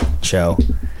cartoon show.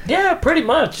 Yeah, pretty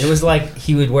much. It was like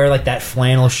he would wear like that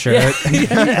flannel shirt.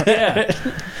 yeah,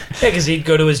 because he'd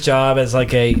go to his job as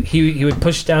like he would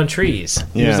push down trees.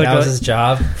 He Yeah. was like That was his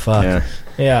job. Fuck. Yeah.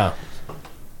 yeah.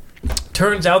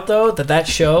 Turns out though that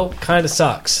show kind of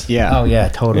sucks. Yeah. Oh yeah,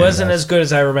 totally. Wasn't as good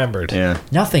as I remembered. Yeah.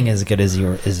 Nothing as good as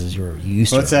you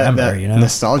used What's to that, remember. that You know.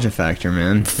 nostalgia factor,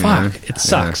 man? Fuck, You know? it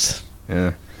sucks.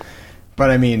 Yeah. But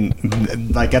I mean,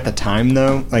 like at the time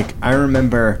though, like I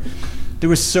remember there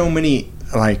was so many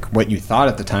like what you thought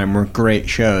at the time were great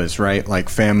shows, right? Like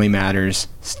Family Matters,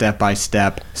 Step by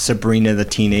Step, Sabrina the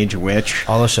Teenage Witch.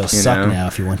 All those shows You suck know? now.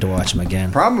 If you want to watch them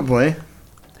again. Probably.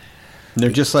 They're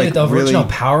just like Dude, the really. original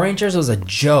Power Rangers was a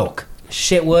joke.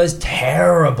 Shit was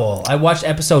terrible. I watched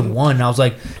episode 1 and I was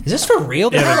like, "Is this for real?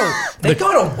 They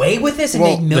got away with this and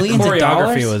Well, made the millions of Choreography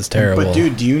dollars." was terrible. But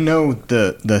dude, do you know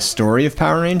the story of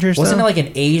Power Rangers? Wasn't though? it like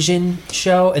an Asian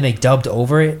show and they dubbed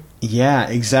over it? Yeah,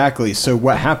 exactly. So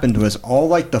what happened was all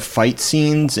like the fight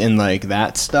scenes and like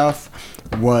that stuff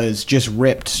was just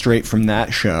ripped straight from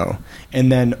that show,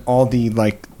 and then all the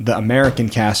like the American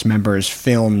cast members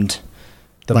filmed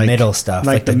The like, middle stuff,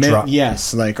 like the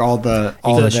yes, like all the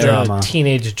drama.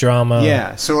 Teenage drama.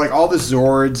 Yeah, so like all the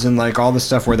Zords and like all the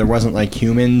stuff where there wasn't like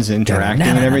humans interacting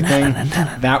and everything,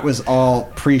 that was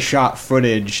all pre-shot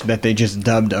footage that they just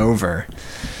dubbed over.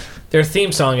 Their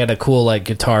theme song had a cool like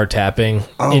guitar tapping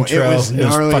Oh, intro. it was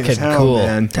gnarly fucking as hell, cool.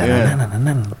 man.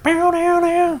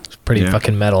 Yeah. It's pretty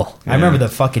fucking metal. I remember the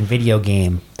fucking video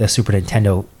game, the Super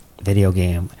Nintendo video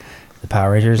game, the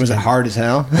Power Rangers. Was it hard as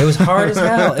hell? It was hard as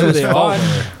hell. It was They all fun.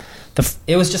 were.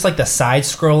 It was just like the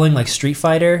side-scrolling, like Street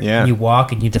Fighter. Yeah. And you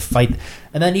walk and you have to fight.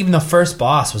 And then even the first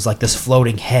boss was like this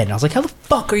floating head. And I was like, how the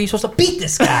fuck are you supposed to beat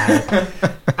this guy?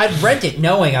 I'd rent it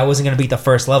knowing I wasn't going to beat the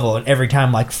first level. And every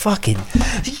time, like, fucking,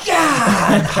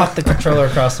 yeah! And huck the controller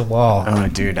across the wall. Oh,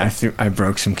 dude, I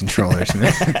broke some controllers,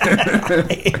 man.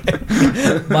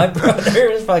 My brother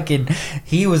is fucking,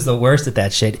 he was the worst at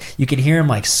that shit. You could hear him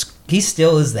like, he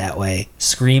still is that way,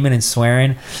 screaming and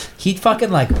swearing. He'd fucking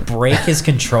like break his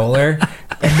controller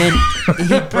and then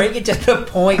he'd break it to the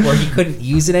point where he couldn't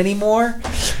use it anymore.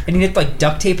 And he'd have to like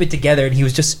duct tape it together and he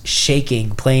was just shaking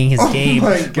playing his game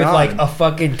my with God. like a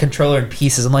fucking controller in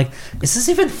pieces. I'm like, is this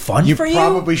even fun You for you?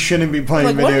 probably shouldn't be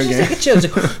playing Like, why video don't you take a games. chill?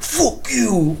 He's like, fuck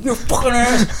you, you're fucking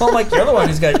ass. I'm like, you're the one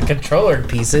who's got a controller in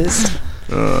pieces.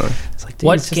 It's like, dude,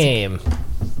 What it's just- game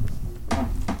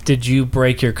did you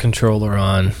break your controller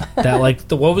on? That like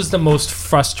what was the most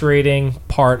frustrating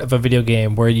part of a video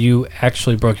game where you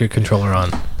actually broke your controller on?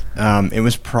 It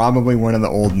was probably one of the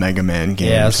old Mega Man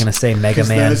games. Yeah, I was gonna say Mega 'Cause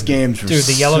Man. those games were Dude,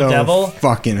 the Yellow so Devil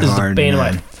fucking This is hard, the bane man.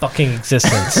 of my fucking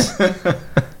existence.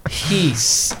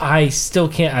 I still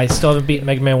haven't beaten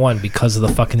Mega Man 1 because of the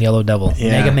fucking Yellow Devil.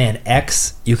 Yeah. Mega Man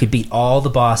X, you could beat all the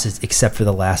bosses except for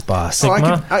the last boss. Oh,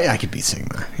 Sigma? I could beat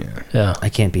Sigma. Yeah. Yeah. I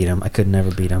can't beat him. I could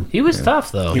never beat him. He was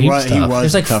tough though. He was tough.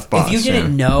 There's like tough boss, if you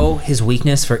didn't know his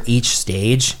weakness for each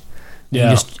stage,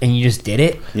 Yeah. you just did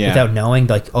it Yeah. without knowing,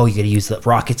 like, oh, you got to use the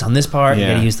rockets on this part, you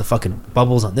Yeah. got to use the fucking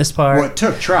bubbles on this part. Well, it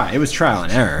took try. It was trial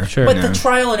and error. Sure. But you the know.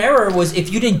 trial and error was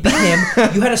if you didn't beat him,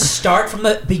 you had to start from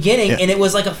the beginning, Yeah. and it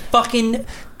was like a fucking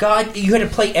god. You had to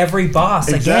play every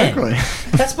boss Exactly. again.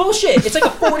 That's bullshit. It's like a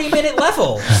 40-minute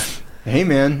level. Hey,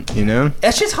 man, you know,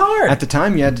 That's just hard. at the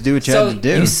time you had to do what you So had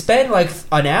to do. you spend like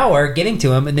an hour getting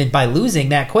to him, and then by losing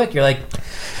that quick, you're like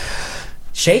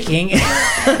shaking.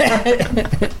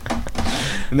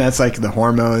 And that's like the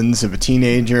hormones of a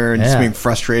teenager and just Yeah. being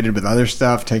frustrated with other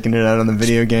stuff, taking it out on the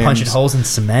video games. Punching holes in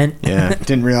cement. Yeah,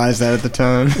 didn't realize that at the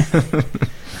time.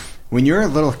 When you're a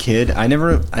little kid, I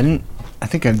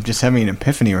think I'm just having an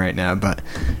epiphany right now, but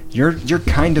you're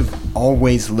kind of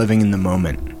always living in the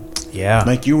moment. Yeah.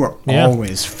 Like you were Yeah.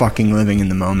 always fucking living in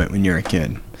the moment when you're a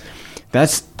kid.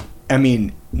 There's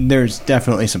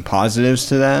definitely some positives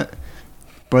to that,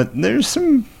 but there's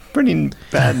some pretty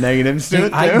bad negatives to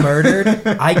Dude, it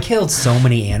too. I killed so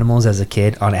many animals as a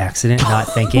kid on accident,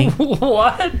 not thinking.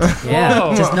 What? Yeah,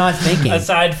 Whoa. just not thinking.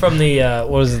 Aside from the what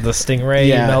was it, the stingray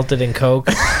Yeah. you melted in Coke?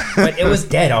 But it was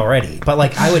dead already. But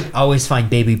like, I would always find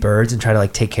baby birds and try to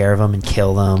like take care of them and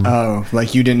kill them. Oh,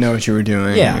 like you didn't know what you were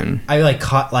doing. Yeah, and- I like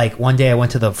caught like one day I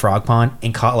went to the frog pond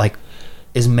and caught like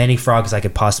as many frogs as I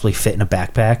could possibly fit in a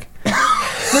backpack.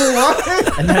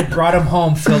 And then I brought them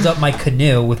home, filled up my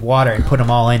canoe with water, and put them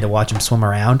all in to watch them swim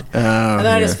around. Oh, And then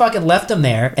I yeah. just fucking left them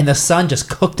there, and the sun just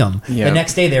cooked them. Yeah. The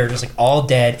next day they were just like all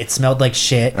dead. It smelled like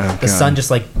shit. Oh, the God. sun just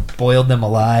like boiled them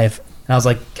alive. And I was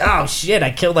like, oh shit!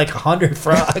 I killed like 100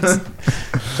 frogs.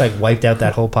 Just, like wiped out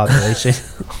that whole population.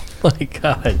 My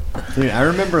God. Dude, I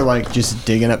remember like just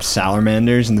digging up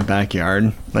salamanders in the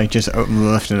backyard, like just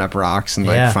lifting up rocks and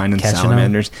like Yeah, finding catching 'em.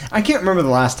 salamanders. I can't remember the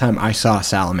last time I saw a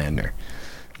salamander.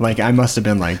 Like I must have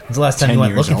been like When's the last time 10 you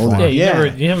went years looking for older. them? Yeah,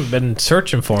 you haven't been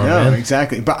searching for him, No, man.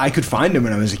 exactly. But I could find them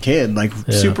when I was a kid, like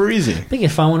Yeah. super easy. I think you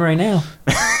can find one right now.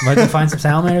 Might go find some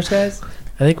salamanders, guys.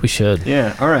 I think we should.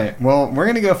 Yeah. All right. Well, we're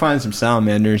gonna go find some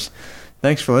salamanders.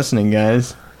 Thanks for listening,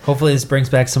 guys. Hopefully, this brings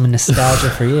back some nostalgia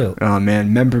for you. Oh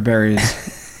man, member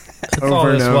berries. That's all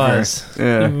this was.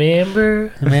 Yeah.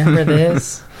 Remember? Remember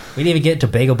this? We didn't even get to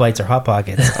bagel bites or hot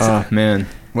pockets. Oh man.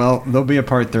 Well, there'll be a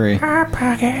part 3. Hot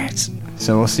pockets.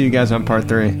 So we'll see you guys on part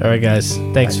 3. All right, guys.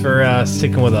 Thanks for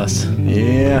sticking with us.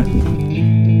 Yeah.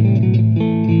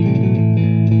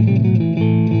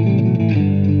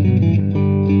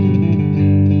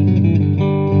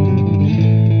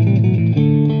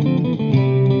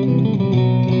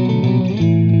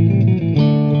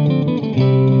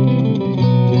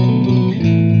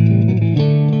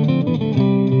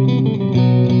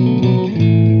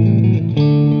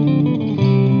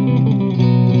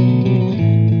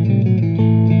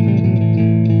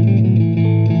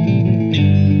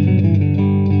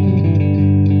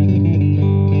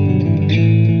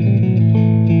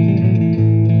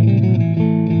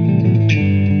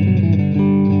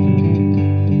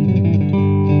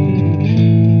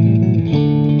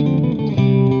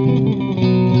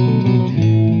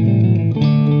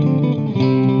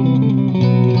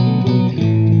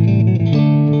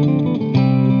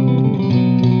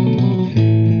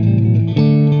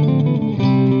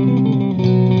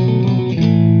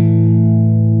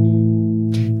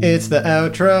 It's the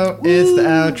outro. It's the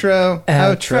outro.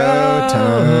 Outro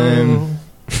time.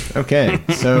 Okay,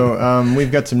 so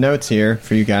we've got some notes here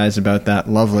for you guys about that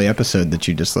lovely episode that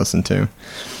you just listened to.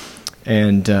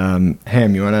 And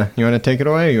Ham, you wanna take it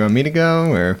away? You want me to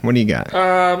go, or what do you got?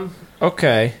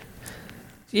 Okay.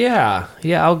 Yeah,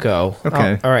 I'll go.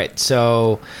 Okay. All right.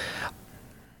 So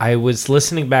I was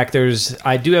listening back.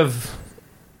 I do have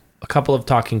a couple of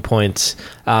talking points.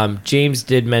 James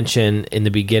did mention in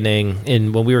the beginning,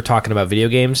 when we were talking about video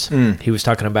games, he was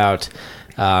talking about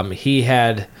he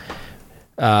had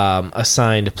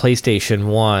assigned PlayStation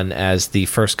 1 as the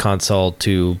first console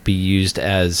to be used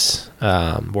as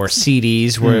where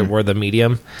CDs were the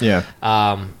medium. Yeah.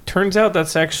 Turns out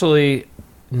that's actually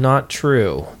not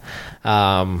true.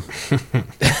 And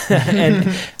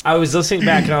I was listening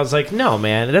back and I was like, no,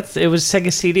 man, it was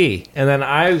Sega CD. And then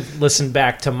I listened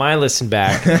back to my listen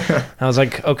back. And I was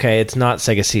like, okay, it's not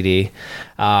Sega CD.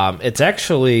 It's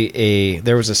actually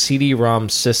there was a CD-ROM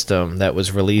system that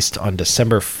was released on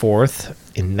December 4th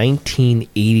in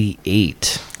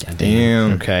 1988.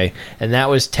 Damn. Okay. And that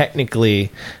was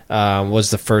technically was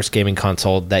the first gaming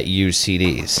console that used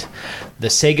CDs. The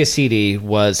Sega CD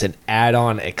was an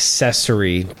add-on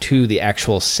accessory to the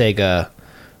actual Sega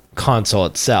console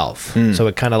itself. So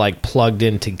it kind of like plugged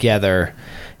in together,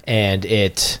 and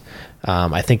it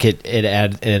I think it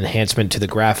added an enhancement to the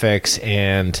graphics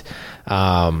and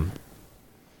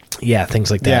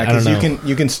things like that. Yeah, I don't because know.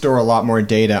 you can store a lot more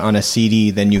data on a CD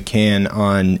than you can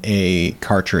on a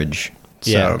cartridge.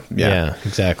 So, yeah,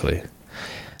 exactly.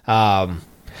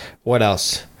 What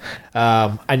else?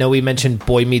 I know we mentioned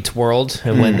Boy Meets World,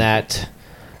 and when that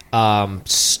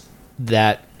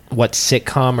what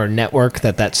sitcom or network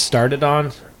that started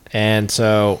on, and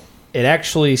so it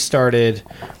actually started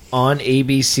on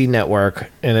ABC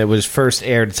Network, and it was first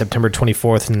aired September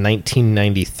 24th,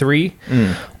 1993,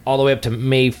 all the way up to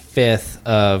May 5th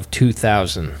of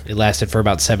 2000. It lasted for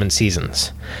about 7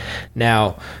 seasons.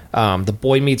 Now, the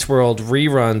Boy Meets World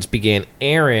reruns began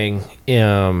airing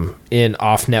in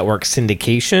off-network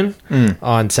syndication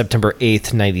on September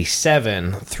 8th,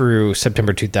 97 through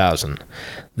September 2000.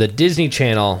 The Disney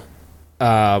Channel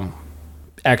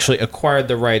actually acquired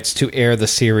the rights to air the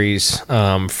series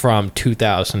from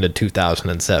 2000 to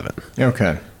 2007.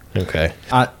 Okay.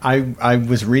 I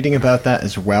was reading about that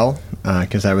as well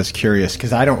because I was curious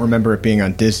because I don't remember it being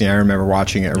on Disney. I remember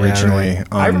watching it originally.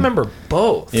 I remember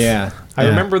both. Yeah. I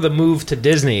remember the move to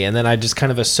Disney, and then I just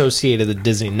kind of associated the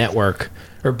Disney Network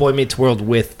or Boy Meets World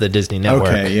with the Disney Network.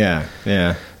 Okay,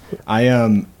 yeah.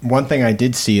 I one thing I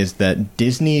did see is that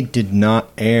Disney did not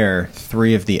air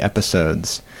 3 of the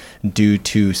episodes due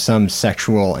to some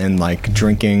sexual and like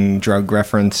drinking drug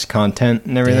reference content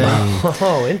and everything.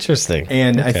 Oh, interesting.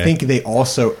 And I think they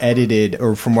also edited,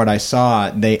 or from what I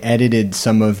saw, they edited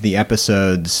some of the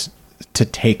episodes to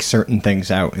take certain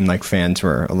things out, and like fans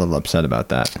were a little upset about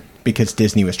that because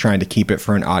Disney was trying to keep it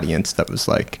for an audience that was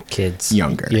like kids,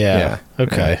 younger. Yeah.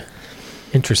 Okay. Yeah.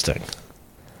 Interesting.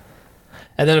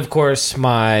 And then, of course,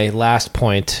 my last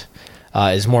point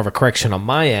is more of a correction on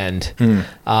my end.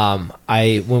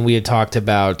 When we had talked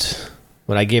about,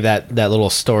 when I gave that little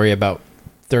story about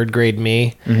third grade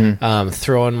me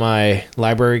throwing my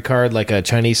library card like a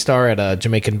Chinese star at a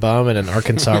Jamaican bum at an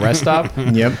Arkansas rest stop.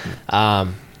 Yep.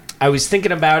 I was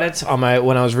thinking about it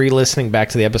when I was re-listening back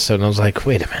to the episode, and I was like,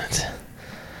 wait a minute.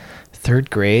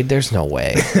 Third grade? There's no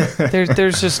way.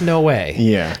 There's just no way.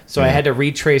 Yeah. So I had to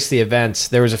retrace the events.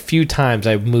 There was a few times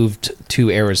I moved to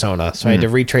Arizona, so I had to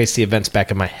retrace the events back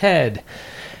in my head.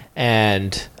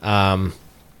 And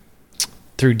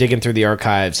through digging through the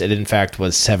archives, it in fact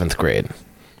was 7th grade.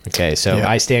 Okay, so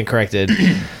I stand corrected.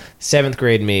 7th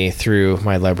grade me threw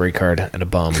my library card at a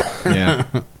bum. Yeah.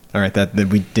 All right, that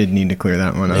we did need to clear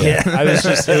that one up. Yeah, I was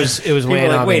just it was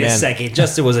weighing on me. Wait a second,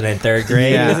 Justin wasn't in 3rd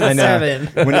grade. Yeah, He was in I know.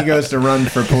 7. When he goes to run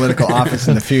for political office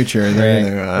in the future,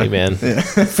 they're Hey man,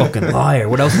 Fucking liar.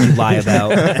 What else did you lie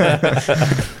about?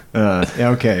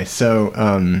 okay, so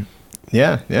is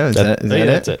that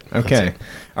that's it. Okay, That's it.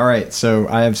 All right. So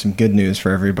I have some good news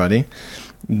for everybody.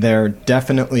 There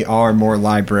definitely are more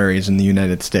libraries in the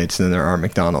United States than there are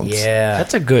McDonald's. Yeah.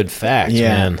 that's a good fact,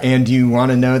 Yeah, man. and you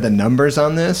want to know the numbers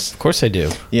on this? Of course I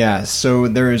do. Yeah, so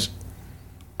there's,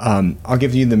 I'll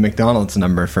give you the McDonald's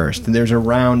number first. There's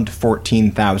around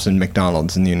 14,000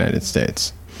 McDonald's in the United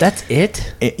States. That's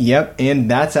it? Yep,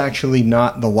 and that's actually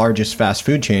not the largest fast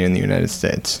food chain in the United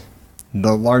States.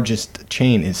 The largest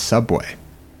chain is Subway.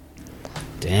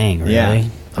 Dang, really? Yeah, yeah,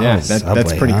 Oh, that's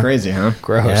Subway, pretty huh? crazy, huh?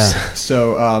 Gross. Yeah.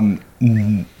 So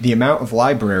the amount of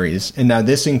libraries, and now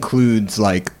this includes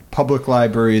like public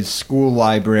libraries, school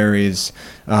libraries,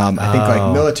 I think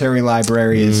like military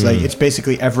libraries. Like it's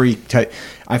basically every type.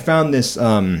 I found this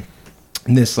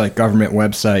this like government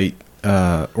website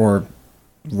or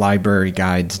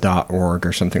libraryguides.org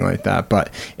or something like that, but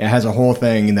it has a whole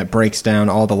thing that breaks down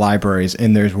all the libraries,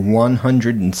 and there's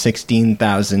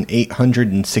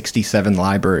 116,867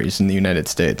 libraries in the United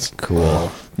States.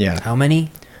 Cool. Yeah. How many?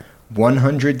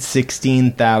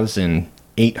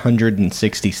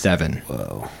 116,867.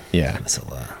 Whoa. Yeah. That's a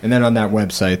lot. And then on that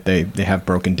website, they have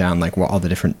broken down like what all the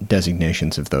different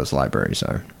designations of those libraries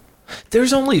are.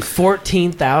 There's only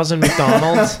 14,000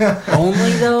 McDonald's.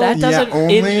 Only though? That doesn't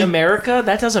only? in America.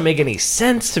 That doesn't make any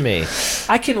sense to me.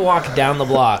 I can walk down the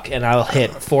block and I'll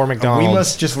hit 4 McDonald's. We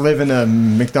must just live in a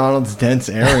McDonald's dense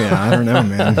area. I don't know,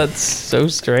 man. That's so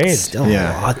strange. Still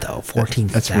Yeah. a lot though.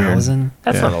 14,000.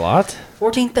 That's Yeah. not a lot.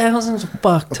 14,000 is a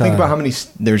buck ton. Think about how many.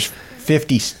 There's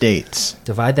 50 states.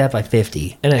 Divide that by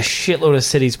 50. And a shitload of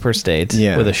cities per state.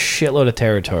 Yeah. With a shitload of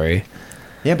territory.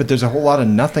 Yeah, but there's a whole lot of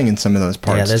nothing in some of those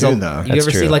parts there's too, a, though. You That's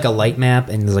ever see true. like a light map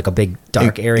and there's like a big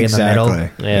dark area Exactly. in the middle?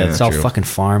 Yeah, It's all true. fucking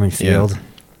farm and field,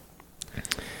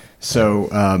 So,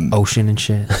 ocean and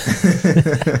shit.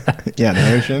 yeah,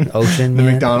 the ocean. Ocean, The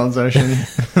man. McDonald's Ocean. All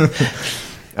I'm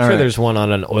sure right. there's one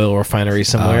on an oil refinery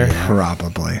somewhere. yeah.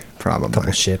 Probably.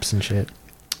 Couple ships and shit.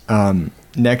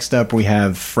 Next up, we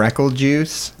have Freckle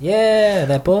Juice. Yeah,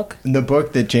 that book. The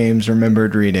book that James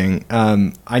remembered reading.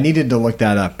 I needed to look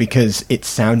that up because it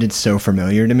sounded so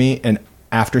familiar to me. And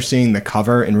after seeing the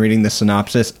cover and reading the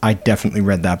synopsis, I definitely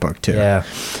read that book too. Yeah.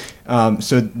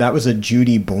 So that was a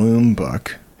Judy Blume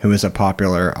book, who was a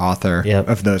popular author Yep.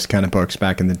 of those kind of books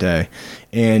back in the day.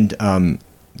 And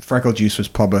Freckle Juice was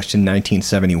published in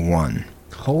 1971.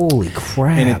 Holy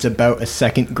crap. And it's about a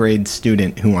second grade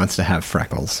student who wants to have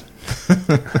freckles.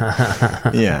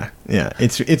 yeah.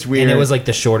 It's weird. And it was like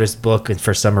the shortest book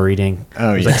for summer reading.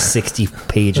 Oh, it was yeah. like 60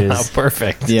 pages. Oh,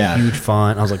 perfect. yeah. Huge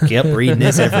font. I was like, yep, reading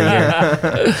this every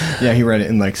year. Yeah, he read it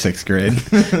in like 6th grade.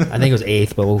 I think it was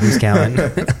 8th, but who's counting?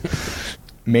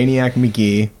 Maniac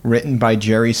McGee, written by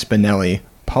Jerry Spinelli,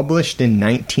 published in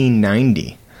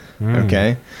 1990.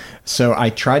 Okay. So I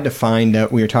tried to find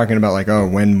out, we were talking about like, oh,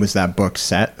 when was that book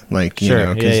set? Like, you Sure,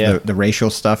 know, because yeah. the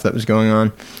racial stuff that was going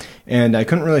on. And I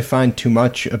couldn't really find too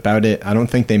much about it. I don't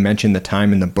think they mentioned the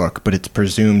time in the book, but it's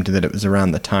presumed that it was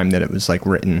around the time that it was like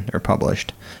written or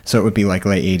published. So it would be like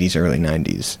late 80s, early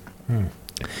 90s. And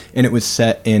it was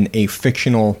set in a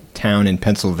fictional town in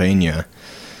Pennsylvania.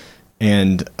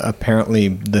 And apparently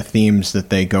the themes that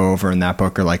they go over in that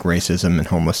book are like racism and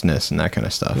homelessness and that kind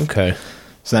of stuff. Okay.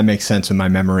 So that makes sense in my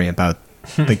memory about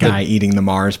the guy eating the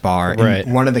Mars bar. And Right.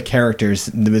 one of the characters,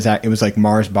 it was like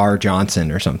Mars Bar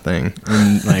Johnson or something.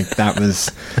 And like that was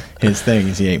his thing,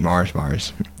 is he ate Mars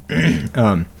bars.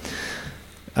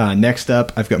 Next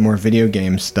up, I've got more video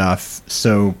game stuff.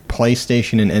 So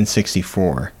PlayStation and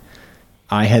N64.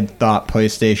 I had thought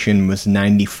PlayStation was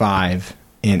 95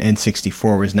 and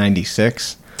N64 was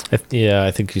 96. Yeah,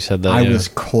 I think you said that. I yeah. was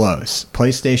close.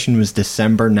 PlayStation was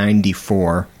December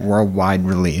 94 worldwide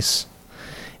release,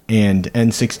 and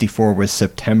N64 was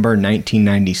September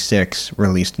 1996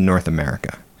 released in North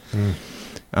America.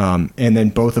 And then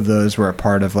both of those were a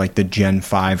part of like the Gen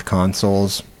 5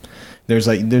 consoles. There's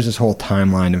this whole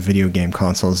timeline of video game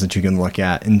consoles that you can look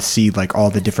at and see like all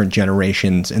the different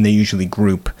generations, and they usually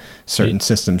group certain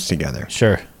systems together.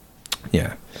 Sure.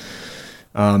 Yeah.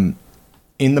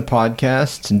 In the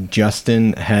podcast,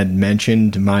 Justin had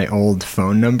mentioned my old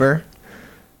phone number.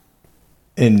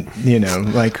 And, you know,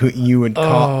 like who you would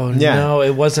call. Oh, no,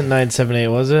 it wasn't 978,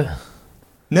 was it?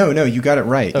 No, you got it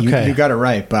right. Okay. You got it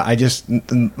right. But I just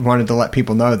wanted to let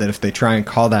people know that if they try and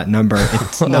call that number,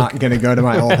 it's not going to go to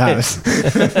my old house.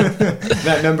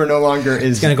 That number no longer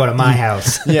is. It's going to go to my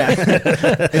house. Yeah.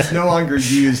 It's no longer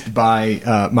used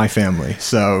by my family.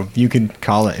 So you can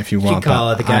call it if you You want. can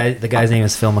call but it. The guy's name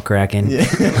is Phil McCracken.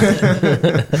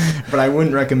 but I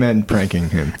wouldn't recommend pranking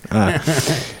him.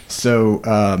 So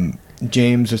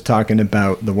James was talking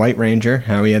about the White Ranger,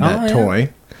 how he had that yeah. toy.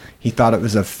 He thought it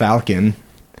was a falcon,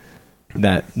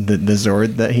 that the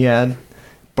Zord that he had,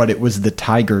 but it was the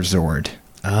Tiger Zord.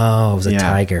 Oh, it was a Yeah.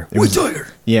 tiger. It was tiger.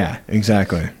 Yeah,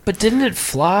 exactly. But didn't it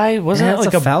fly? Wasn't Yeah, it it's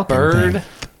like a a falcon bird? thing.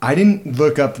 I didn't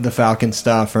look up the falcon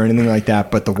stuff or anything like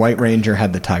that, but the White Ranger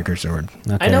had the Tiger Zord.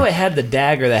 Okay. I know it had the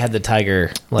dagger that had the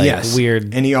tiger, like Yes.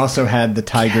 weird And he also had the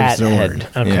Tiger cat Zord. head.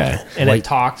 Okay. Yeah. And it White-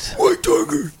 talked.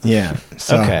 Yeah.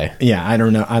 So, Okay. Yeah, I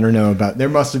don't know about. There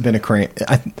must have been a crane.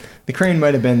 The crane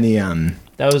might have been the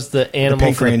That was the animal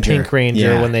Pink for the Ranger. Pink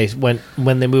Ranger Yeah.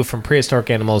 when they moved from prehistoric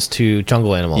animals to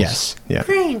jungle animals. Yes. Yeah.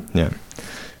 Yeah.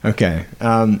 Okay.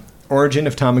 Origin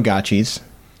of Tamagotchis.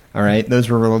 All right, those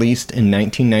were released in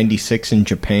 1996 in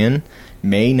Japan,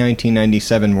 May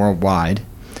 1997 worldwide,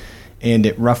 and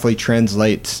it roughly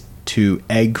translates to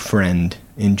egg friend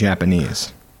in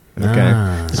Japanese.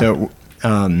 Okay, so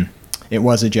it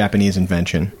was a Japanese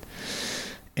invention,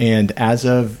 and as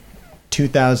of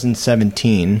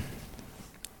 2017,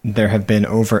 there have been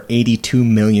over 82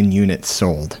 million units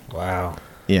sold. Wow.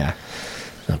 Yeah.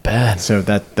 Not bad. So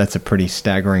that's a pretty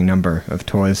staggering number of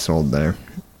toys sold there.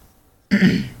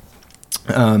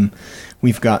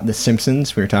 We've got The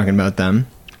Simpsons. We were talking about them.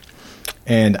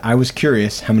 And I was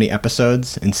curious how many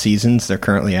episodes and seasons they're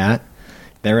currently at.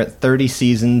 They're at 30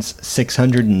 seasons,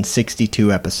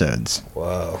 662 episodes.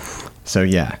 Whoa. So,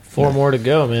 yeah. 4 more to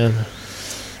go, man.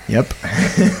 Yep.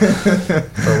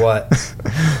 For what?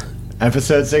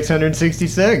 Episode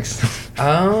 666.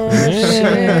 Oh,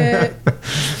 shit.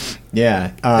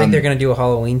 Yeah. I think they're going to do a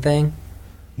Halloween thing.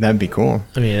 That'd be cool.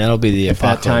 I mean, that'll be the If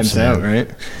that apocalypse. time's out, right?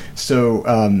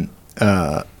 So,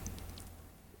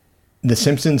 The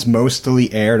Simpsons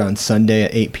mostly aired on Sunday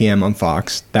at 8 p.m. on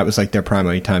Fox. That was like their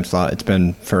primary time slot. It's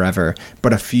been forever.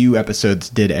 But a few episodes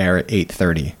did air at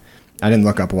 8:30. I didn't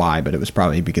look up why, but it was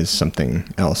probably because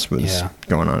something else was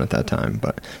going on at that time.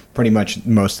 But pretty much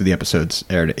most of the episodes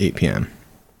aired at 8 p.m.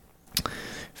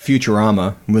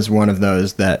 Futurama was one of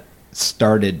those that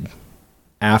started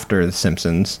after The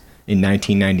Simpsons in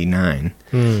 1999.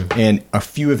 And a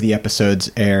few of the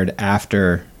episodes aired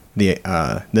after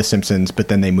the Simpsons, but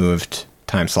then they moved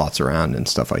time slots around and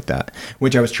stuff like that,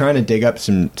 which I was trying to dig up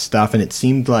some stuff, and it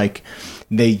seemed like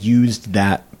they used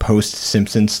that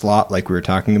post-Simpsons slot, like we were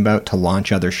talking about, to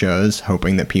launch other shows,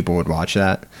 hoping that people would watch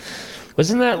that.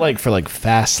 Wasn't that like for like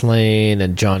Fastlane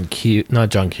and John Q? Not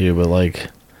John Q, but like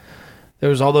there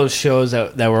was all those shows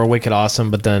that were wicked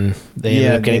awesome, but then they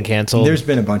ended up getting canceled. There's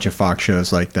been a bunch of Fox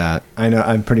shows like that. I know.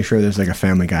 I'm pretty sure there's like a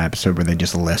Family Guy episode where they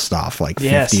just list off like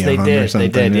 50 of them or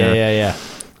something. They did.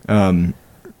 Yeah.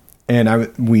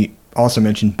 And we also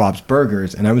mentioned Bob's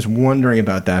Burgers, and I was wondering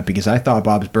about that because I thought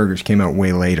Bob's Burgers came out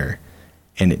way later,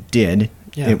 and it did.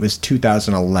 Yeah. It was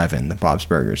 2011 that Bob's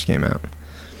Burgers came out.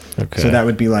 Okay. So that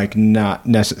would be like not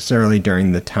necessarily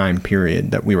during the time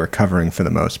period that we were covering for the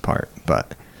most part,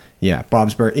 but yeah,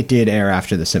 Bob's Burgers, it did air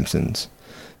after The Simpsons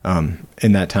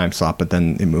in that time slot, but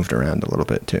then it moved around a little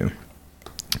bit too.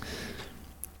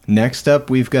 Next up,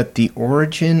 we've got the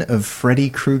origin of Freddy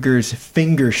Krueger's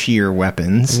finger shear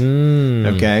weapons.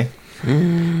 Okay.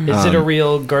 Is it a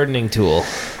real gardening tool?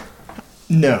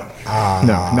 No.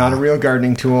 No, not a real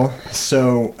gardening tool.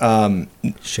 So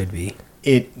Should be.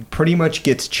 it pretty much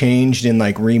gets changed and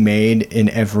like remade in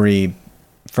every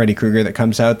Freddy Krueger that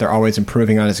comes out. They're always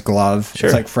improving on his glove. Sure.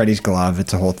 It's like Freddy's glove.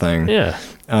 It's a whole thing. Yeah.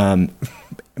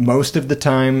 Most of the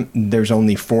time, there's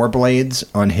only 4 blades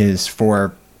on his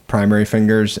 4 primary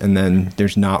fingers, and then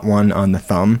there's not one on the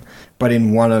thumb. But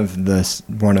in one of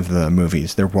the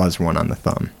movies, there was one on the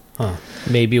thumb. Huh.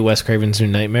 Maybe Wes Craven's New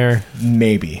Nightmare.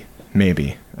 Maybe.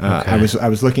 Okay. I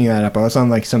was looking that up. I was on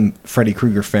like some Freddy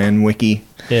Krueger fan wiki.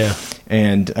 Yeah.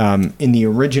 And in the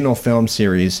original film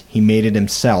series, he made it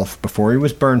himself before he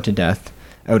was burned to death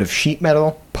out of sheet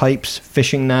metal, pipes,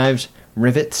 fishing knives,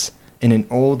 rivets, and an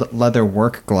old leather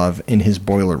work glove in his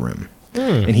boiler room.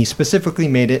 And he specifically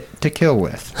made it to kill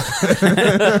with.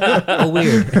 Oh,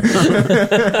 weird.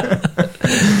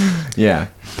 Yeah.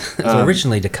 So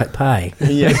originally to cut pie.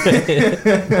 Yeah.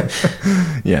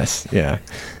 Yes. Yeah.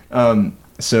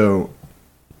 So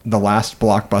the last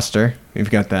Blockbuster, we've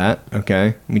got that.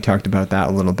 Okay. We talked about that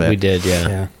a little bit. We did,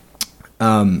 yeah.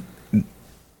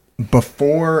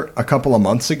 Before a couple of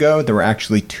months ago, there were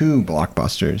actually 2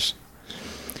 Blockbusters.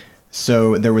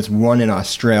 So there was one in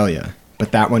Australia,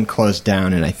 but that one closed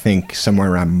down in, I think,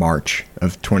 somewhere around March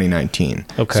of 2019.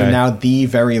 Okay. So now the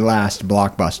very last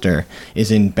Blockbuster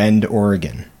is in Bend,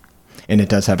 Oregon. And it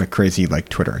does have a crazy, like,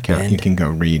 Twitter account. Bend. You can go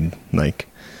read, like,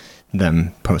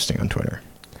 them posting on Twitter.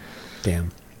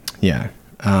 Damn. Yeah.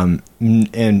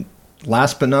 And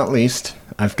last but not least,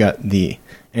 I've got the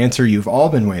answer you've all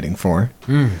been waiting for.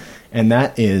 And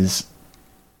that is,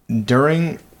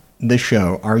 during the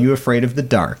show, Are You Afraid of the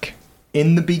Dark?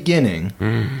 In the beginning,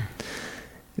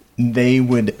 they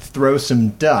would throw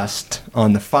some dust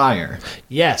on the fire.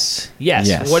 Yes.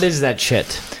 Yes. What is that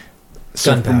shit?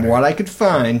 So from Gunpowder. what I could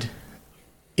find,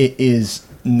 it is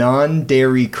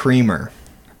non-dairy creamer.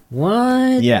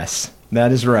 What? Yes,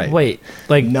 that is right. Wait,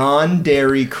 like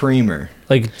Non-dairy creamer.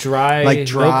 like dry Like milk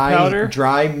dry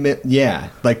powder? yeah,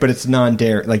 like, but it's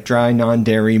non-dairy, like dry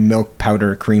non-dairy milk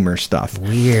powder creamer stuff.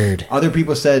 Weird. Other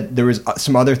people said there was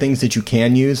some other things that you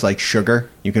can use, like sugar.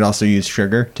 You could also use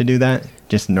sugar to do that,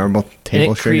 just normal And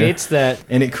table it sugar. creates that.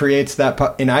 And it creates that.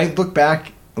 And I look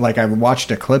back like I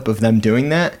watched a clip of them doing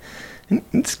that. And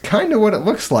it's kind of what it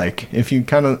looks like if you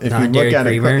look Non-dairy at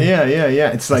creamer? it. Yeah.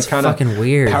 It's like That's kind of fucking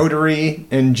weird. powdery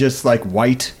and just like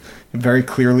white, very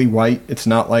clearly white. It's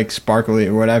not like sparkly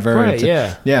or whatever. Right,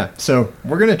 yeah. Yeah. So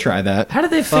we're gonna try that. How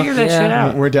did they figure Fuck that yeah. shit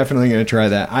out? We're definitely gonna try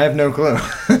that. I have no clue.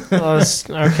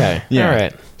 Okay. Yeah. All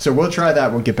right. So we'll try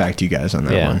that. We'll get back to you guys on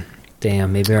that Yeah. one.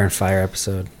 Damn, maybe our fire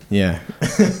episode. Yeah.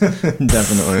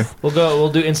 Definitely.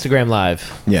 We'll do Instagram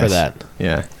Live Yes. for that.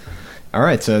 Yeah. All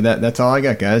right. So that's all I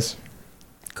got, guys.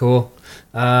 Cool.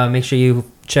 Make sure you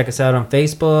check us out on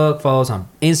Facebook, follow us on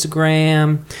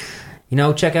Instagram. You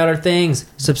know, check out our things.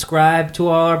 Subscribe to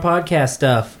all our podcast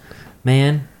stuff.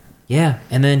 Man. Yeah.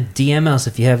 And then DM us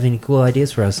if you have any cool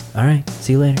ideas for us. All right.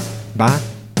 See you later. Bye.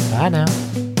 Bye now.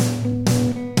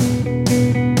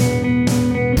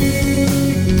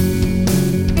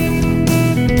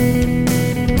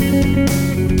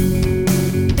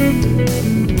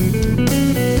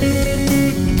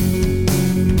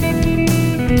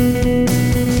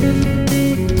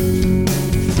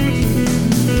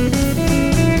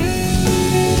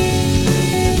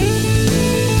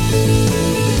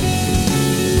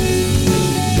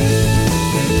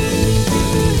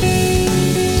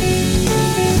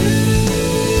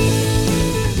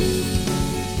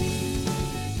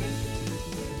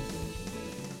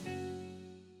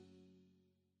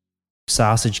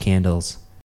 Sausage candles.